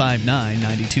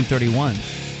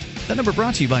 800-259-9231. That number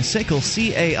brought to you by SACL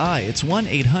CAI. It's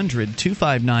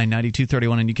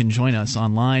 1-800-259-9231, and you can join us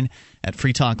online at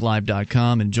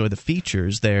freetalklive.com and enjoy the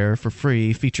features there for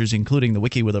free, features including the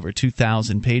wiki with over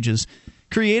 2,000 pages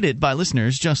created by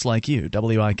listeners just like you.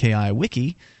 WIKI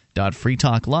Wiki.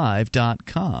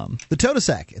 .freetalklive.com. The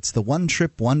Totasac. It's the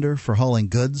one-trip wonder for hauling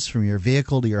goods from your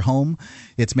vehicle to your home.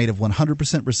 It's made of 100%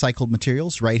 recycled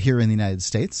materials right here in the United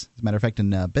States. As a matter of fact,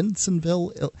 in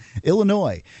Bensenville,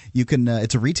 Illinois, you can.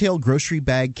 It's a retail grocery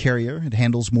bag carrier. It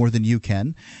handles more than you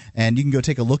can. And you can go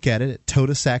take a look at it at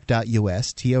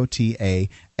totasac.us, TOTASAK.us.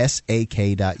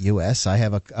 I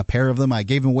have a pair of them. I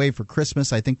gave them away for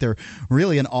Christmas. I think they're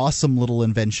really an awesome little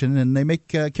invention, and they make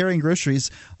carrying groceries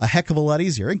a heck of a lot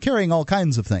easier, and carrying all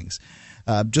kinds of things.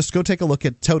 Just go take a look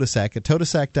at Totasac at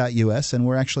totasac.us, and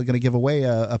we're actually going to give away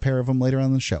a pair of them later on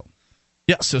in the show.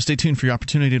 Yeah, so stay tuned for your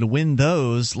opportunity to win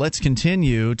those. Let's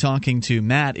continue talking to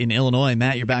Matt in Illinois.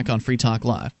 Matt, you're back on Free Talk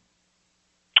Live.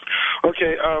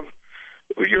 Okay,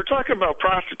 you're talking about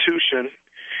prostitution,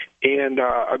 and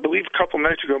I believe a couple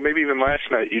nights ago, maybe even last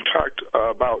night, you talked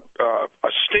about a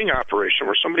sting operation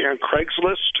where somebody on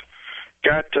Craigslist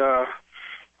got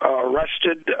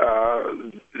arrested.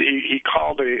 He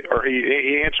called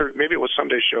he answered, maybe it was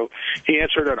Sunday's show, he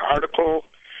answered an article,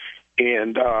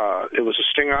 and it was a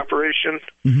sting operation,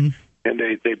 and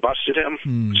they busted him.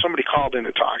 Somebody called in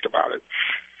and talked about it.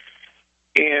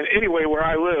 And anyway, where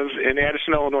I live in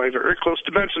Addison, Illinois, very close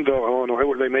to Bensenville, Illinois,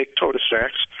 where they make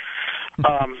Totasacs,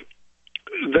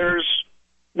 there's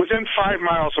within 5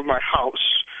 miles of my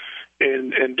house,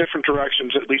 in different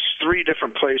directions, at least 3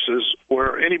 different places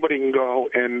where anybody can go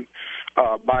and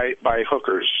buy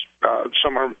hookers.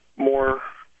 Some are more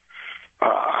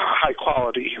high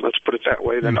quality, let's put it that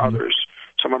way, than others.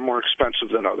 Some are more expensive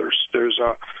than others. There's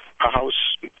a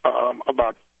house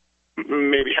about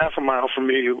maybe half a mile from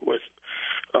me with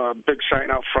a big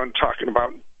sign out front talking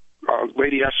about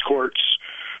lady escorts,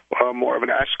 more of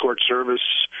an escort service.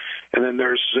 And then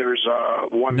there's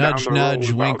one nudge, down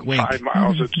the road, wink, about 5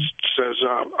 miles. It says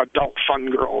Adult Fun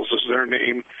Girls is their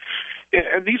name.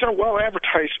 And these are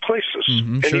well-advertised places,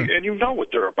 and you know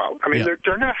what they're about. I mean,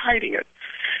 they're not hiding it.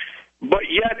 But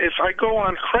yet, if I go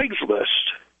on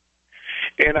Craigslist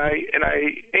and I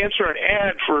answer an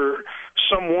ad for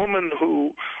some woman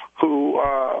who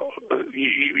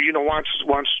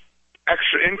wants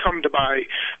extra income to buy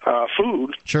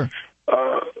food, sure.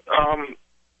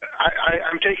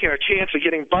 I'm taking a chance of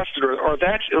getting busted, or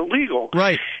that's illegal.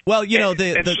 Right. Well,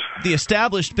 the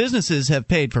established businesses have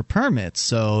paid for permits,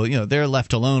 so they're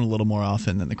left alone a little more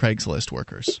often than the Craigslist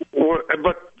workers.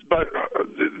 But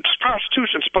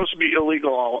prostitution is supposed to be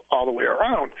illegal all the way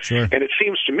around. Sure. And it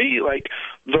seems to me like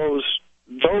those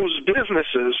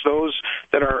businesses, those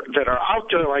that are out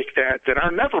there like that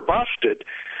are never busted,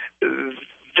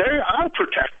 they are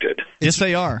protected. Yes,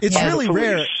 they are. It's really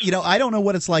rare. I don't know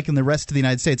what it's like in the rest of the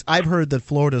United States. I've heard that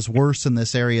Florida's worse in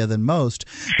this area than most,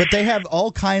 but they have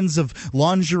all kinds of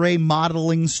lingerie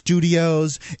modeling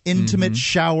studios, intimate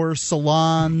shower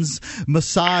salons,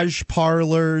 massage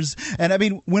parlors. And I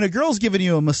mean, when a girl's giving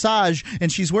you a massage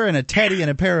and she's wearing a teddy and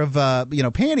a pair of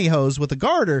pantyhose with a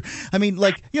garter, I mean,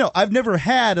 I've never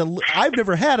had a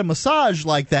massage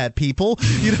like that, people.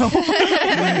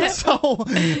 So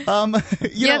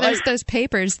there's those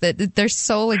papers that their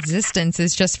sole existence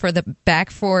is just for the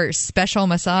back for special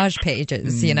massage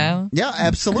pages, Yeah,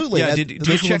 absolutely. Yeah, do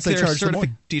you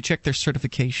check their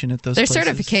certification at those places? Their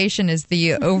certification is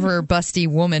the over busty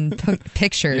woman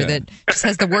picture that just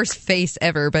has the worst face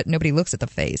ever, but nobody looks at the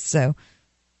face. So,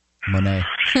 Monet.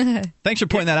 Thanks for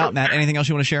pointing that out, Matt. Anything else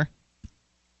you want to share?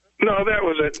 No, that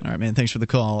was it. All right, man. Thanks for the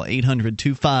call.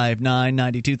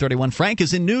 800-259-9231. Frank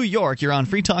is in New York. You're on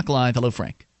Free Talk Live. Hello,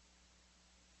 Frank.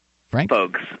 Frank?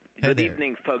 Folks. Good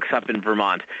evening, folks up in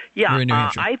Vermont. Yeah,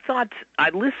 I thought I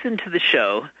listened to the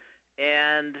show,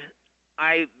 and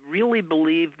I really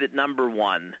believe that, number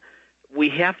one, we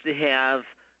have to have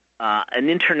an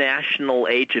international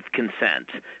age of consent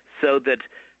so that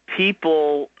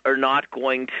people are not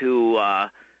going to,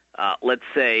 let's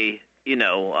say,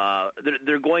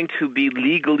 they're going to be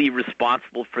legally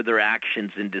responsible for their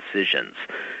actions and decisions.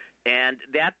 And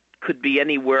that could be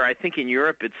anywhere. I think in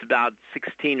Europe it's about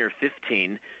 16 or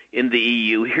 15 in the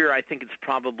EU. Here I think it's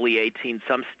probably 18.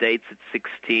 Some states it's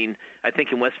 16. I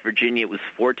think in West Virginia it was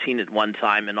 14 at one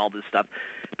time and all this stuff.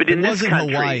 But in this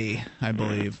country, Hawaii, I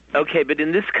believe. Okay, but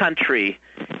in this country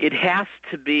it has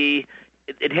to be,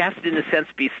 in a sense,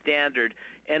 be standard.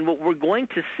 And what we're going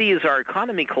to see as our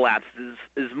economy collapses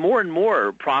is more and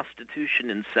more prostitution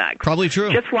and sex. Probably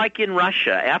true. Just like in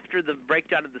Russia. After the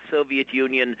breakdown of the Soviet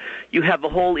Union, you have a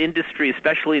whole industry,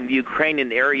 especially in the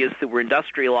Ukrainian areas that were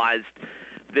industrialized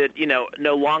that,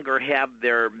 no longer have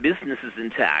their businesses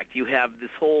intact. You have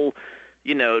this whole,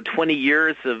 20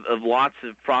 years of lots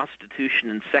of prostitution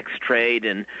and sex trade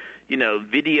and,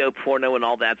 video porno and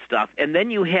all that stuff. And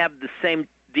then you have the same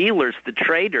dealers, the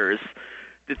traders,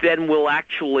 that then will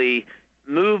actually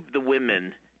move the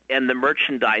women and the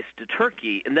merchandise to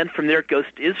Turkey, and then from there it goes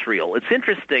to Israel. It's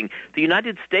interesting. The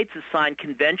United States has signed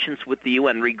conventions with the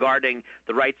UN regarding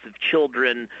the rights of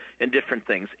children and different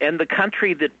things. And the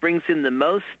country that brings in the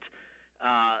most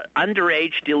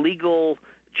underage illegal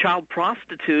child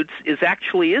prostitutes is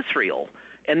actually Israel.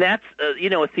 And that's,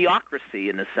 a theocracy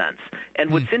in a sense.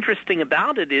 And what's interesting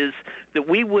about it is that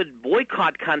we would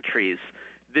boycott countries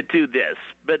that do this.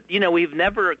 But, we've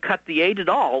never cut the aid at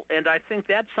all, and I think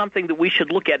that's something that we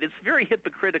should look at. It's very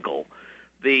hypocritical,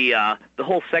 the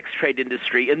whole sex trade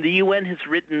industry. And the UN has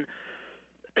written,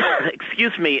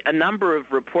 a number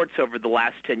of reports over the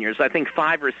last 10 years, I think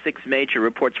 5 or 6 major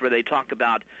reports where they talk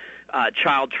about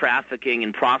child trafficking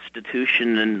and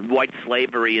prostitution and white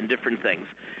slavery and different things.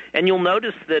 And you'll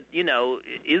notice that,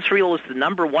 Israel is the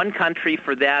number 1 country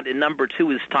for that, and number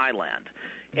 2 is Thailand.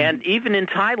 And even in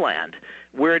Thailand,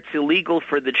 where it's illegal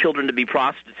for the children to be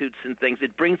prostitutes and things,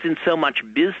 it brings in so much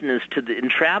business to the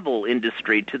travel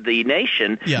industry to the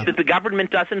nation that the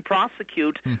government doesn't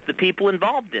prosecute the people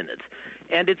involved in it.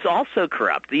 And it's also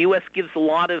corrupt. The U.S. gives a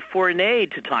lot of foreign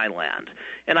aid to Thailand.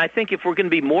 And I think if we're going to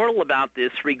be moral about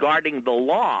this regarding the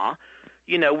law,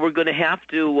 we're going to have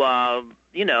to,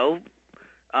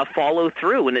 follow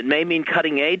through, and it may mean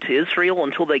cutting aid to Israel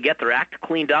until they get their act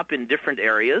cleaned up in different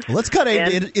areas. Well, let's cut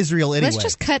aid to Israel anyway. Let's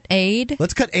just cut aid.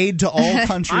 Let's cut aid to all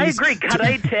countries. I agree. Cut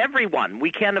aid to everyone.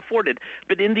 We can't afford it.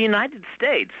 But in the United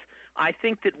States, I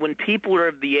think that when people are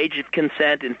of the age of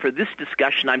consent, and for this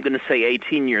discussion I'm going to say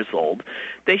 18 years old,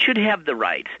 they should have the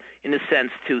right, in a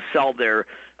sense, to sell their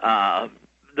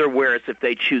wares if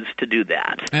they choose to do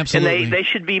that. Absolutely. And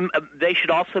they should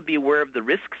also be aware of the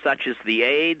risks such as the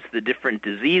AIDS, the different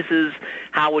diseases,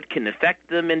 how it can affect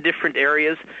them in different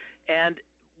areas. And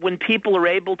when people are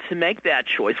able to make that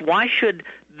choice, why should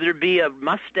there be a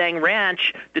Mustang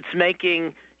Ranch that's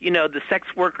making, the sex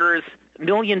workers $1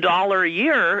 million a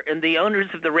year and the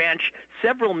owners of the ranch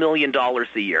several $1 million a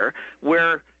year,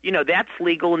 where, that's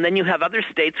legal, and then you have other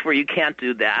states where you can't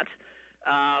do that.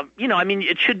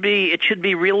 It should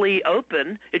be really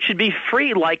open. It should be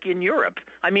free, like in Europe.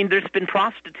 There's been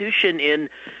prostitution in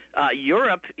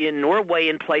Europe, in Norway,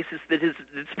 in places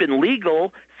that's been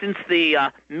legal since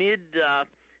the mid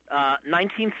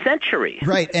 19th century.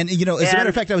 Right, and as a matter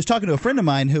of fact, I was talking to a friend of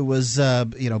mine who was,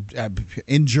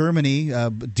 in Germany,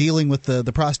 dealing with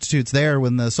the prostitutes there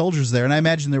when the soldiers there, and I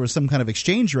imagine there was some kind of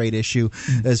exchange rate issue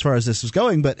as far as this was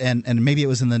going, but and maybe it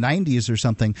was in the 90s or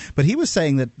something. But he was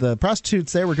saying that the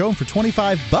prostitutes there were going for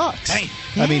 $25.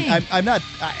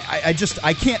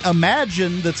 I can't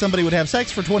imagine that somebody would have sex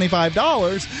for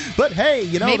 $25. But hey,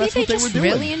 maybe that's what they were doing. Maybe they just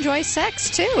really enjoy sex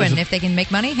too, and if they can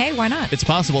make money, hey, why not? It's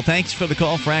possible. Thanks for the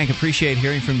call, Frank. Appreciate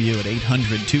hearing from you at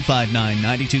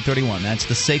 800-259-9231. That's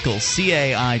the SACL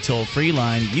CAI toll-free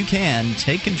line. You can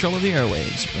take control of the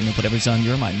airwaves. Bring up whatever's on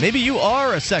your mind. Maybe you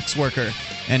are a sex worker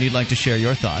and you'd like to share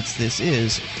your thoughts. This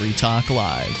is Free Talk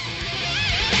Live.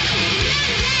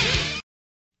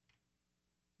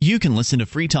 You can listen to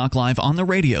Free Talk Live on the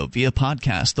radio, via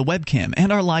podcast, the webcam,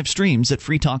 and our live streams at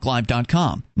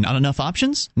freetalklive.com. Not enough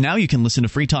options? Now you can listen to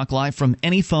Free Talk Live from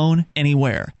any phone,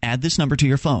 anywhere. Add this number to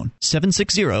your phone,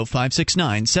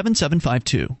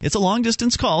 760-569-7752. It's a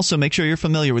long-distance call, so make sure you're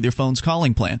familiar with your phone's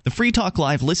calling plan. The Free Talk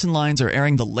Live listen lines are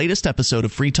airing the latest episode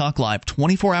of Free Talk Live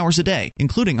 24 hours a day,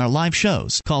 including our live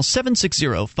shows. Call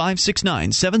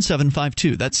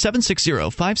 760-569-7752. That's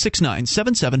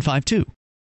 760-569-7752.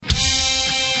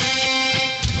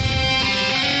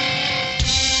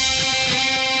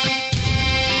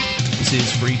 This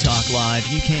is Free Talk Live.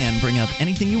 You can bring up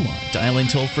anything you want. Dial in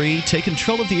toll-free. Take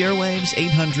control of the airwaves.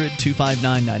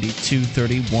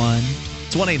 800-259-9231.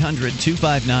 It's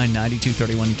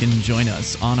 1-800-259-9231. You can join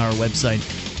us on our website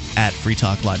at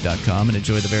freetalklive.com and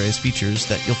enjoy the various features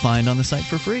that you'll find on the site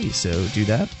for free. So do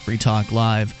that.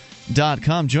 freetalklive.com.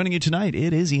 Joining you tonight,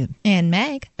 it is Ian. And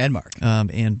Meg. And Mark.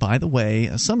 And by the way,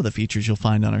 some of the features you'll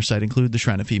find on our site include the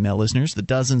Shrine of Female Listeners, the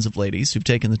dozens of ladies who've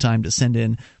taken the time to send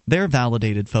in their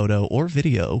validated photo or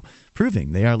video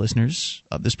proving they are listeners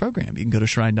of this program. You can go to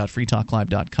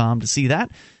shrine.freetalklive.com to see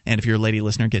that. And if you're a lady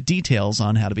listener, get details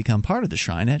on how to become part of the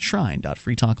Shrine at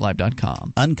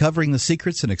shrine.freetalklive.com. Uncovering the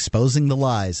secrets and exposing the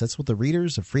lies. That's what the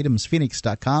readers of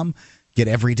freedomsphoenix.com get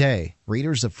every day.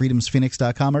 Readers of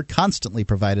freedomsphoenix.com are constantly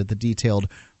provided the detailed,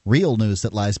 real news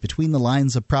that lies between the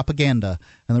lines of propaganda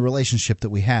and the relationship that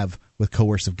we have with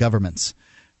coercive governments.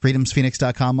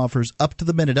 FreedomsPhoenix.com offers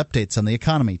up-to-the-minute updates on the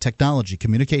economy, technology,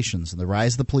 communications, and the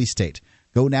rise of the police state.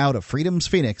 Go now to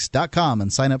FreedomsPhoenix.com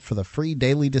and sign up for the free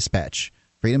daily dispatch.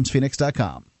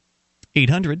 FreedomsPhoenix.com.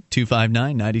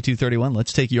 800-259-9231.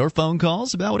 Let's take your phone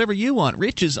calls about whatever you want.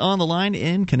 Rich is on the line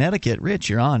in Connecticut. Rich,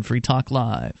 you're on Free Talk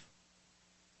Live.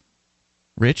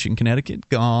 Rich in Connecticut,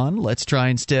 gone. Let's try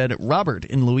instead Robert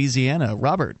in Louisiana.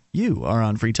 Robert, you are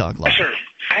on Free Talk Live. Yes, sir.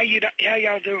 How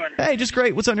y'all doing? Hey, just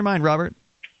great. What's on your mind, Robert?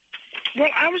 Well,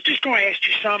 I was just going to ask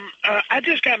you something. I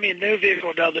just got me a new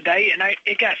vehicle the other day, and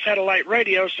it got satellite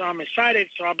radio, so I'm excited,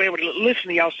 so I'll be able to listen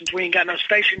to y'all since we ain't got no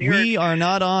station here. We are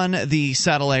not on the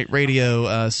satellite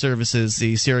radio services,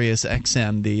 the Sirius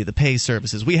XM, the pay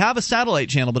services. We have a satellite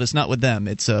channel, but it's not with them.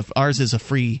 It's ours is a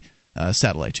free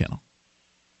satellite channel.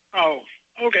 Oh,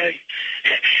 okay.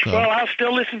 So. Well, I'll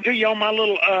still listen to you on my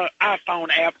little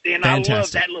iPhone app, then. Fantastic. I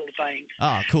love that little thing.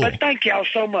 Ah, cool. But thank y'all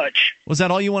so much. Was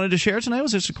that all you wanted to share tonight?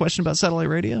 Was this a question about satellite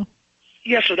radio?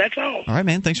 Yes, sir, that's all. All right,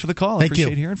 man. Thanks for the call. I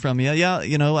appreciate hearing from you. Yeah,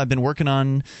 I've been working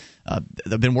on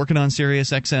Sirius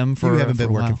XM for. You haven't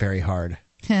been working while. very hard.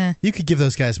 You could give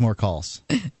those guys more calls.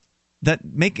 That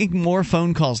making more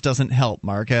phone calls doesn't help,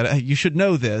 Mark. You should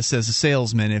know this as a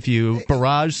salesman. If you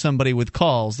barrage somebody with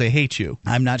calls, they hate you.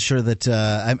 I'm not sure that.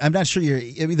 I'm not sure you're.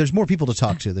 I mean, there's more people to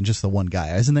talk to than just the one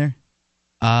guy, isn't there?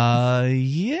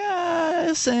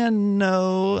 Yes and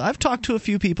no. I've talked to a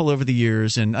few people over the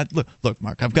years, and look,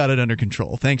 Mark, I've got it under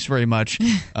control. Thanks very much.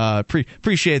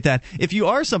 Appreciate that. If you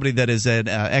are somebody that is an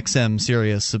XM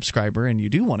Sirius subscriber and you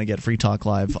do want to get Free Talk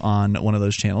Live on one of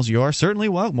those channels, you are certainly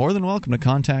more than welcome to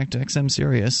contact XM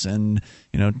Sirius and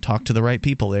talk to the right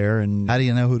people there. And how do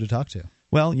you know who to talk to?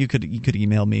 Well, you could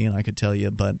email me and I could tell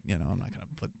you, but I'm not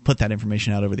going to put that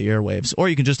information out over the airwaves. Or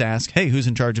you can just ask, hey, who's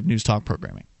in charge of news talk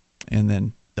programming? And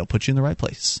then they'll put you in the right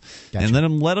place. Gotcha. And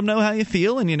then let them know how you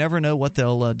feel, and you never know what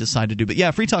they'll decide to do. But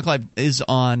yeah, Free Talk Live is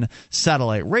on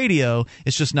satellite radio.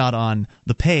 It's just not on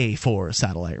the pay for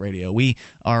satellite radio. We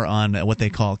are on what they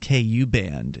call KU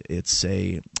band. It's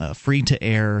a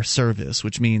free-to-air service,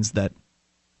 which means that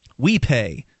we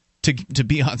pay to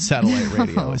be on satellite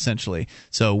radio, essentially.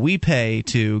 So we pay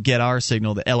to get our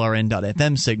signal, the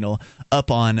LRN.FM signal, up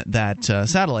on that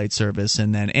satellite service,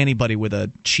 and then anybody with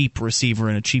a cheap receiver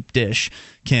and a cheap dish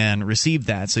can receive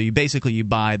that. So you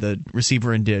buy the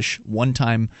receiver and dish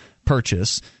one-time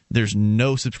purchase. There's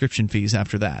no subscription fees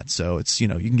after that. So it's you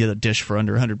can get a dish for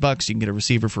under $100, you can get a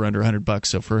receiver for under $100.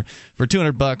 So for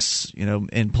 $200,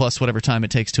 and plus whatever time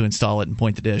it takes to install it and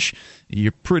point the dish,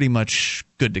 you're pretty much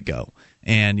good to go.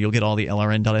 And you'll get all the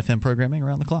LRN.FM programming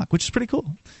around the clock, which is pretty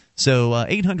cool. So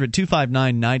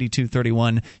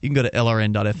 800-259-9231. You can go to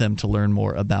LRN.FM to learn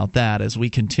more about that as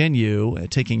we continue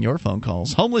taking your phone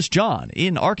calls. Homeless John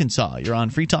in Arkansas. You're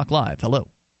on Free Talk Live. Hello.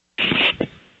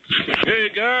 Hey,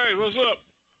 guys. What's up?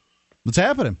 What's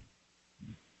happening?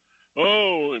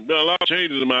 Oh, there's been a lot of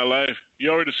changes in my life. You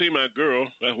already see my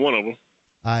girl. That's one of them.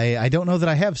 I don't know that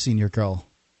I have seen your girl.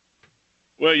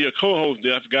 Well, your co-host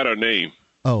did. I forgot her name.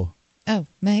 Oh,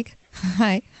 Meg.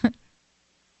 Hi.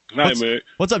 Hi, Meg.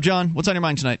 What's up, John? What's on your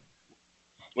mind tonight?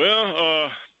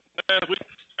 Well, last week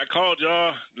I called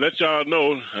y'all, let y'all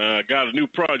know I got a new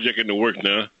project in the works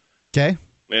now. Okay.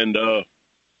 And,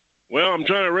 well, I'm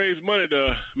trying to raise money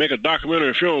to make a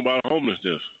documentary film about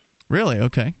homelessness. Really?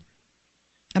 Okay.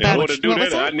 In order to do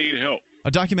that, I need help.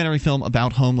 A documentary film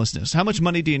about homelessness. How much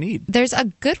money do you need? There's a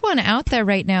good one out there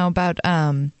right now about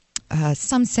some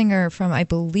singer from, I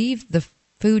believe, the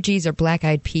Fugees or Black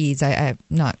Eyed Peas. I'm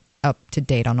not up to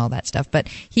date on all that stuff, but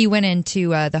he went into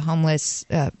the homeless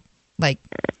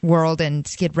world in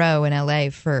Skid Row in LA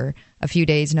for a few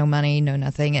days, no money, no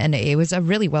nothing, and it was a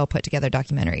really well put together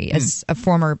documentary. As a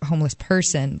former homeless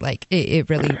person, it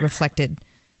really reflected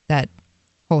that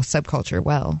whole subculture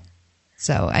well.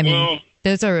 So I mean,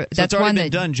 that's it's already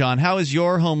been done, John. How is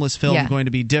your homeless film going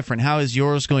to be different? How is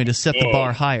yours going to set the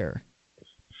bar higher?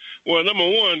 Well, number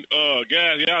one,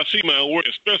 guys, y'all see my work,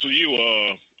 especially you,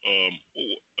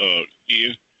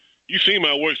 Ian. You see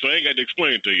my work, so I ain't got to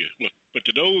explain it to you. But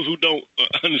to those who don't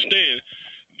understand,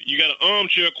 you got an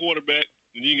armchair quarterback,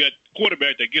 and you got a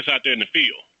quarterback that gets out there in the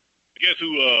field. Guess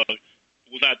who was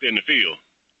out there in the field?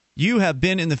 You have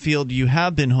been in the field. You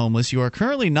have been homeless. You are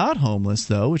currently not homeless,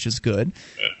 though, which is good.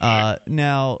 But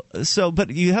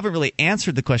you haven't really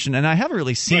answered the question, and I haven't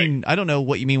really seen. Right. I don't know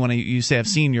what you mean when you say I've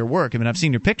seen your work. I mean, I've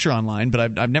seen your picture online,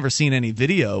 but I've never seen any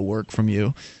video work from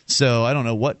you. So I don't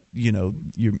know what you're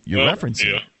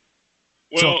referencing. Yeah.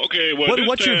 Well, okay. Well,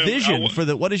 what's your vision for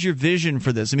the? What is your vision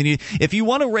for this? I mean, if you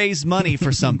want to raise money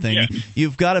for something,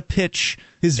 you've got to pitch.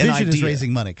 His vision is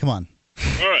raising money. Come on.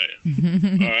 All right.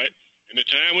 All right. In the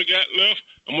time we got left,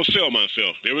 I I'm going to sell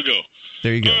myself. There we go.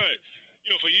 There you go. All right.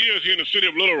 For years here in the city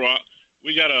of Little Rock,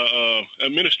 we got a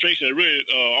administration that really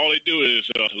all they do is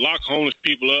lock homeless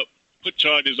people up, put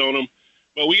charges on them.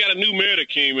 But we got a new mayor that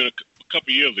came in a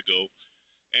couple of years ago,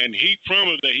 and he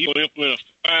promised that he would implement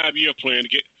a 5-year plan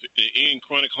to end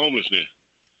chronic homelessness.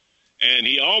 And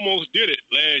he almost did it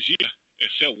last year,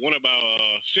 except one of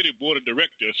our city board of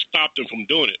directors stopped him from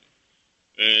doing it.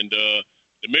 And the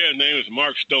mayor's name is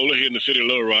Mark Stoller here in the city of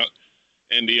Little Rock,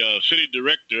 and the city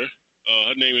director,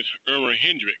 her name is Irma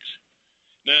Hendricks.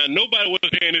 Now, nobody was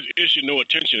paying this issue no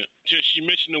attention until she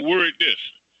mentioned the word this.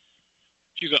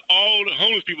 She said, all the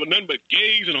homeless people are nothing but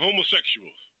gays and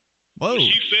homosexuals. Whoa. When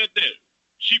she said that,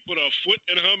 she put her foot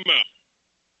in her mouth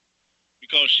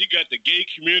because she got the gay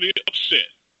community upset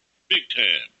big time.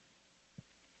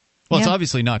 Well, it's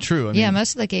obviously not true. I mean,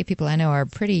 most of the gay people I know are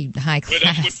pretty high class.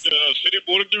 Well, that's what the city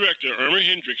board of director, Irma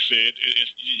Hendricks, said.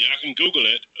 Y'all can Google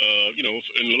it,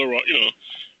 in Little Rock,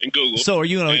 in Google. So are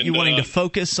you wanting to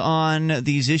focus on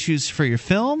these issues for your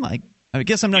film? I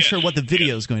guess I'm not sure what the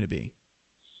video is going to be.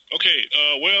 Okay,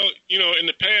 in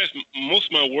the past, most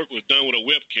of my work was done with a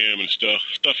webcam and stuff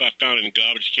I found in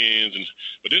garbage cans.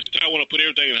 But this time I want to put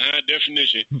everything in high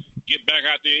definition, get back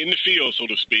out there in the field, so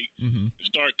to speak, and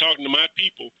start talking to my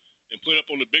people and put it up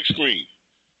on the big screen.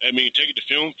 I mean, take it to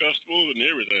film festivals and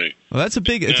everything. Well, it's a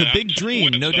big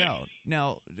dream, no doubt.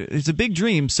 Now, it's a big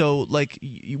dream. So,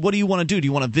 what do you want to do? Do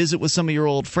you want to visit with some of your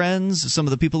old friends, some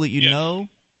of the people that you know?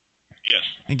 Yes.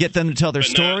 And get them to tell their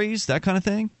stories, that kind of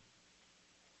thing?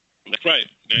 That's right.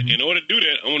 In order to do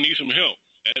that, I'm going to need some help.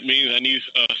 That means I need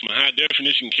some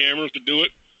high-definition cameras to do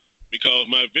it because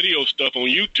my video stuff on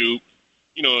YouTube,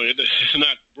 it's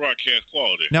not broadcast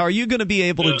quality. Now, are you going to be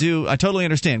able to do – I totally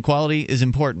understand. Quality is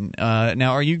important.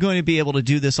 Now, are you going to be able to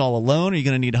do this all alone? Are you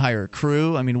going to need to hire a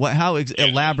crew? I mean, how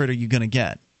elaborate are you going to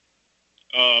get?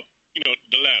 The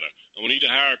latter. I'm going to need to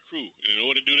hire a crew. And in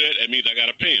order to do that, that means I got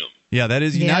to pay them. Yeah, that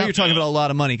is. Now you're talking about a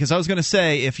lot of money. Because I was going to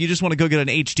say, if you just want to go get an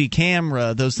HD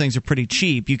camera, those things are pretty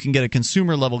cheap. You can get a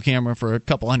consumer level camera for a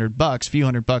couple $100, few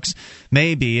 $100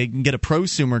 maybe. You can get a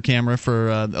prosumer camera for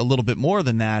a little bit more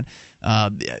than that.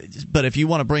 But if you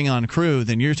want to bring on crew,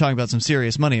 then you're talking about some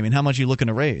serious money. I mean, how much are you looking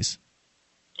to raise?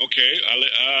 Okay,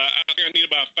 I think I need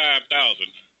about $5,000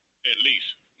 at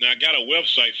least. Now I got a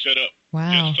website set up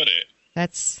just for that.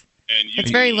 That's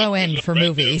very low end for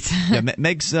movies. Yeah,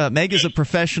 Meg is a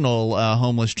professional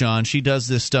homeless, John. She does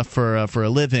this stuff for a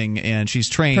living, and she's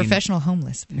trained. Professional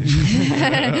homeless.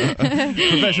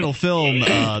 Professional film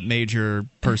major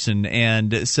person,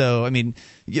 and so I mean,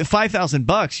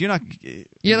 $5,000.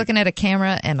 You're looking at a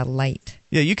camera and a light.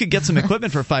 Yeah, you could get some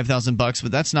equipment for $5,000,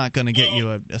 but that's not going to get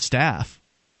you a staff.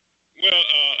 Well,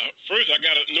 first I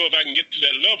got to know if I can get to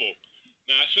that level.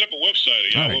 Now I set up a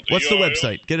website. All right. What's the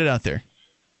website? Get it out there.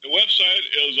 The website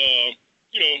is, the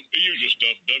usual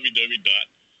stuff,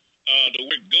 www. The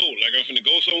word go, like I'm finna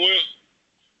go somewhere,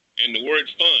 and the word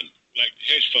fund, like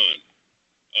hedge fund.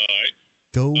 All right?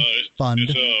 Go fund.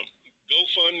 It's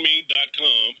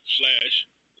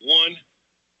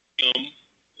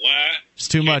GoFundMe.com/1MY. It's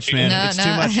too much, man.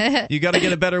 Too much. You got to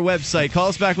get a better website. Call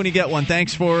us back when you get one.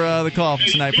 Thanks for the call,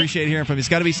 and I appreciate hearing from you. It's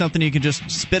got to be something you can just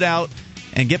spit out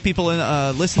and get people in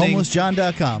listening.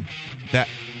 HomelessJohn.com.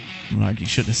 Well, you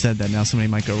shouldn't have said that. Now somebody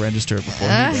might go register it before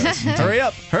he does. Hurry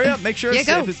up. Make sure if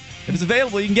it's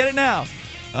available, you can get it now.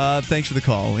 Thanks for the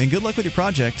call, and good luck with your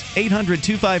project.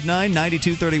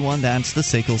 800-259-9231. That's the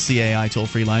SACL CAI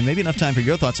toll-free line. Maybe enough time for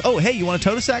your thoughts. Oh, hey, you want a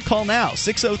totus sack? Call now.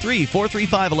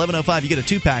 603-435-1105. You get a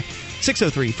 2-pack.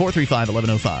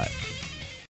 603-435-1105.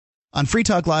 On Free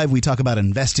Talk Live, we talk about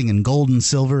investing in gold and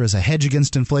silver as a hedge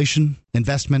against inflation,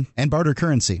 investment, and barter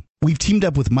currency. We've teamed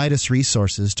up with Midas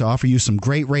Resources to offer you some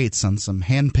great rates on some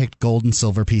hand-picked gold and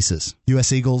silver pieces.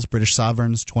 U.S. Eagles, British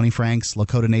Sovereigns, 20 francs,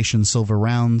 Lakota Nation silver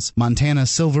rounds, Montana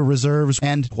silver reserves,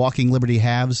 and Walking Liberty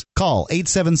halves. Call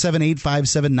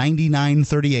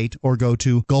 877-857-9938 or go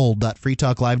to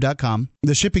gold.freetalklive.com.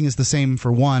 The shipping is the same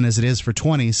for 1 as it is for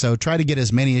 20, so try to get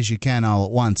as many as you can all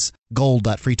at once.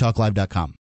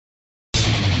 Gold.freetalklive.com.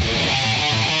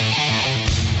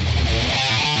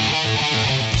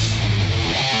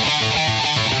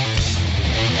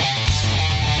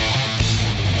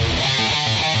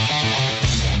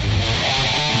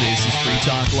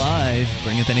 Talk Live.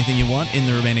 Bring up anything you want in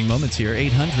the remaining moments here.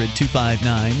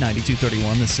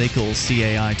 800-259-9231, the SACL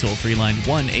CAI toll-free line.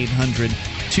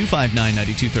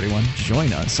 1-800-259-9231.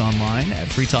 Join us online at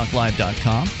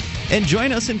freetalklive.com. And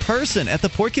join us in person at the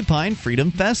Porcupine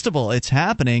Freedom Festival. It's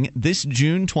happening this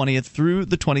June 20th through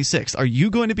the 26th. Are you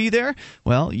going to be there?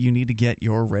 Well, you need to get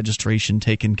your registration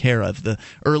taken care of. The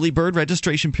early bird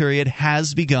registration period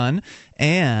has begun,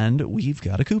 and we've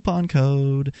got a coupon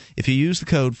code. If you use the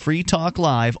code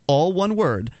FreeTalkLive, all one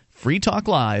word,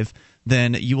 FreeTalkLive,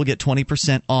 then you will get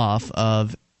 20% off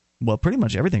of, well, pretty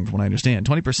much everything from what I understand.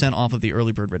 20% off of the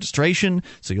early bird registration,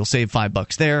 so you'll save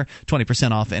 $5 there.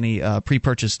 20% off any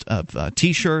pre-purchased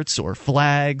T-shirts or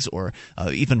flags or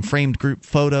even framed group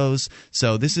photos.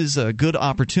 So this is a good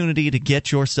opportunity to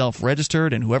get yourself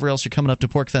registered, and whoever else you're coming up to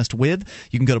PorcFest with,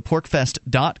 you can go to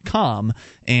porcfest.com,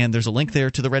 and there's a link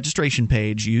there to the registration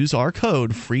page. Use our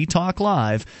code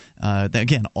FreeTalkLive.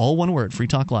 Again, all one word,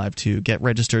 FreeTalkLive, to get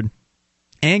registered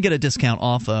and get a discount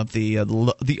off of the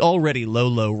already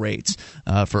low rates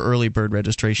for early bird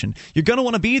registration. You're going to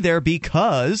want to be there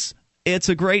because it's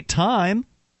a great time.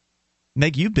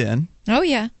 Meg, you've been. Oh,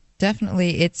 yeah,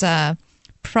 definitely. It's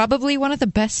probably one of the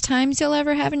best times you'll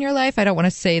ever have in your life. I don't want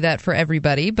to say that for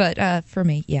everybody, but for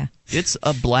me, yeah. It's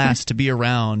a blast to be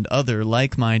around other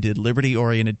like-minded,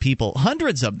 liberty-oriented people.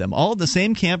 Hundreds of them, all at the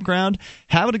same campground,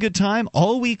 having a good time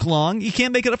all week long. You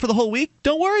can't make it up for the whole week?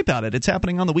 Don't worry about it. It's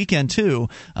happening on the weekend, too.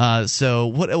 So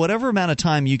whatever amount of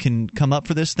time you can come up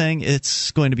for this thing,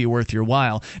 it's going to be worth your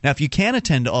while. Now, if you can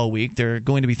attend all week, there are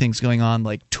going to be things going on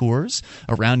like tours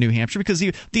around New Hampshire, because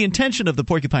the intention of the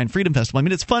Porcupine Freedom Festival, I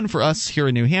mean, it's fun for us here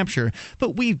in New Hampshire,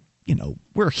 but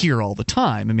we're here all the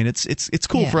time. I mean, it's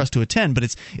cool for us to attend, but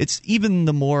it's even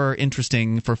the more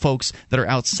interesting for folks that are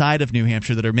outside of New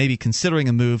Hampshire that are maybe considering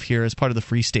a move here as part of the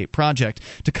Free State Project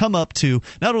to come up to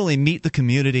not only meet the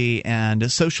community and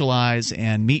socialize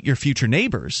and meet your future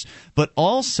neighbors, but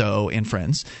also and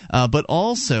friends, but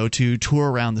also to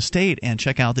tour around the state and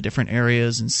check out the different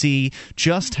areas and see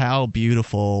just how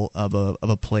beautiful of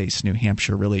a place New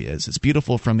Hampshire really is. It's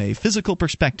beautiful from a physical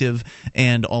perspective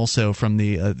and also from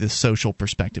the social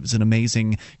perspective. It's an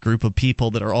amazing group of people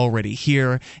that are already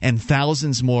here, and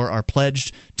thousands more are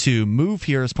pledged to move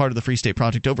here as part of the Free State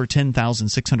Project. Over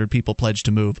 10,600 people pledged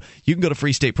to move. You can go to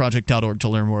freestateproject.org to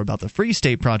learn more about the Free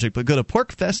State Project, but go to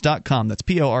porcfest.com. That's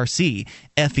PORCFEST,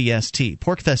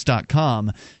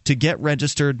 porcfest.com, to get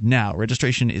registered now.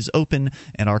 Registration is open,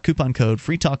 and our coupon code,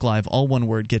 FreeTalkLive, all one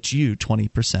word, gets you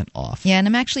 20% off. Yeah, and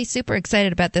I'm actually super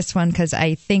excited about this one because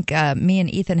I think me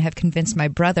and Ethan have convinced my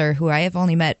brother, who I have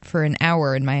only met for an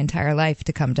hour in my entire life,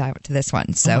 to come to this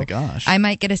one. So oh my gosh. I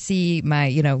might get to see my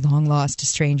long lost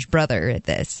estranged brother at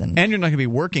this, and you're not going to be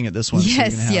working at this one.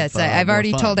 Yes, so I've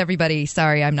already told everybody,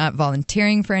 sorry, I'm not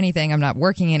volunteering for anything, I'm not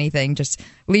working anything, just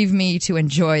leave me to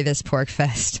enjoy this Pork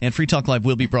Fest. And Free Talk Live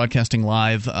will be broadcasting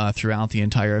live throughout the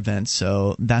entire event,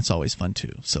 so that's always fun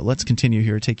too. So let's continue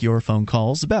here. Take your phone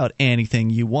calls about anything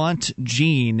you want.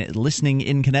 Gene, listening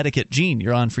in Connecticut. Gene,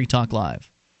 you're on Free Talk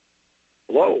Live.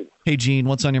 Hello. Hey, Gene,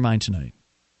 what's on your mind tonight?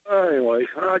 Anyway,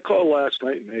 I called last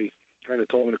night, and they kind of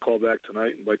told me to call back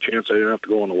tonight, and by chance I didn't have to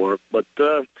go into work. But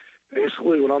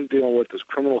basically what I'm dealing with is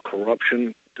criminal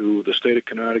corruption through the state of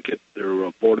Connecticut, their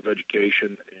Board of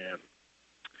Education, and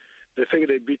they figured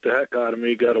they'd beat the heck out of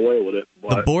me, got away with it.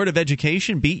 But, the Board of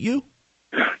Education beat you?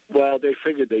 Well, they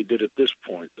figured they did at this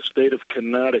point. The state of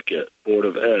Connecticut Board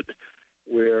of Ed,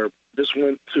 where this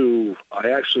went to,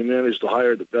 I actually managed to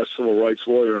hire the best civil rights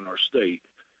lawyer in our state,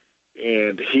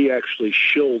 and he actually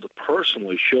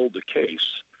personally shilled the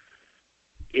case.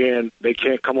 And they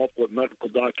can't come up with medical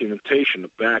documentation to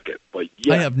back it. But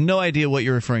yet, I have no idea what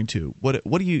you're referring to. What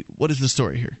is the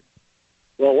story here?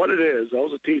 Well, what it is, I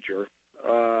was a teacher,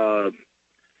 and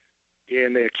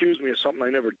they accused me of something I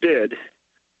never did.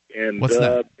 And what's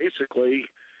that? Basically,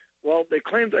 well, they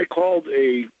claimed I called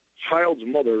a child's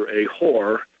mother a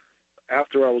whore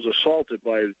after I was assaulted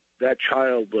by that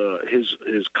child,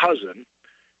 his cousin,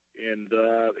 and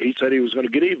he said he was going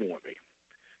to get even with me.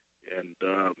 And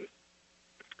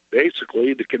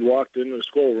basically, the kid walked into the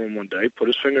schoolroom one day, put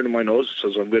his finger to my nose,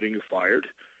 and says, "I'm getting you fired."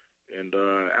 And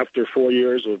after 4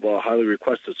 years of highly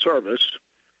requested service,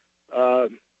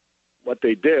 what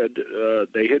they did,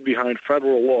 they hid behind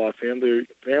federal law,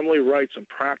 family rights and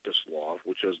practice law,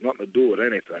 which has nothing to do with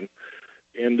anything,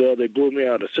 and they blew me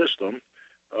out of the system,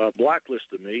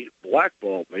 blacklisted me,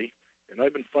 blackballed me, and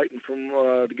I've been fighting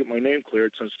to get my name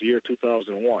cleared since the year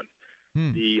 2001.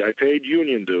 I paid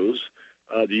union dues.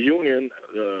 The union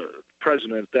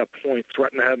president at that point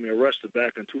threatened to have me arrested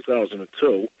back in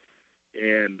 2002,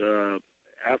 and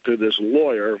after this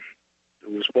lawyer,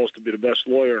 who was supposed to be the best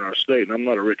lawyer in our state, and I'm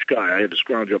not a rich guy, I had to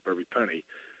scrounge up every penny,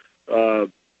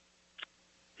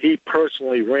 he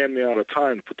personally ran me out of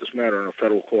time to put this matter in a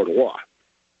federal court of law.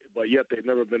 but yet they've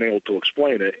never been able to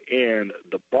explain it. And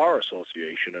the Bar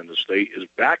Association in the state is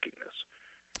backing this.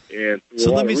 And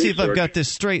so let me see if I've got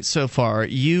this straight so far.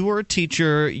 You were a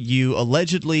teacher. You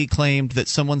allegedly claimed that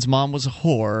someone's mom was a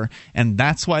whore, and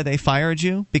that's why they fired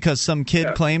you? Because some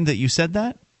kid claimed that you said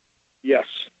that? Yes.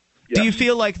 Do you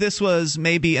feel like this was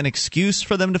maybe an excuse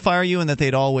for them to fire you and that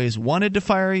they'd always wanted to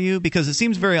fire you? Because it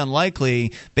seems very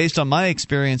unlikely, based on my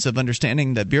experience of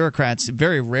understanding that bureaucrats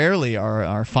very rarely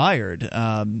are fired,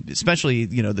 especially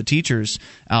the teachers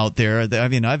out there. I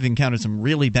mean, I've encountered some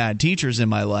really bad teachers in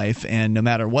my life, and no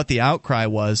matter what the outcry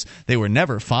was, they were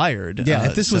never fired.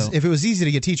 Yeah, if it was easy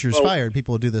to get teachers fired,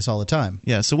 people would do this all the time.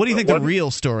 Yeah, so what do you think the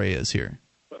real story is here?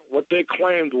 What they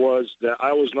claimed was that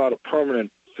I was not a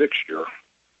permanent fixture,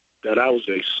 that I was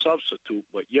a substitute,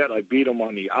 but yet I beat them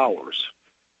on the hours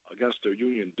against their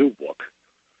union due book.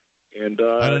 And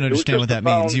I don't understand what that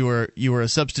means. You were a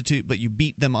substitute, but you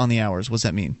beat them on the hours. What's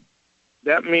that mean?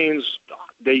 That means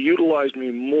they utilized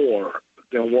me more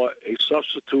than what a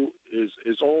substitute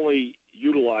is only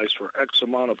utilized for X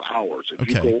amount of hours. If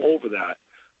you go over that,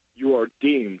 you are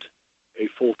deemed a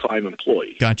full-time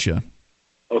employee. Gotcha.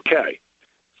 Okay.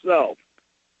 So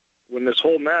when this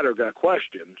whole matter got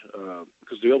questioned,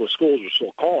 because the other schools were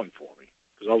still calling for me,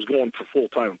 because I was going for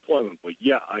full-time employment, but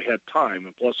I had time,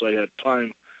 and plus I had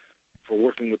time for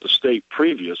working with the state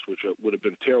previous, which would have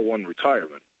been Tier 1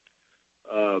 retirement.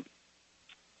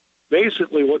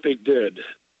 Basically what they did,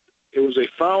 it was a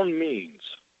found means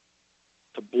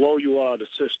to blow you out of the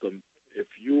system if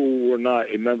you were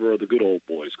not a member of the Good Old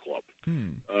Boys Club.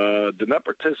 The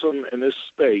nepotism in this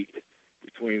state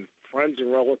between friends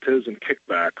and relatives and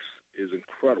kickbacks is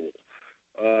incredible.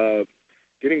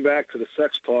 Getting back to the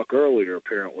sex talk earlier,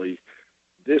 apparently,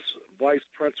 this vice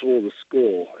principal of the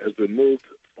school has been moved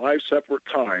 5 separate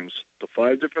times to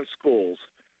 5 different schools,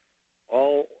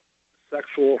 all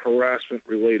sexual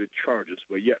harassment-related charges,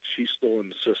 but yet she's still in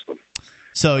the system.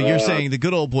 So you're saying the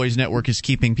Good Old Boys Network is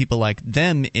keeping people like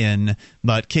them in,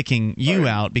 but kicking you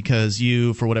out because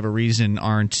you, for whatever reason,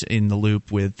 aren't in the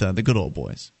loop with the Good Old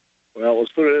Boys. Well,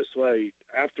 let's put it this way.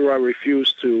 After I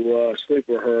refused to sleep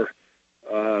with her,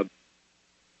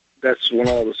 that's when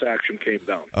all this action came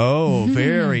down. Oh,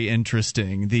 very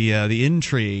interesting. The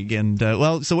intrigue. And,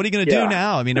 so what are you going to do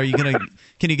now? I mean,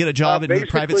 can you get a job in a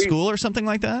private school or something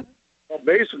like that? Well,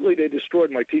 basically, they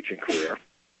destroyed my teaching career.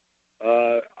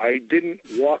 I didn't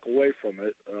walk away from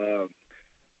it.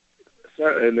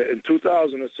 In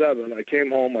 2007, I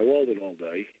came home, I welded all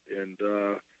day, and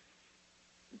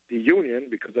the union,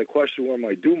 because I questioned where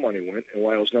my due money went and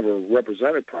why I was never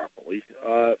represented properly,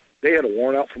 they had a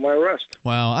warrant out for my arrest.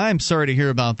 Wow, I'm sorry to hear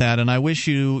about that, and I wish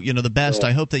you the best.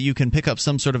 I hope that you can pick up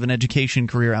some sort of an education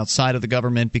career outside of the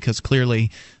government, because clearly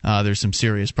there's some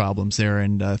serious problems there,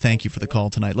 and thank you for the call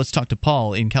tonight. Let's talk to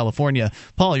Paul in California.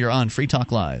 Paul, you're on Free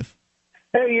Talk Live.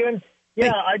 Hey, Ian.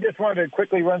 Yeah, I just wanted to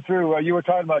quickly run through, you were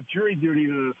talking about jury duty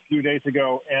a few days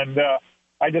ago, and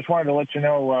I just wanted to let you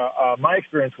know my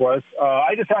experience was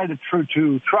I decided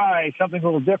to try something a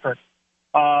little different.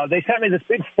 They sent me this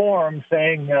big form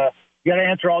saying you got to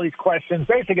answer all these questions.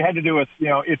 Basically, it had to do with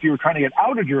if you were trying to get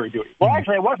out of jury duty. Well,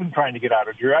 actually, I wasn't trying to get out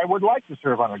of jury. I would like to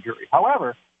serve on a jury.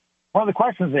 However, one of the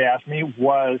questions they asked me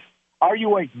was, "Are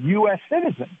you a U.S.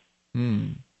 citizen?"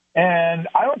 And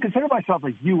I don't consider myself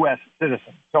a U.S.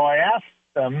 citizen. So I asked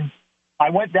them. I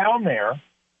went down there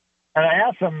and I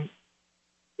asked them,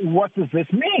 "What does this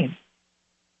mean?"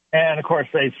 And of course,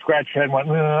 they scratched their head and went,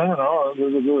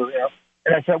 "No."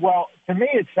 And I said, well, to me,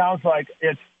 it sounds like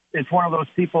it's one of those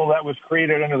people that was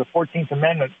created under the 14th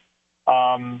Amendment,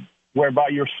 whereby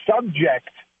you're subject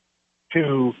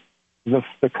to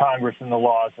the Congress and the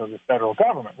laws of the federal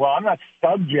government. Well, I'm not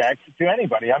subject to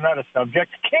anybody. I'm not a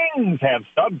subject. Kings have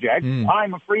subjects.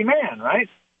 I'm a free man, right?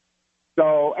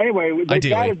 So anyway, they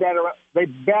batted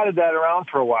that around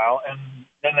for a while, and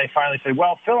then they finally said,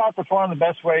 well, fill out the form the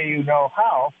best way you know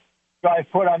how. So I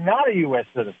put, I'm not a U.S.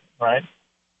 citizen, right?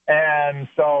 And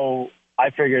so I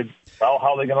figured, well,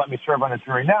 how are they going to let me serve on a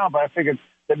jury now? But I figured,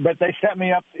 but they set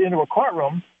me up into a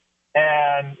courtroom,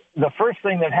 and the first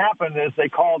thing that happened is they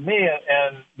called me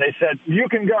and they said, you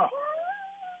can go.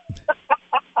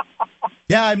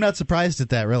 Yeah, I'm not surprised at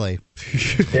that, really.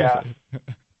 Yeah.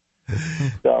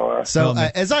 So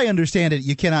as I understand it,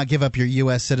 you cannot give up your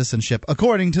U.S. citizenship,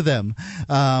 according to them,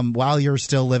 while you're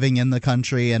still living in the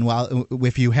country and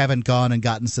if you haven't gone and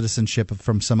gotten citizenship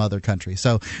from some other country.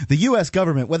 So the U.S.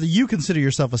 government, whether you consider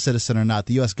yourself a citizen or not,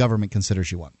 the U.S. government considers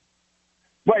you one.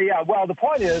 Well, yeah. Well, the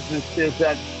point is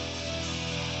that.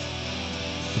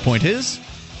 The point is?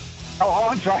 Oh,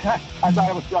 I'm sorry. I thought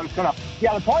I was cut off.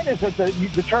 Yeah, the point is that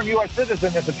the term U.S.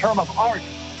 citizen is a term of art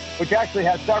which actually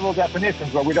has several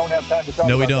definitions, but we don't have time to talk about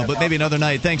that. No, we don't, but now. maybe another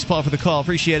night. Thanks, Paul, for the call.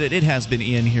 Appreciate it. It has been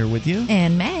Ian here with you.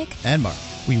 And Meg. And Mark.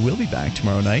 We will be back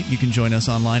tomorrow night. You can join us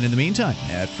online in the meantime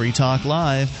at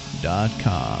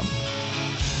freetalklive.com.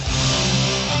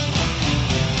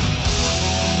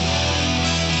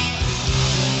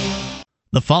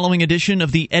 The following edition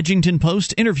of the Edgington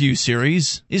Post interview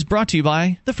series is brought to you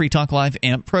by the Free Talk Live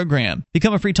AMP program.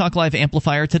 Become a Free Talk Live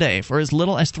amplifier today for as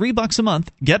little as $3 a month.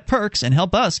 Get perks and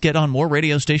help us get on more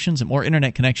radio stations and more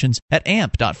internet connections at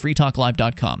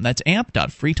amp.freetalklive.com. That's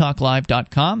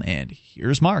amp.freetalklive.com. And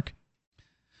here's Mark.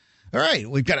 All right,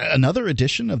 we've got another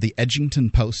edition of the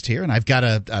Edgington Post here, and I've got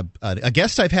a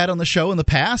guest I've had on the show in the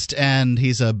past, and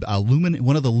he's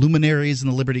one of the luminaries in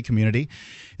the Liberty community.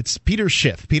 It's Peter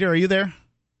Schiff. Peter, are you there?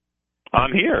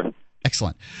 I'm here.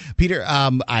 Excellent. Peter,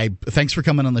 thanks for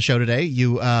coming on the show today.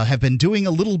 You have been doing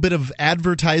a little bit of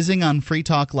advertising on Free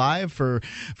Talk Live for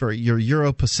your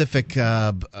Euro-Pacific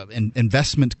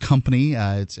investment company.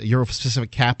 It's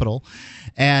Euro-Pacific Capital.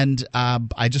 And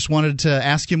I just wanted to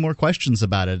ask you more questions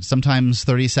about it. Sometimes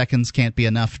 30 seconds can't be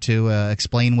enough to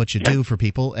explain what you do for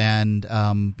people. And,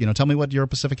 tell me what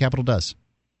Euro-Pacific Capital does.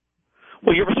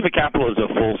 Well, Euro-Pacific Capital is a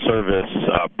full-service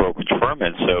brokerage firm,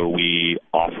 and so we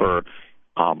offer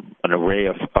an array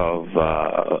of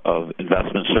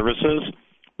investment services.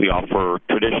 We offer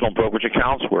traditional brokerage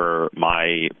accounts where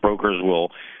my brokers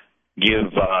will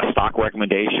give stock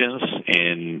recommendations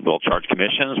and will charge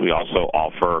commissions. We also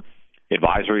offer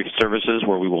advisory services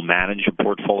where we will manage a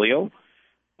portfolio.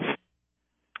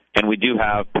 And we do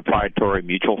have proprietary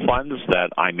mutual funds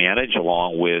that I manage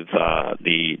along with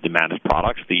the managed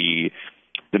products. The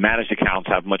managed accounts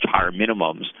have much higher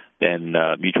minimums than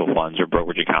mutual funds or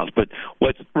brokerage accounts. But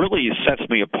what really sets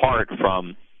me apart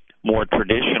from more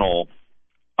traditional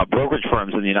brokerage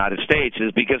firms in the United States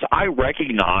is because I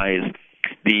recognize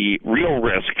the real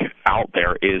risk out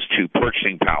there is to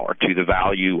purchasing power, to the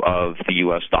value of the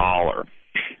U.S. dollar.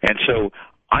 And so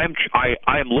I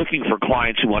am looking for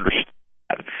clients who understand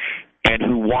that and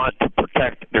who want to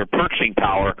protect their purchasing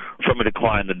power from a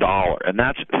decline in the dollar. And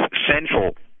that's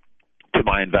central to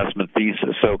my investment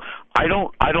thesis. So I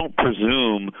don't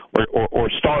presume or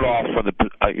start off from the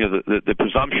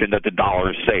presumption that the dollar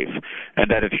is safe, and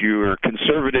that if you're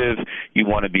conservative, you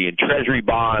want to be in treasury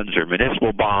bonds or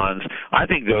municipal bonds. I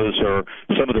think those are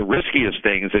some of the riskiest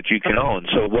things that you can own.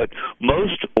 So what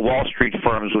most Wall Street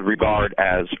firms would regard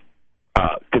as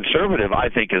conservative, I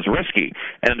think, is risky.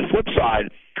 And on the flip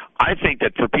side, I think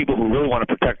that for people who really want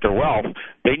to protect their wealth,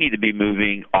 they need to be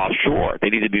moving offshore. They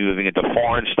need to be moving into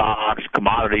foreign stocks,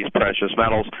 commodities, precious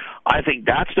metals. I think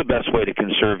that's the best way to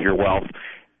conserve your wealth.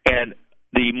 And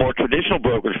the more traditional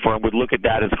brokerage firm would look at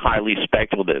that as highly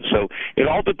speculative. So it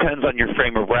all depends on your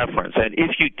frame of reference. And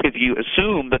if you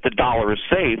assume that the dollar is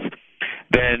safe,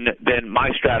 then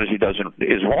my strategy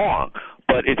is wrong.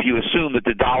 But if you assume that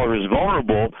the dollar is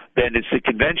vulnerable, then it's the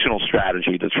conventional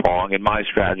strategy that's wrong, and my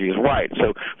strategy is right.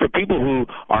 So for people who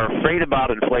are afraid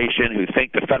about inflation, who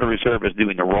think the Federal Reserve is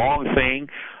doing the wrong thing,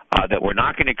 that we're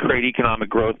not going to create economic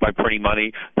growth by printing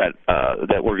money, that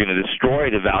we're going to destroy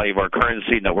the value of our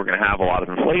currency, and that we're going to have a lot of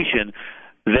inflation,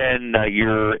 then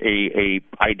you're a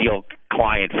ideal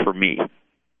client for me.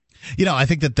 I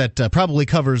think that probably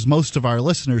covers most of our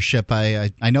listenership.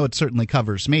 I know it certainly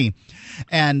covers me.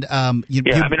 And I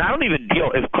don't even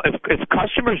deal if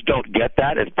customers don't get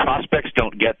that, if prospects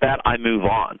don't get that, I move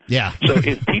on. Yeah. So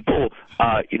if people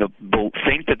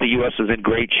think that the U.S. is in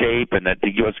great shape and that the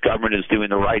U.S. government is doing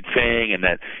the right thing, and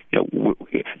that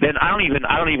then I don't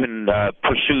even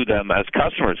pursue them as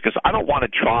customers, because I don't want to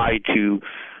try to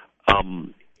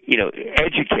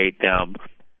educate them.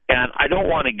 And I don't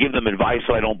want to give them advice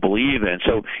that I don't believe in.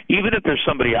 So even if there's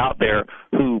somebody out there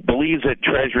who believes that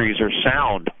treasuries are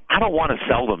sound, I don't want to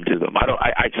sell them to them.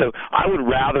 So I would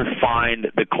rather find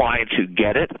the clients who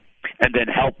get it and then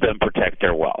help them protect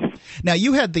their wealth. Now,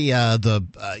 you had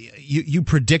you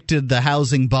predicted the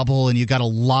housing bubble, and you got a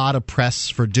lot of press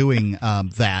for doing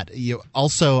that.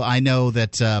 Also, I know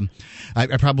that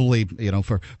I probably,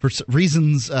 for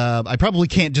reasons, I probably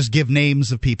can't just give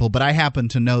names of people, but I happen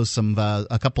to know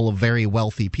a couple of very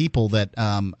wealthy people that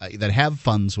have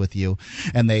funds with you,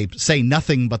 and they say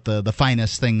nothing but the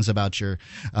finest things about your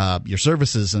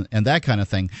services and that kind of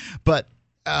thing. But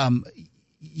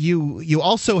you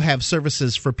also have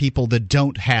services for people that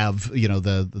don't have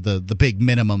the big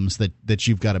minimums that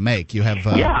you've got to make. You have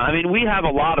we have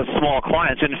a lot of small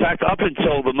clients. In fact, up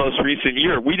until the most recent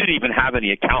year, we didn't even have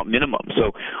any account minimum.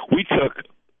 So we took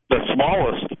the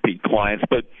smallest clients,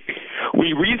 but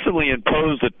we recently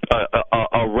imposed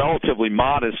a relatively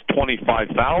modest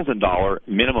 $25,000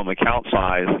 minimum account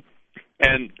size.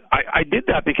 And I did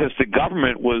that because the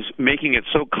government was making it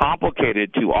so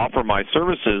complicated to offer my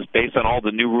services based on all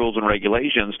the new rules and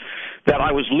regulations that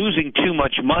I was losing too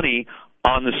much money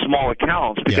on the small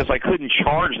accounts because I couldn't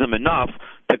charge them enough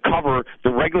to cover the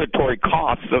regulatory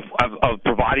costs of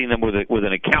providing them with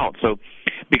an account. So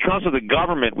because of the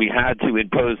government, we had to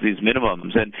impose these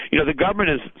minimums. And, the government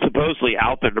is supposedly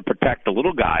out there to protect the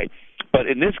little guy. But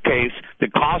in this case, the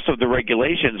cost of the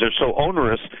regulations are so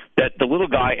onerous that the little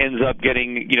guy ends up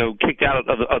getting, kicked out of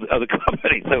the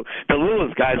company. So the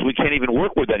littlest guys we can't even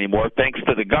work with anymore, thanks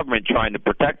to the government trying to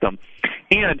protect them.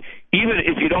 And even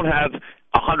if you don't have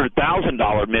 $100,000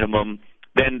 minimum,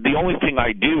 then the only thing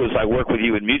I do is I work with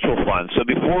you in mutual funds. So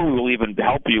before we will even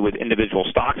help you with individual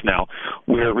stocks now,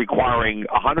 we're requiring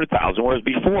 $100,000, whereas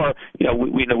before,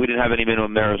 we didn't have any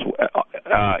minimum there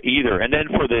either. And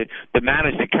then for the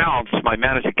managed accounts, my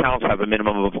managed accounts have a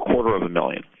minimum of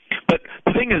 $250,000. But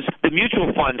the thing is, the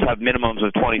mutual funds have minimums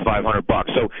of $2,500.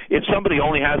 So if somebody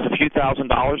only has a few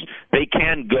 $1,000s, they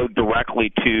can go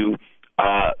directly to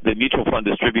the mutual fund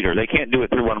distributor. They can't do it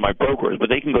through one of my brokers, but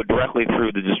they can go directly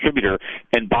through the distributor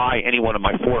and buy any one of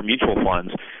my 4 mutual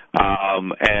funds.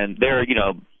 And there,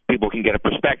 people can get a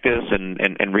prospectus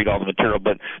and read all the material,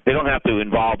 but they don't have to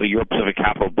involve a Euro Pacific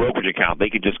Capital brokerage account. They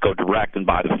can just go direct and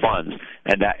buy the funds,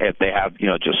 and that if they have,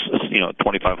 just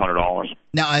 $2,500.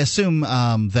 Now, I assume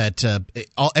that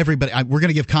everybody. We're going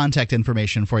to give contact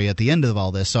information for you at the end of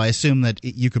all this, so I assume that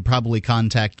you could probably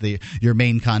contact your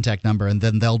main contact number, and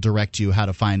then they'll direct you how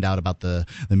to find out about the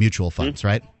mutual funds,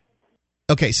 right?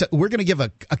 Okay, so we're going to give a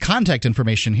contact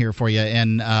information here for you,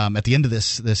 and at the end of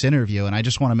this interview, and I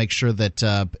just want to make sure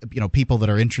that people that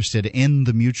are interested in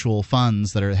the mutual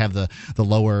funds that have the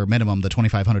lower minimum, the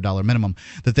 $2,500 minimum,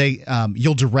 that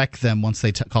you'll direct them once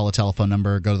they call a telephone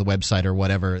number, go to the website or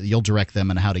whatever. You'll direct them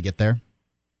on how to get there.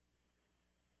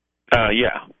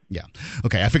 Yeah. Yeah.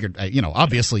 Okay. I figured.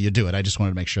 Obviously you do it. I just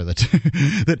wanted to make sure that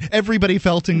that everybody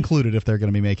felt included if they're going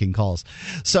to be making calls.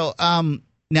 So.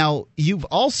 Now, you've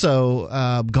also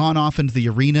gone off into the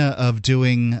arena of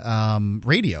doing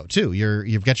radio, too.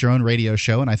 You've got your own radio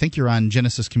show, and I think you're on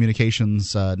Genesis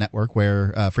Communications Network,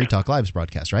 where Free Talk Live is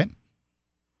broadcast, right?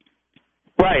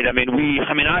 Right. I'm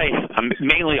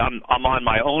on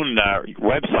my own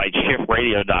website,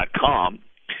 shiftradio.com,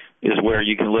 is where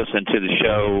you can listen to the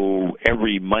show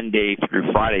every Monday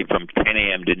through Friday from 10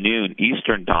 a.m. to noon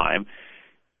Eastern Time.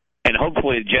 And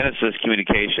hopefully Genesis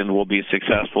Communication will be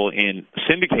successful in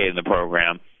syndicating the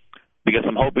program, because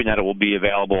I'm hoping that it will be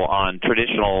available on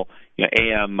traditional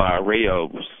AM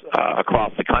radios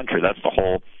across the country. That's the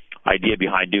whole idea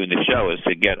behind doing the show, is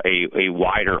to get a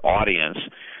wider audience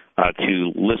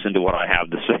to listen to what I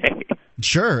have to say.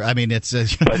 Sure. I mean, it's and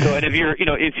if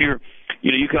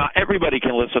everybody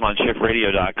can listen on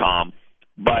shiftradio.com,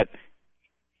 but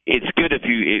it's good if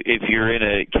you're in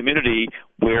a community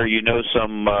where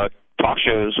some talk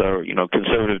shows or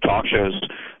conservative talk shows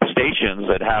stations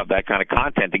that have that kind of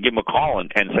content, to give them a call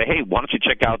and say, hey, why don't you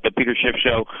check out the Peter Schiff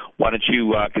Show? Why don't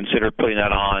you consider putting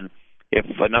that on? If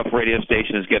enough radio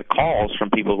stations get calls from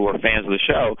people who are fans of the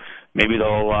show, maybe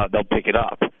they'll pick it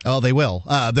up. Oh, they will.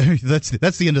 That's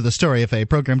the end of the story. If a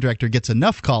program director gets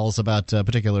enough calls about a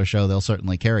particular show, they'll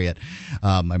certainly carry it.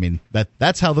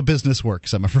 That's how the business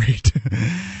works, I'm afraid.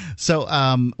 So,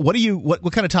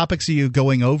 what kind of topics are you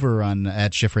going over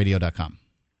at shiftradio.com?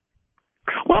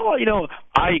 Well,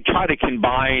 I try to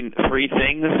combine 3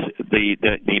 things: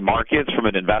 the markets from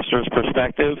an investor's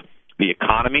perspective, the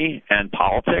economy, and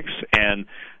politics, and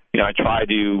I try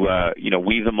to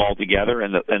weave them all together,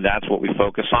 and that's what we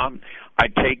focus on. I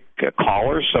take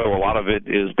callers, so a lot of it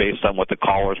is based on what the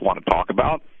callers want to talk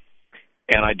about,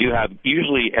 and I do have,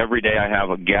 usually every day I have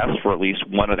a guest for at least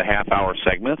 1.5 hour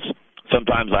segments.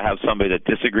 Sometimes I have somebody that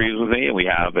disagrees with me, and we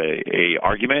have a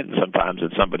argument, and sometimes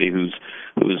it's somebody whose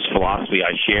philosophy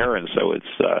I share, and so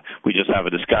we just have a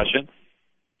discussion.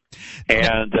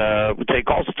 And we take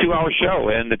calls, a 2-hour show,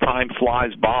 and the time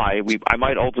flies by. I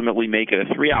might ultimately make it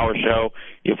a 3-hour show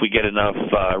if we get enough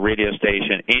radio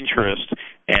station interest,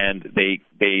 and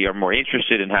they are more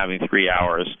interested in having 3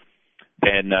 hours.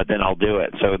 Then I'll do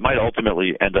it. So it might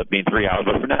ultimately end up being 3 hours,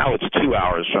 but for now it's 2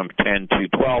 hours from 10 to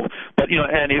 12. But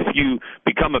and if you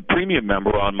become a premium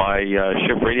member on my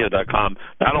shiftradio.com,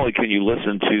 not only can you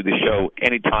listen to the show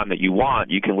anytime that you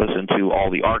want, you can listen to all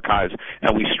the archives,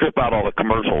 and we strip out all the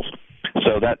commercials.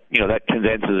 So that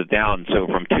condenses it down. So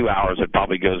from 2 hours, it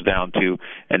probably goes down to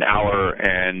an hour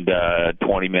and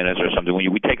 20 minutes or something.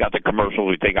 When we take out the commercials,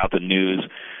 we take out the news.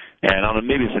 And I don't know,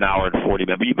 maybe it's an hour and 40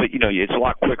 minutes, but it's a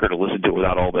lot quicker to listen to it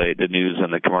without all the news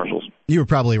and the commercials. You were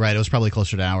probably right. It was probably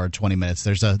closer to an hour and 20 minutes.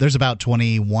 There's about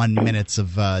 21 minutes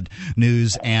of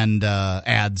news and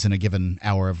ads in a given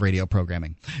hour of radio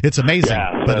programming. It's amazing,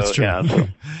 but it's true. Yeah.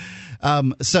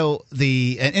 So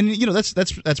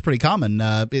that's pretty common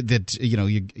that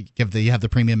you have the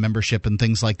premium membership and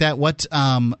things like that. What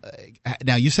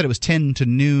now you said it was 10 to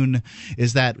noon.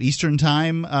 Is that Eastern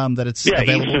time that it's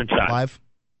available Eastern time. Live?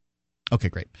 Okay,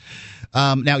 great.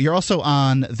 Now you're also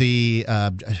on the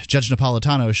Judge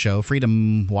Napolitano show,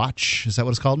 Freedom Watch. Is that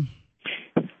what it's called?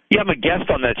 Yeah, I'm a guest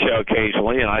on that show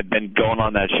occasionally, and I've been going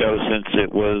on that show since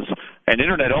it was an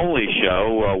internet-only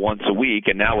show once a week,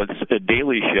 and now it's a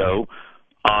daily show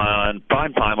on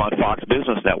primetime on Fox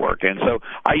Business Network. And so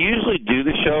I usually do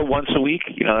the show once a week.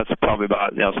 That's probably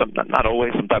about, not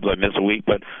always. Sometimes I miss a week,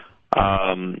 but,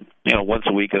 once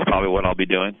a week is probably what I'll be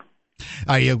doing.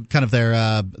 Are you kind of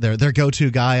their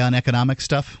go-to guy on economic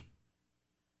stuff?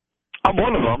 I'm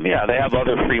one of them, yeah. They have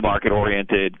other free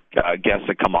market-oriented guests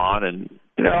that come on, and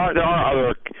there are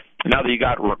other. Now that you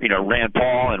got Rand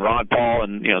Paul and Ron Paul,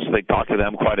 and so they talk to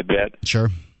them quite a bit. Sure.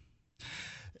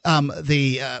 There's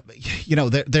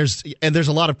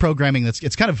a lot of programming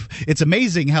it's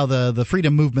amazing how the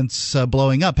freedom movement's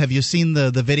blowing up. Have you seen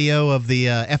the video of the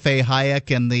F.A.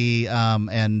 Hayek and the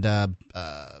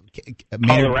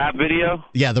the rap video?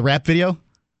 Yeah, the rap video.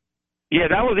 Yeah,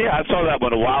 I saw that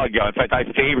one a while ago. In fact, I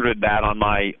favorited that on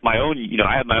my own.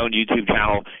 I have my own YouTube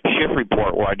channel, Shift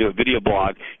Report, where I do a video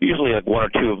blog. Usually, like one or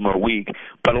two of them a week.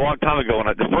 But a long time ago,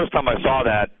 the first time I saw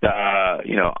that,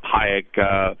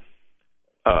 Hayek.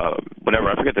 Whatever,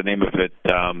 I forget the name of it,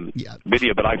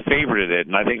 video, but I favorited it,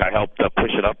 and I think I helped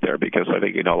push it up there because I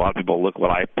think, a lot of people look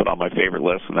what I put on my favorite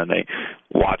list, and then they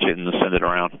watch it and send it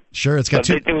around. Sure, it was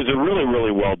a really,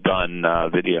 really well done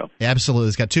video. Yeah, absolutely.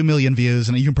 It's got 2 million views,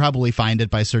 and you can probably find it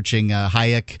by searching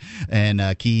Hayek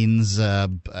and Keynes,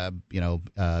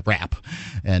 rap,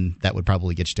 and that would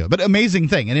probably get you to it. But amazing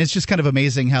thing, and it's just kind of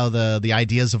amazing how the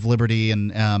ideas of liberty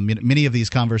and many of these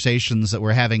conversations that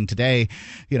we're having today,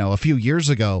 a few years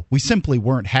ago, we simply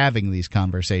weren't having these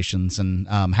conversations, and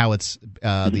how it's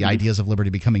the ideas of liberty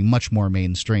becoming much more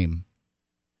mainstream.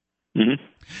 Mm-hmm.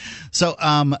 So,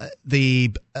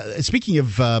 speaking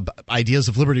of ideas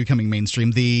of liberty becoming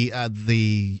mainstream, the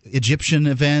Egyptian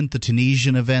event, the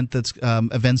Tunisian event,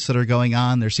 events that are going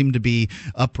on, there seem to be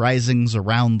uprisings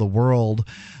around the world.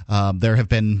 There have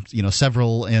been,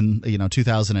 several in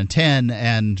 2010,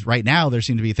 and right now there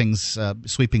seem to be things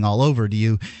sweeping all over.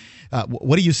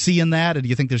 What do you see in that? And do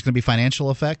you think there's going to be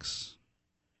financial effects?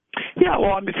 Yeah,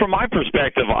 well, from my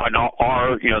perspective, on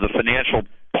our, the financial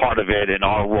part of it and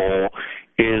our role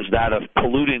is that of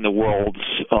polluting the world's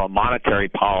monetary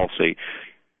policy.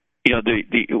 We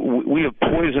have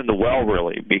poisoned the well,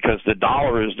 really, because the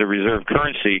dollar is the reserve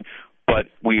currency, but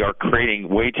we are creating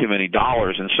way too many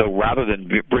dollars. And so rather than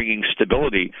bringing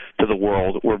stability to the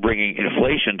world, we're bringing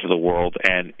inflation to the world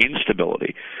and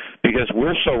instability. Because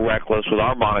we're so reckless with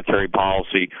our monetary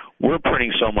policy, we're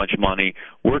printing so much money,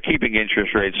 we're keeping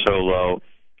interest rates so low.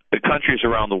 The countries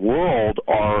around the world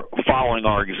are following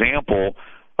our example.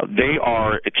 They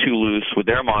are too loose with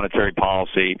their monetary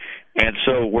policy, and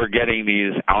so we're getting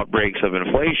these outbreaks of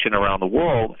inflation around the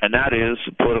world, and that is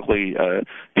politically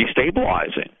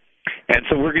destabilizing. And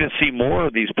so we're going to see more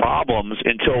of these problems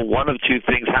until one of two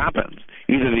things happens.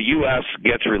 Either the U.S.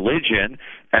 gets religion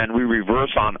and we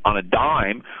reverse on a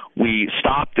dime, we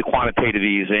stop the quantitative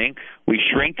easing, we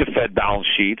shrink the Fed balance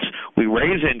sheets, we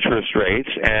raise interest rates,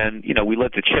 and we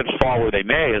let the chips fall where they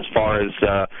may as far as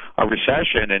a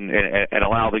recession and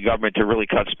allow the government to really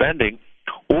cut spending,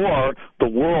 or the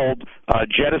world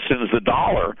jettisons the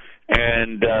dollar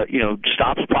and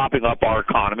stops propping up our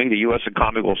economy. The U.S.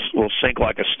 economy will sink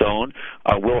like a stone.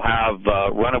 We'll have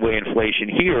runaway inflation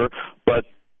here, but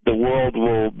the world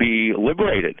will be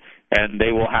liberated, and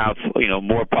they will have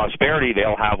more prosperity.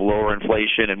 They'll have lower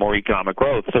inflation and more economic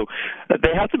growth. So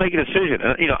they have to make a decision.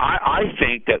 I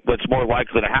think that what's more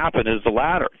likely to happen is the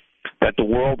latter, that the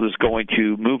world is going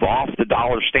to move off the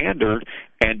dollar standard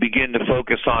and begin to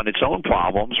focus on its own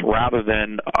problems rather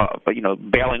than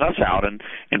bailing us out and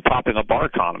propping up our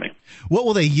economy. What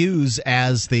will they use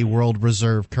as the world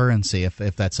reserve currency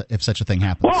if such a thing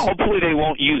happens? Well, hopefully they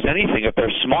won't use anything. If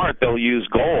they're smart, they'll use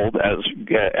gold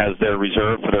as their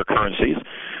reserve for their currencies.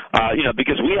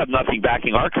 Because we have nothing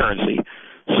backing our currency.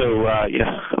 So,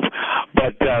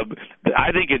 but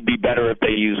I think it'd be better if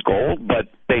they use gold, but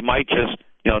they might just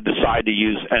decide to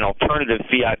use an alternative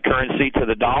fiat currency to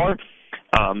the dollar.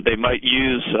 They might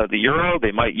use the euro,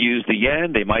 they might use the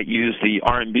yen, they might use the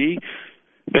RMB.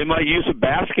 They might use a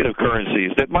basket of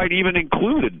currencies that might even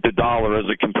include the dollar as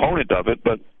a component of it,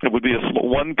 but it would be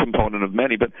one component of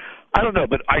many. But I don't know.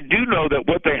 But I do know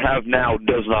that what they have now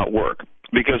does not work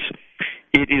because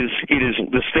it is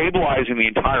destabilizing the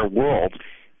entire world,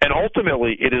 and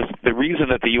ultimately it is the reason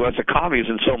that the U.S. economy is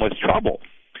in so much trouble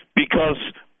because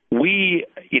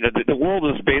the world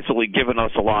has basically given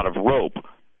us a lot of rope,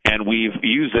 and we've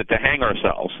used it to hang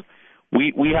ourselves.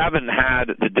 We haven't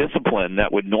had the discipline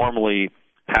that would normally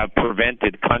have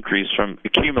prevented countries from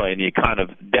accumulating the kind of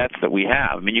debts that we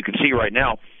have. I mean, you can see right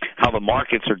now how the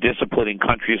markets are disciplining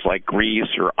countries like Greece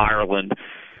or Ireland.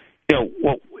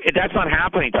 Well, that's not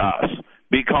happening to us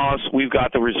because we've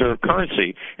got the reserve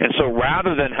currency. And so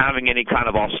rather than having any kind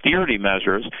of austerity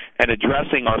measures and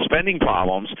addressing our spending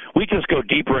problems, we just go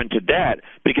deeper into debt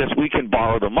because we can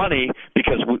borrow the money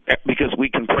because we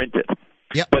can print it.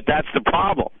 Yep. But that's the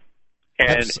problem.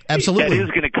 And absolutely, that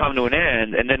is going to come to an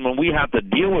end. And then when we have to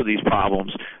deal with these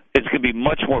problems, it's going to be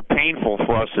much more painful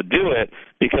for us to do it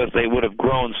because they would have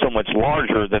grown so much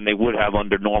larger than they would have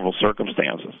under normal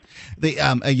circumstances.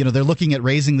 They're looking at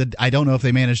raising the. I don't know if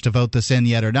they managed to vote this in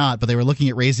yet or not, but they were looking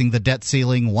at raising the debt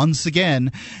ceiling once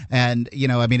again. And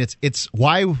it's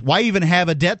why even have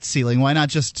a debt ceiling? Why not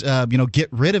just get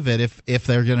rid of it if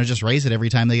they're going to just raise it every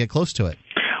time they get close to it?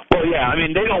 Well, yeah, I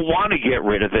mean, they don't want to get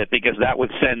rid of it because that would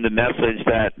send the message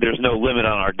that there's no limit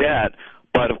on our debt.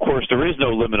 But, of course, there is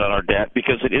no limit on our debt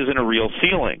because it isn't a real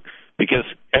ceiling. Because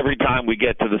every time we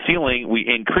get to the ceiling, we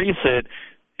increase it.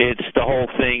 The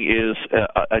whole thing is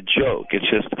a joke. It's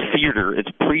just theater. It's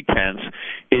pretense.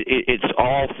 It's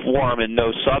all form and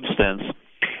no substance.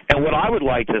 And what I would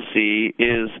like to see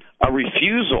is a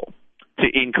refusal to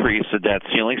increase the debt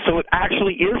ceiling so it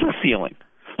actually is a ceiling.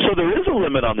 So there is a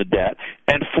limit on the debt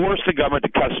and force the government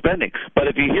to cut spending. But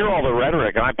if you hear all the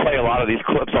rhetoric, and I play a lot of these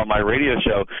clips on my radio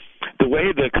show, the way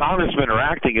the congressmen are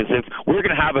acting is if we're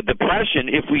going to have a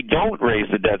depression if we don't raise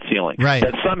the debt ceiling. Right.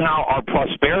 That somehow our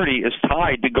prosperity is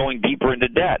tied to going deeper into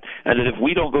debt. And that if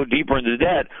we don't go deeper into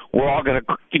debt, we're all going to,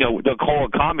 the whole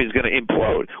economy is going to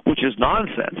implode, which is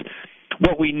nonsense.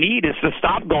 What we need is to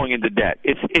stop going into debt.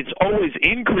 It's always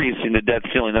increasing the debt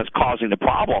ceiling that's causing the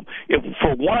problem. If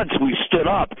for once we stood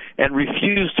up and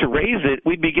refused to raise it,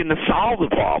 we'd begin to solve the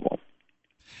problem.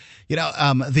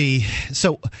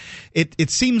 It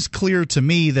seems clear to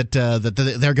me that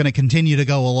they're going to continue to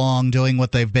go along doing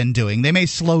what they've been doing. They may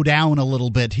slow down a little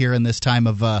bit here in this time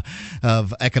of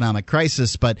economic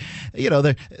crisis, but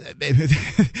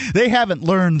they haven't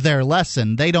learned their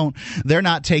lesson. They're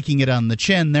not taking it on the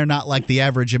chin. They're not like the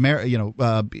average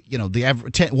the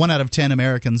average 1 out of 10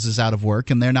 Americans is out of work,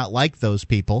 and they're not like those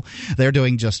people. They're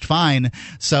doing just fine.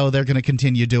 So they're going to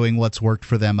continue doing what's worked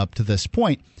for them up to this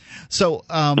point. So,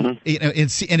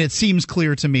 it seems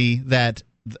clear to me that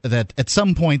at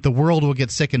some point the world will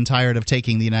get sick and tired of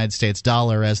taking the United States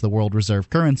dollar as the world reserve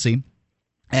currency,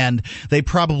 and they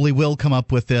probably will come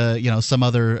up with some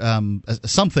other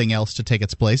something else to take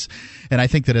its place. And I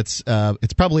think that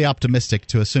it's probably optimistic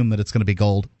to assume that it's going to be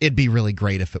gold. It'd be really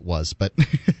great if it was, but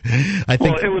I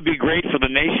think it would be great for the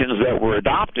nations that were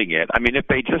adopting it. I mean, if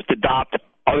they just adopt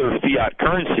other fiat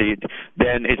currency,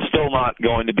 then it's still not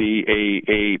going to be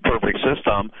a perfect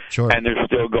system, sure. And there's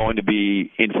still going to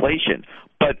be inflation.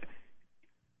 But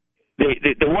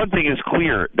the one thing is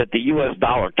clear, that the U.S.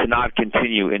 dollar cannot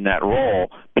continue in that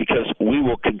role because we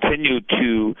will continue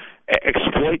to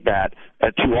exploit that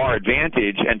to our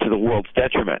advantage and to the world's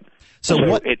detriment. So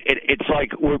it's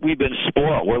like we've been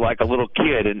spoiled. We're like a little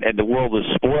kid, and the world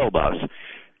has spoiled us,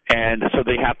 and so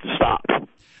they have to stop.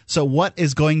 So what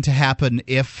is going to happen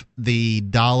if the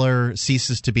dollar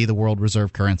ceases to be the world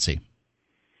reserve currency?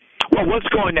 Well, what's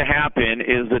going to happen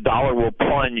is the dollar will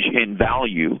plunge in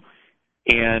value,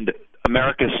 and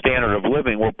America's standard of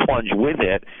living will plunge with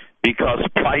it because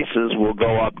prices will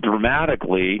go up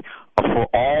dramatically for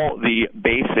all the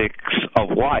basics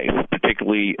of life,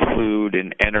 particularly food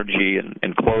and energy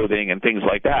and clothing and things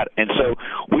like that. And so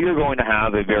we are going to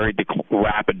have a very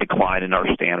rapid decline in our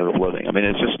standard of living. I mean,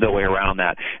 there's just no way around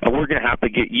that. And we're going to have to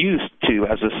get used to,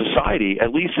 as a society, at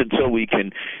least until we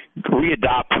can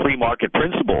readopt free market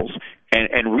principles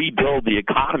and rebuild the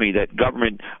economy that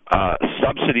government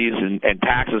subsidies and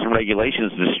taxes and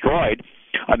regulations destroyed.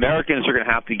 Americans are going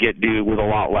to have to do with a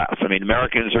lot less. I mean,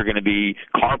 Americans are going to be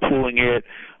carpooling it.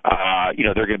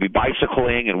 They're going to be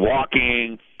bicycling and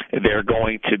walking. They're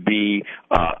going to be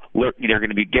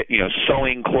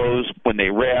sewing clothes when they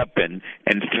rip and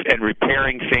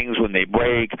repairing things when they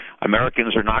break.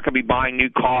 Americans are not going to be buying new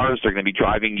cars. They're going to be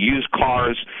driving used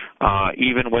cars.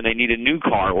 Even when they need a new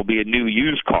car, it will be a new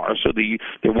used car. So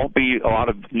there won't be a lot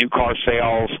of new car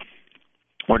sales.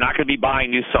 We're not going to be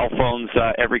buying new cell phones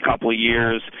every couple of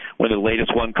years. When the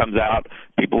latest one comes out,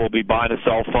 people will be buying a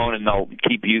cell phone and they'll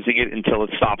keep using it until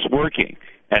it stops working.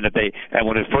 And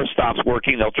when it first stops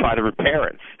working, they'll try to repair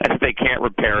it. And if they can't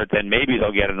repair it, then maybe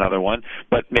they'll get another one.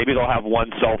 But maybe they'll have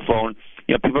one cell phone.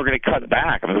 People are going to cut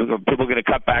back. People are going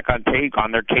to cut back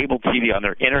on their cable TV, on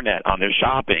their internet, on their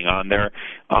shopping, on their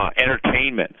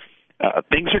entertainment.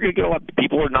 Things are going to go up.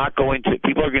 People are going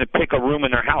to pick a room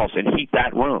in their house and heat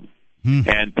that room.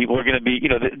 And people are going to be,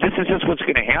 this is just what's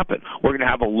going to happen. We're going to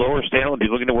have a lower standard.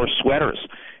 People are going to wear sweaters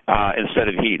instead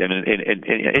of heat.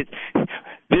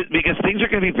 Because things are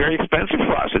going to be very expensive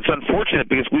for us. It's unfortunate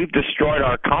because we've destroyed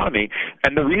our economy.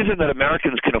 And the reason that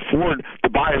Americans can afford to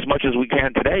buy as much as we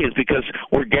can today is because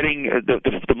we're getting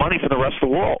the money from the rest of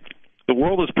the world. The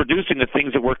world is producing the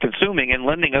things that we're consuming and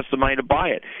lending us the money to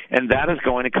buy it. And that is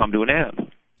going to come to an end.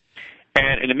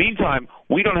 And in the meantime,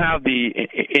 we don't have the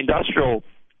industrial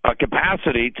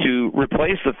capacity to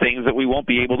replace the things that we won't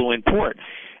be able to import.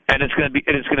 And it's going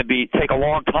to take a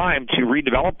long time to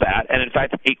redevelop that. And in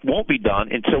fact, it won't be done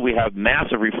until we have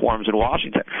massive reforms in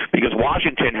Washington, because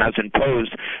Washington has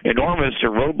imposed enormous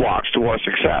roadblocks to our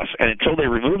success. And until they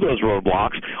remove those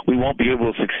roadblocks, we won't be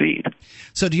able to succeed.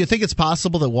 So do you think it's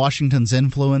possible that Washington's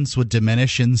influence would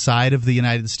diminish inside of the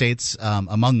United States,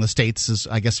 among the states is,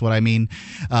 I guess, what I mean,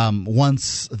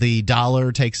 once the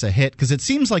dollar takes a hit? Because it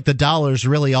seems like the dollar is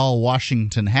really all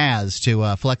Washington has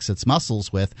to flex its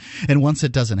muscles with. And once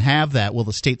it doesn't have that, will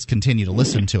the states continue to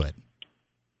listen to it?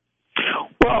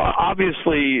 Well,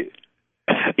 obviously,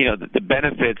 the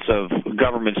benefits of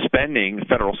government spending,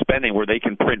 federal spending, where they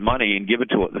can print money and give it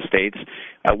to the states,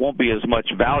 won't be as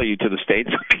much value to the states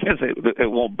because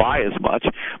it won't buy as much.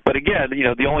 But again,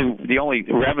 the only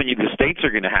revenue the states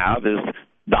are going to have is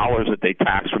dollars that they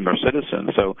tax from their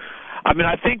citizens. So, I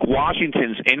think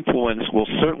Washington's influence will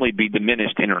certainly be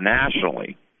diminished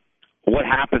internationally. What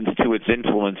happens to its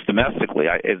influence domestically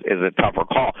is a tougher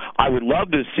call. I would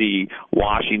love to see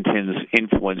Washington's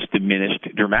influence diminished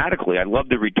dramatically. I'd love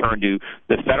to return to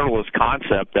the federalist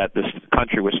concept that this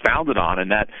country was founded on,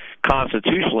 and that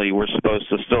constitutionally we're supposed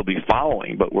to still be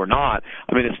following, but we're not.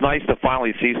 It's nice to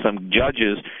finally see some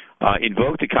judges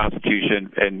invoke the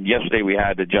Constitution, and yesterday we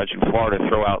had the judge in Florida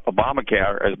throw out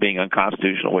Obamacare as being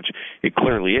unconstitutional, which it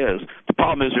clearly is. The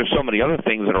problem is there's so many other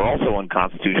things that are also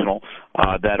unconstitutional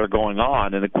that are going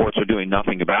on, and the courts are doing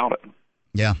nothing about it.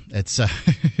 Yeah, it's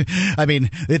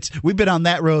we've been on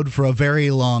that road for a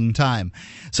very long time.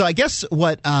 So I guess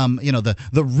what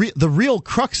the real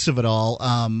crux of it all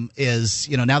is,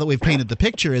 now that we've painted the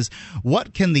picture, is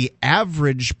what can the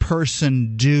average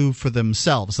person do for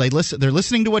themselves? They're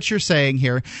listening to what you're saying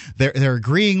here. They're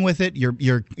agreeing with it.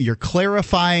 You're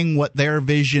clarifying what their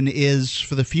vision is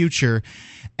for the future,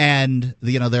 and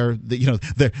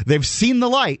they've seen the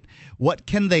light. What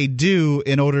can they do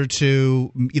in order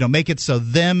to make it so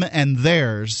them and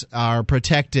theirs are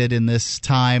protected in this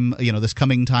time, this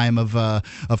coming time of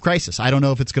crisis? I don't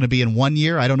know if it's going to be in 1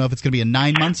 year. I don't know if it's going to be in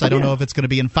 9 months. I don't know if it's going to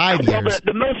be in 5 years. Well,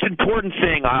 the most important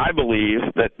thing I believe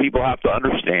that people have to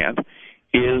understand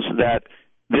is that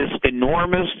this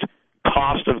enormous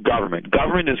cost of government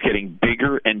is getting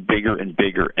bigger and bigger and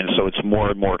bigger, and so it's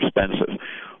more and more expensive.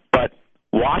 But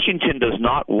Washington does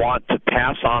not want to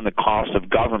pass on the cost of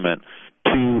government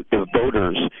to the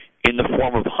voters in the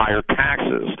form of higher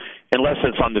taxes, unless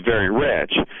it's on the very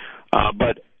rich.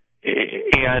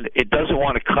 And it doesn't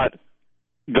want to cut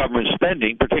government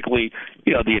spending, particularly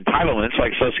the entitlements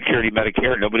like Social Security,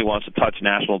 Medicare. Nobody wants to touch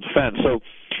national defense. So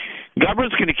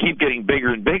government's going to keep getting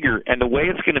bigger and bigger, and the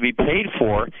way it's going to be paid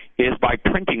for is by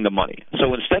printing the money.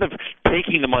 So instead of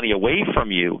taking the money away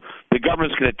from you, the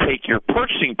government's going to take your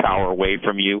purchasing power away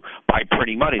from you by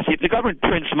printing money. See, if the government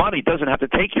prints money, it doesn't have to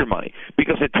take your money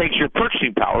because it takes your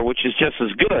purchasing power, which is just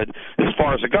as good as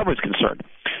far as the government's concerned.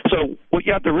 So what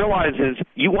you have to realize is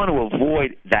you want to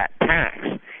avoid that tax.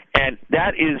 And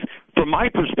that is, from my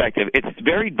perspective, it's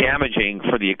very damaging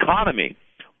for the economy,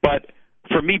 but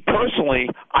for me personally,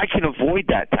 I can avoid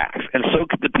that tax, and so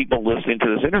could the people listening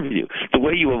to this interview. The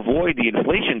way you avoid the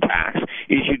inflation tax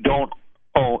is you don't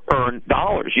earn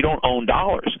dollars. You don't own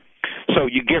dollars. So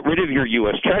you get rid of your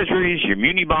U.S. Treasuries, your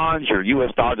muni bonds, your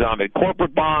U.S. dollar-denominated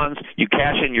corporate bonds, you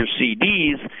cash in your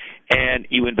CDs, and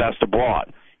you invest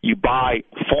abroad. You buy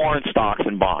foreign stocks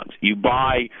and bonds. You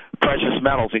buy precious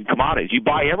metals and commodities. You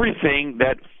buy everything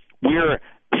that we're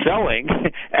selling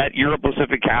at Euro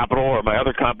Pacific Capital or my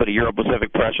other company, Euro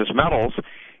Pacific Precious Metals,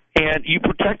 and you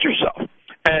protect yourself.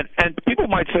 And people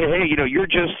might say, hey, you're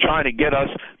just trying to get us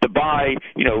to buy,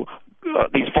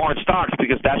 these foreign stocks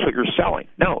because that's what you're selling.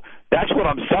 No, that's what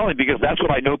I'm selling because that's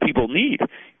what I know people need.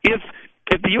 If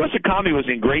if the U.S. economy was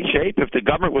in great shape, if the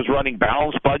government was running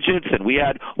balanced budgets and we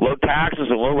had low taxes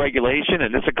and low regulation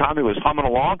and this economy was humming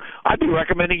along, I'd be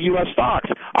recommending U.S. stocks.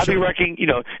 I'd be recommending,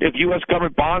 if U.S.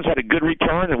 government bonds had a good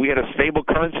return and we had a stable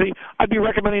currency, I'd be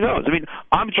recommending those. I mean,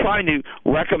 I'm trying to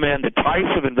recommend the types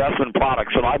of investment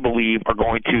products that I believe are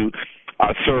going to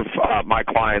serve my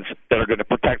clients, that are going to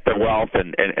protect their wealth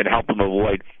and help them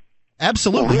avoid.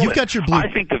 Absolutely. You've got your blue.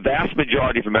 I think the vast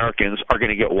majority of Americans are going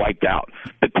to get wiped out.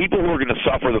 The people who are going to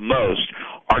suffer the most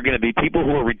are going to be people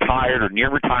who are retired or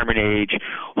near retirement age,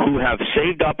 who have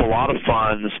saved up a lot of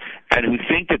funds and who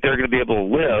think that they're going to be able to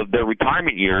live their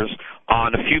retirement years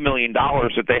on a few $1 million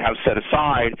that they have set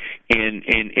aside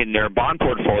in their bond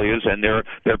portfolios and their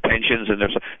pensions, and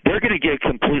they're going to get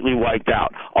completely wiped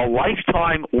out. A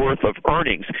lifetime worth of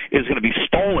earnings is going to be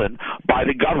stolen by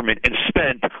the government and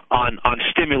spent on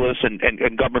stimulus and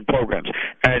government programs.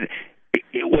 And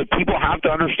what people have to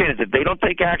understand is if they don't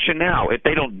take action now, if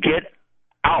they don't get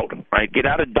out of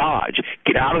Dodge,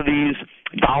 get out of these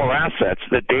dollar assets,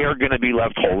 that they are going to be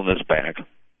left holding this bag.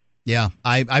 Yeah,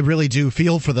 I really do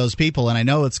feel for those people, and I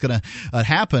know it's going to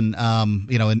happen,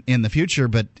 in the future.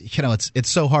 But it's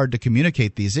so hard to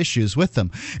communicate these issues with them.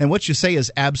 And what you say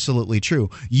is absolutely true.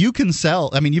 You can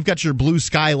sell. I mean, you've got your Blue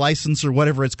Sky license or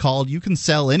whatever it's called. You can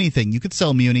sell anything. You could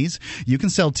sell munis. You can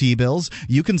sell T-bills.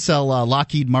 You can sell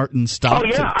Lockheed Martin stock. Oh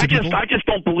yeah, I just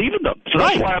don't believe in them. So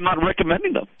that's why I'm not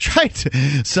recommending them. Right.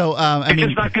 So they're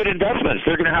just not good investments.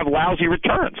 They're going to have lousy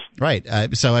returns. Right.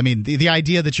 So I mean, the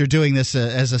idea that you're doing this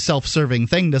as a self-serving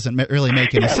thing doesn't really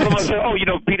make any sense. Say,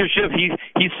 Peter Schiff, he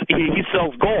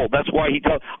sells gold. That's why he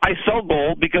tells. I sell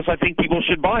gold because I think people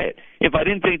should buy it. If I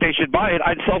didn't think they should buy it,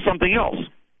 I'd sell something else.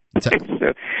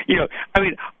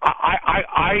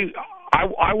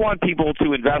 I want people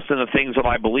to invest in the things that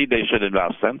I believe they should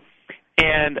invest in,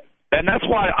 and that's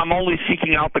why I'm only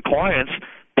seeking out the clients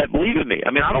that believe in me.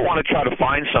 I mean, I don't want to try to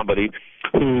find somebody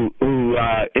who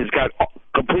has got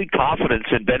complete confidence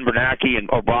in Ben Bernanke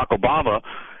or Barack Obama.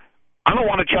 I don't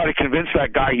want to try to convince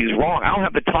that guy he's wrong. I don't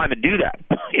have the time to do that.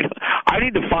 I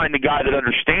need to find the guy that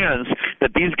understands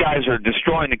that these guys are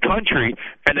destroying the country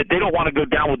and that they don't want to go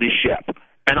down with this ship.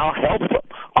 And I'll help them.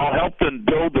 I'll help them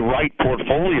build the right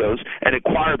portfolios and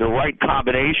acquire the right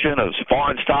combination of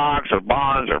foreign stocks or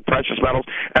bonds or precious metals,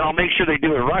 and I'll make sure they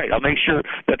do it right. I'll make sure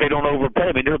that they don't overpay.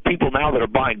 I mean, there are people now that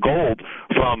are buying gold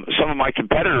from some of my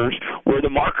competitors where the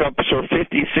markups are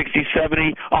 50, 60,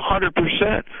 70,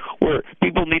 100%, where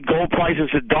people need gold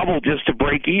prices to double just to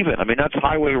break even. I mean, that's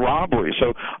highway robbery.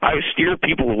 So I steer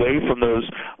people away from those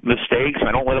mistakes.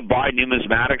 I don't let them buy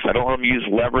numismatics. I don't let them use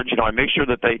leverage. I make sure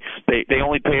that they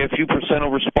only pay a few percent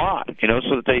over spot,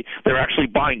 so that they're actually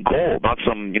buying gold, not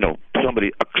some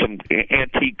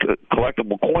antique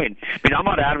collectible coin. I mean, I'm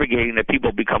not advocating that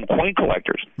people become coin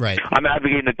collectors. Right. I'm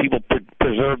advocating that people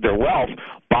preserve their wealth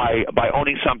by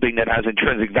owning something that has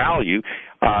intrinsic value,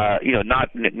 not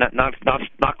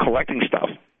collecting stuff.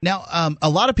 Now, a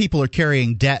lot of people are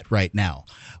carrying debt right now.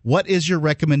 What is your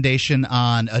recommendation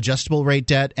on adjustable rate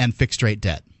debt and fixed rate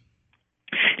debt?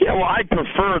 Yeah, well, I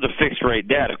prefer the fixed rate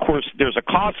debt. Of course, there's a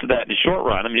cost to that in the short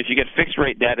run. I mean, if you get fixed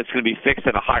rate debt, it's going to be fixed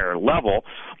at a higher level.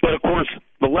 But, of course,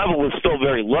 the level is still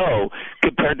very low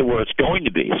compared to where it's going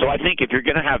to be. So I think if you're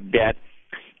going to have debt,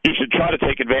 you should try to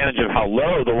take advantage of how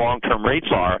low the long-term rates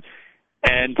are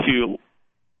and to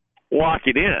lock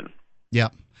it in. Yeah.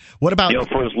 What about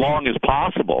for as long as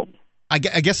possible? I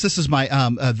guess this is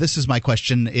my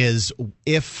question: is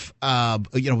if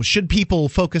should people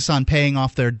focus on paying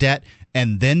off their debt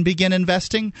and then begin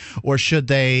investing, or should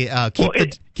they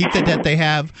keep the debt they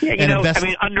have and invest? I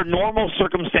mean, under normal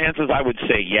circumstances, I would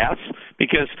say yes,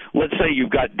 because let's say you've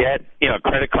got debt,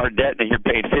 credit card debt, and you're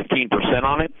paying 15%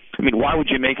 on it. I mean, why would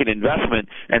you make an investment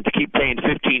and to keep paying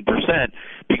 15%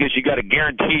 because you got a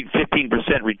guaranteed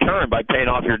 15% return by paying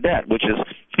off your debt, which is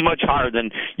much higher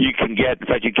than you can get. In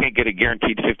fact, you can't get a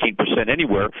guaranteed 15%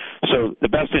 anywhere. So the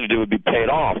best thing to do would be pay it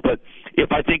off. But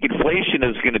if I think inflation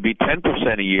is going to be 10%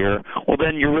 a year, well,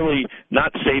 then you're really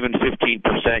not saving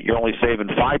 15%. You're only saving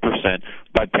 5%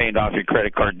 by paying off your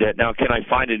credit card debt. Now, can I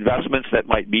find investments that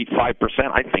might beat 5%?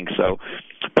 I think so.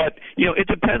 But, it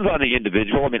depends on the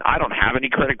individual. I mean, I don't have any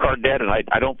credit card debt, and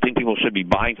I don't think people should be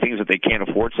buying things that they can't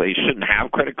afford, so they shouldn't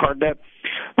have credit card debt.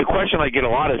 The question I get a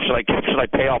lot is, should I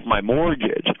pay off my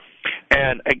mortgage?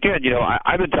 And again,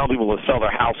 I've been telling people to sell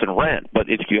their house and rent, but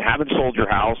if you haven't sold your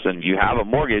house and you have a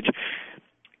mortgage,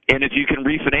 and if you can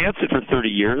refinance it for 30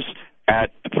 years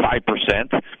at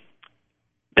 5%,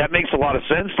 that makes a lot of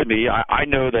sense to me. I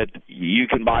know that you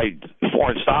can buy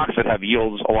foreign stocks that have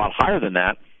yields a lot higher than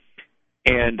that.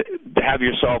 and have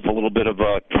yourself a little bit of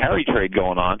a carry trade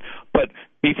going on. But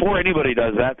before anybody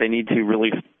does that, they need to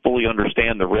really fully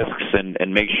understand the risks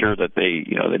and make sure that they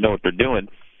know what they're doing.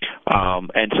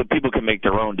 And so people can make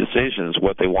their own decisions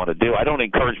what they want to do. I don't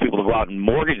encourage people to go out and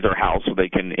mortgage their house so they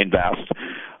can invest.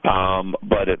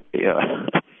 But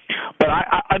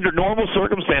under normal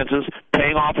circumstances,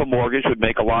 paying off a mortgage would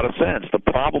make a lot of sense. The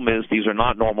problem is these are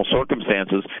not normal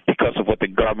circumstances because of what the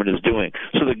government is doing.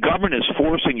 So the government is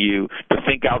forcing you to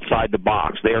think outside the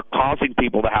box. They are causing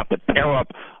people to have to pair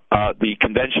up the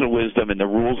conventional wisdom and the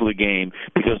rules of the game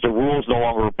because the rules no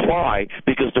longer apply,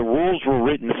 because the rules were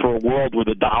written for a world where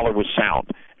the dollar was sound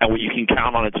and where you can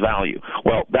count on its value.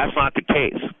 Well, that's not the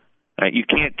case. You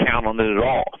can't count on it at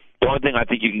all. The only thing I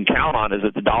think you can count on is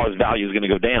that the dollar's value is going to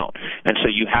go down. And so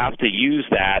you have to use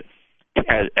that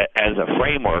as a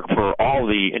framework for all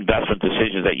the investment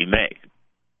decisions that you make.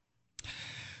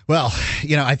 Well,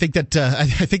 I think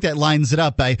that lines it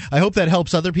up. I hope that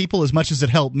helps other people as much as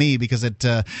it helped me, because it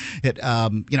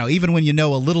even when you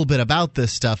know a little bit about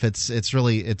this stuff, it's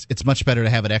much better to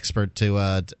have an expert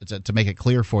to make it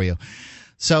clear for you.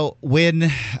 So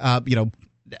when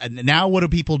now, what do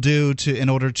people do in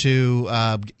order to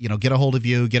get a hold of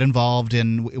you, get involved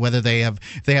in whether if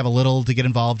they have a little to get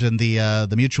involved in the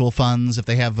mutual funds, if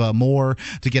they have more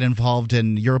to get involved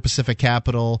in Euro Pacific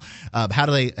Capital? How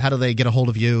do they get a hold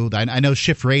of you? I know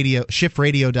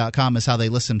shiftradio.com is how they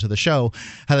listen to the show.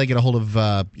 How do they get a hold of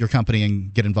your company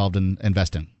and get involved in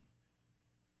investing?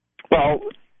 Well,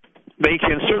 they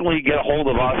can certainly get a hold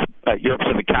of us at Euro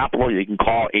Pacific Capital. You can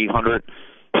call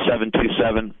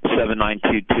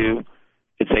 800-727-7922.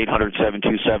 It's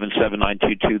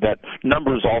 800-727-7922. That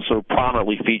number is also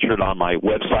prominently featured on my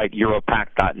website,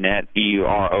 europac.net,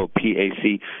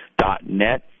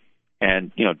 EUROPAC.net.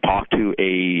 And, talk to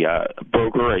a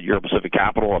broker at Euro Pacific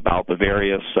Capital about the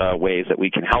various ways that we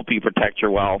can help you protect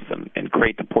your wealth and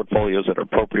create the portfolios that are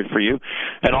appropriate for you.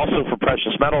 And also for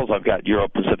precious metals, I've got Euro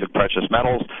Pacific Precious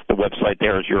Metals. The website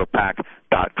there is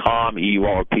europac.com,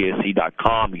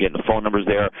 EUROPAC.com. You get the phone numbers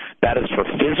there. That is for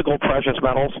physical precious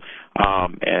metals.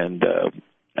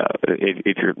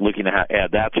 If you're looking to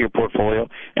add that to your portfolio,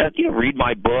 and read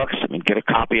my books. Get a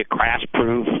copy of Crash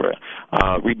Proof.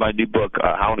 Read my new book,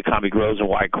 How an Economy Grows and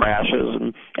Why It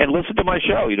Crashes, and listen to my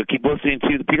show. Keep listening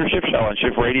to the Peter Schiff Show on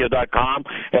SchiffRadio.com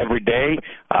every day.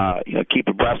 Keep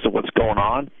abreast of what's going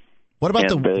on. What about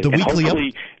the weekly?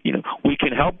 Hopefully, we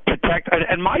can help protect.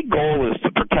 And my goal is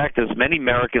to protect as many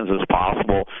Americans as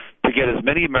possible, to get as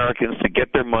many Americans to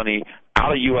get their money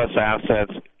out of U.S.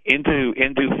 assets into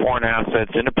foreign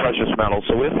assets, into precious metals.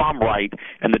 So if I'm right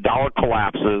and the dollar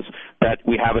collapses, that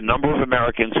we have a number of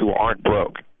Americans who aren't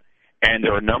broke. And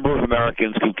there are a number of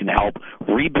Americans who can help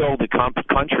rebuild the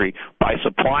country by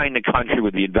supplying the country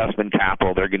with the investment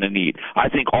capital they're going to need. I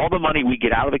think all the money we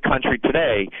get out of the country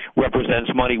today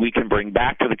represents money we can bring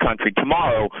back to the country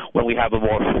tomorrow when we have a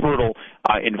more fertile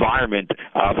environment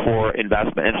for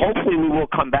investment. And hopefully we will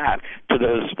come back to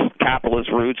those capitalist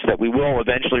roots, that we will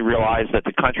eventually realize that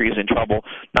the country is in trouble,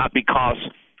 not because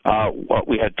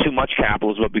we had too much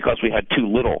capitalism, but because we had too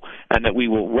little, and that we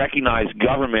will recognize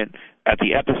government at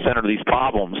the epicenter of these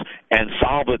problems and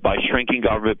solve it by shrinking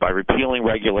government, by repealing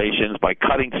regulations, by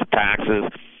cutting taxes,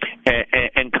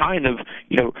 and kind of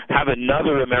have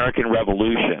another American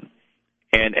revolution.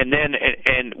 And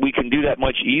we can do that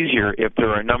much easier if there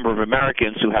are a number of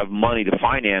Americans who have money to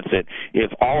finance it,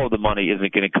 if all of the money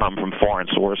isn't going to come from foreign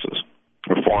sources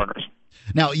or foreigners.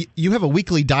 Now, you have a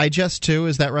weekly digest, too,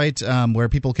 is that right, where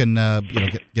people can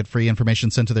get free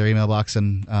information sent to their email box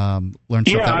and learn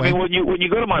stuff that way? Yeah, when you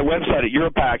go to my website at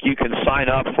Europac, you can sign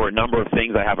up for a number of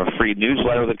things. I have a free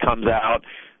newsletter that comes out.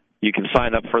 You can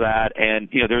sign up for that. And,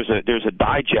 there's a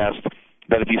digest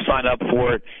that if you sign up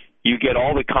for it, you get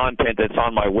all the content that's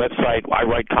on my website. I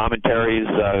write commentaries.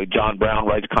 John Brown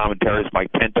writes commentaries.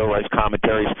 Mike Pinto writes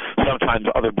commentaries. Sometimes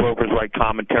other brokers write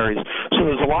commentaries. So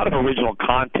there's a lot of original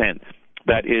content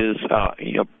that is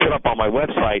put up on my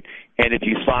website, and if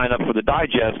you sign up for the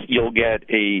digest, you'll get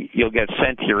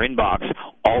sent to your inbox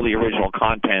all the original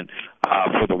content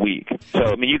for the week.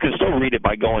 So you can still read it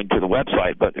by going to the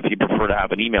website, but if you prefer to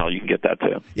have an email, you can get that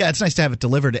too. Yeah, it's nice to have it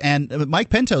delivered. And Mike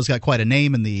Pinto's got quite a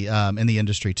name in the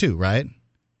industry too, right?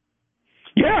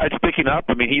 Yeah, it's picking up.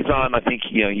 He's on. I think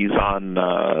he's on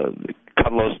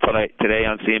Cuddlos today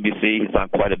on CNBC. He's on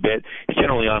quite a bit. He's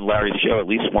generally on Larry's show at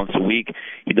least once a week.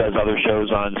 He does other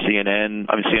shows on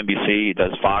CNBC. He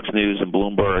does Fox News and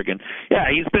Bloomberg, and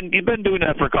he's been doing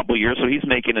that for a couple of years. So he's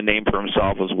making a name for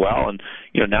himself as well. And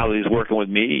now that he's working with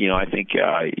me, I think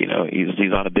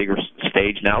he's on a bigger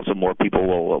stage now, so more people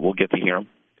will get to hear him.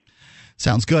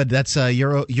 Sounds good. That's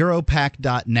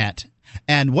Europac.net.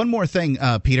 And one more thing,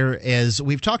 Peter, is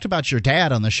we've talked about your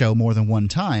dad on the show more than one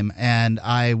time, and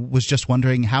I was just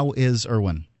wondering, how is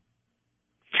Irwin?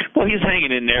 Well, he's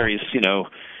hanging in there. He's,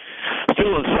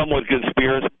 still in somewhat good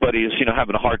spirits, but he's,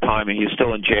 having a hard time, and he's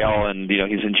still in jail, and,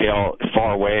 he's in jail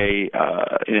far away.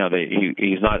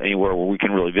 He's not anywhere where we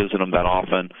can really visit him that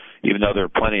often, even though there are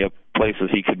plenty of places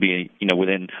he could be,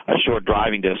 within a short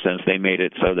driving distance. They made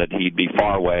it so that he'd be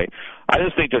far away. I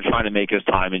just think they're trying to make his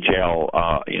time in jail,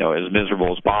 as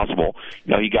miserable as possible.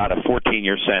 He got a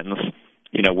 14-year sentence,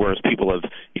 whereas people have,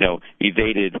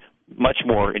 evaded much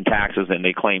more in taxes than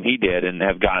they claim he did and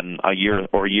have gotten a year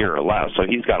or less. So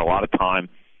he's got a lot of time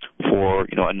for,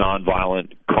 a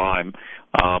nonviolent crime.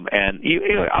 And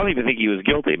I don't even think he was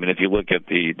guilty. I mean, if you look at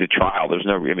the trial,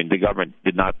 the government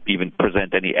did not even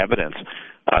present any evidence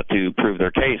to prove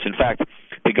their case. In fact,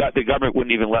 the government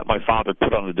wouldn't even let my father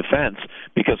put on the defense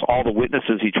because all the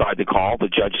witnesses he tried to call, the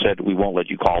judge said, we won't let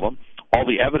you call them. All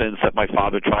the evidence that my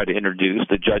father tried to introduce,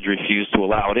 the judge refused to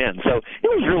allow it in. So it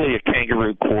was really a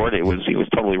kangaroo court. He was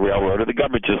totally railroaded. The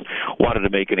government just wanted to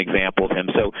make an example of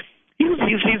him. So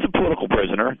he's a political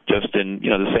prisoner, just in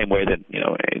the same way that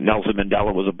Nelson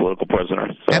Mandela was a political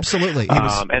prisoner. So, absolutely,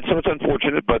 and so it's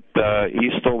unfortunate, but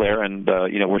he's still there, and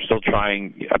we're still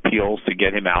trying appeals to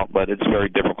get him out, but it's very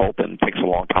difficult and takes a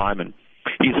long time. And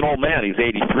he's an old man; he's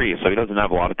 83, so he doesn't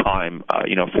have a lot of time,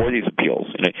 for these appeals.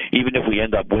 Even if we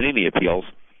end up winning the appeals,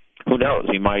 who knows?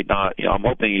 He might not. I'm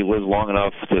hoping he lives long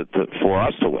enough for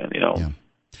us to win. Yeah.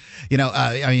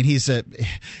 He's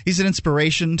an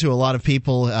inspiration to a lot of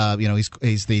people.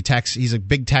 He's a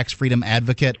big tax freedom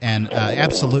advocate, and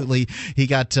absolutely he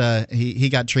got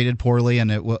treated poorly,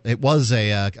 and it was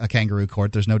a kangaroo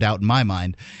court. There's no doubt in my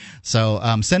mind. So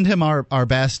send him our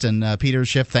best, and Peter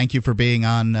Schiff, thank you for being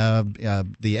on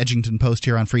the Edgington Post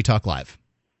here on Free Talk Live.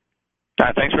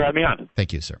 Thanks for having me on.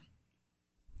 Thank you, sir.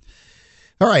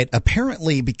 All right.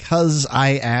 Apparently, because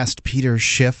I asked Peter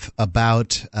Schiff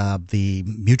about the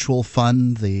mutual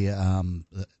fund, the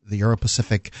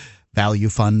Euro-Pacific Value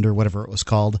Fund, or whatever it was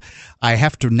called, I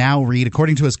have to now read,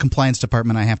 according to his compliance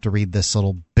department, I have to read this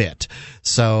little bit.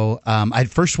 So I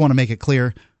first want to make it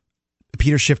clear,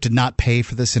 Peter Schiff did not pay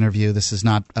for this interview. This is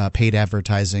not paid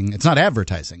advertising. It's not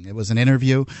advertising. It was an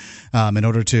interview in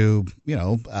order to,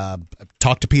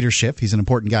 talk to Peter Schiff. He's an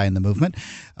important guy in the movement,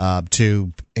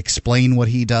 to explain what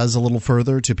he does a little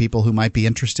further to people who might be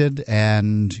interested.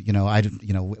 And,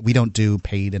 we don't do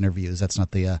paid interviews. That's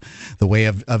not the way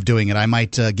of doing it. I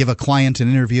might give a client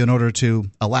an interview in order to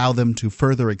allow them to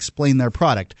further explain their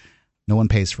product. No one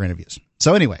pays for interviews.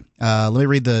 So anyway, let me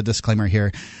read the disclaimer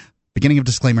here. Beginning of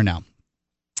disclaimer now.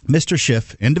 Mr.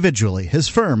 Schiff, individually, his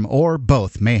firm, or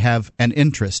both, may have an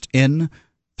interest in,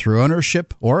 through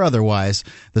ownership or otherwise,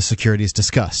 the securities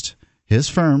discussed. His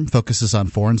firm focuses on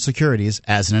foreign securities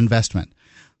as an investment.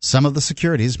 Some of the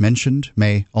securities mentioned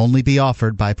may only be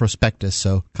offered by prospectus,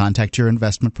 so contact your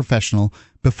investment professional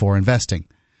before investing.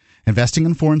 Investing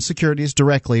in foreign securities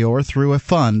directly or through a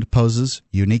fund poses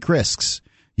unique risks.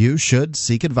 You should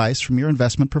seek advice from your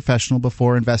investment professional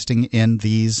before investing in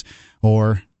these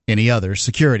or any other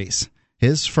securities.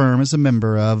 His firm is a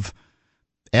member of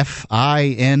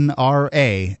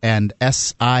FINRA and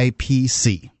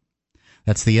SIPC.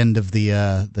 That's the end of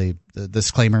the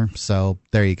disclaimer. So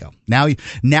there you go. Now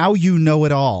you know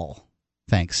it all.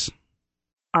 Thanks.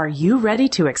 Are you ready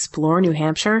to explore New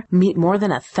Hampshire, meet more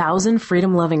than 1,000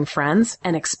 freedom-loving friends,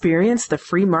 and experience the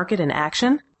free market in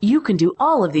action? You can do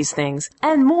all of these things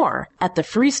and more at the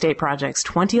Free State Project's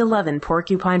 2011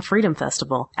 Porcupine Freedom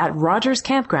Festival at Rogers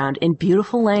Campground in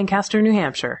beautiful Lancaster, New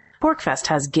Hampshire. PorcFest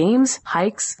has games,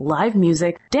 hikes, live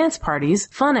music, dance parties,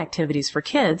 fun activities for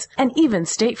kids, and even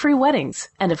state-free weddings.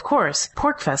 And of course,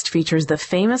 PorcFest features the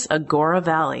famous Agora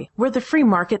Valley, where the free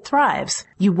market thrives.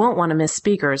 You won't want to miss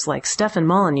speakers like Stefan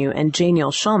Molyneux and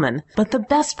Janiel Schulman, but the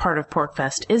best part of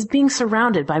PorcFest is being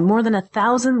surrounded by more than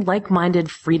 1,000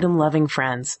 like-minded, freedom-loving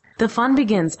friends. The fun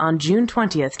begins on June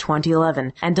 20th,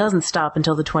 2011, and doesn't stop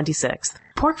until the 26th.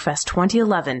 PorcFest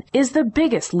 2011 is the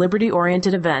biggest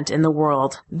liberty-oriented event in the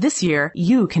world. This year,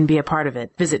 you can be a part of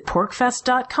it. Visit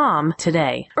porcfest.com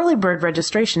today. Early bird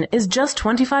registration is just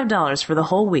 $25 for the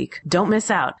whole week. Don't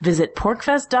miss out. Visit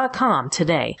porcfest.com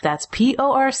today. That's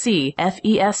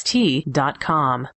PORCFEST.com.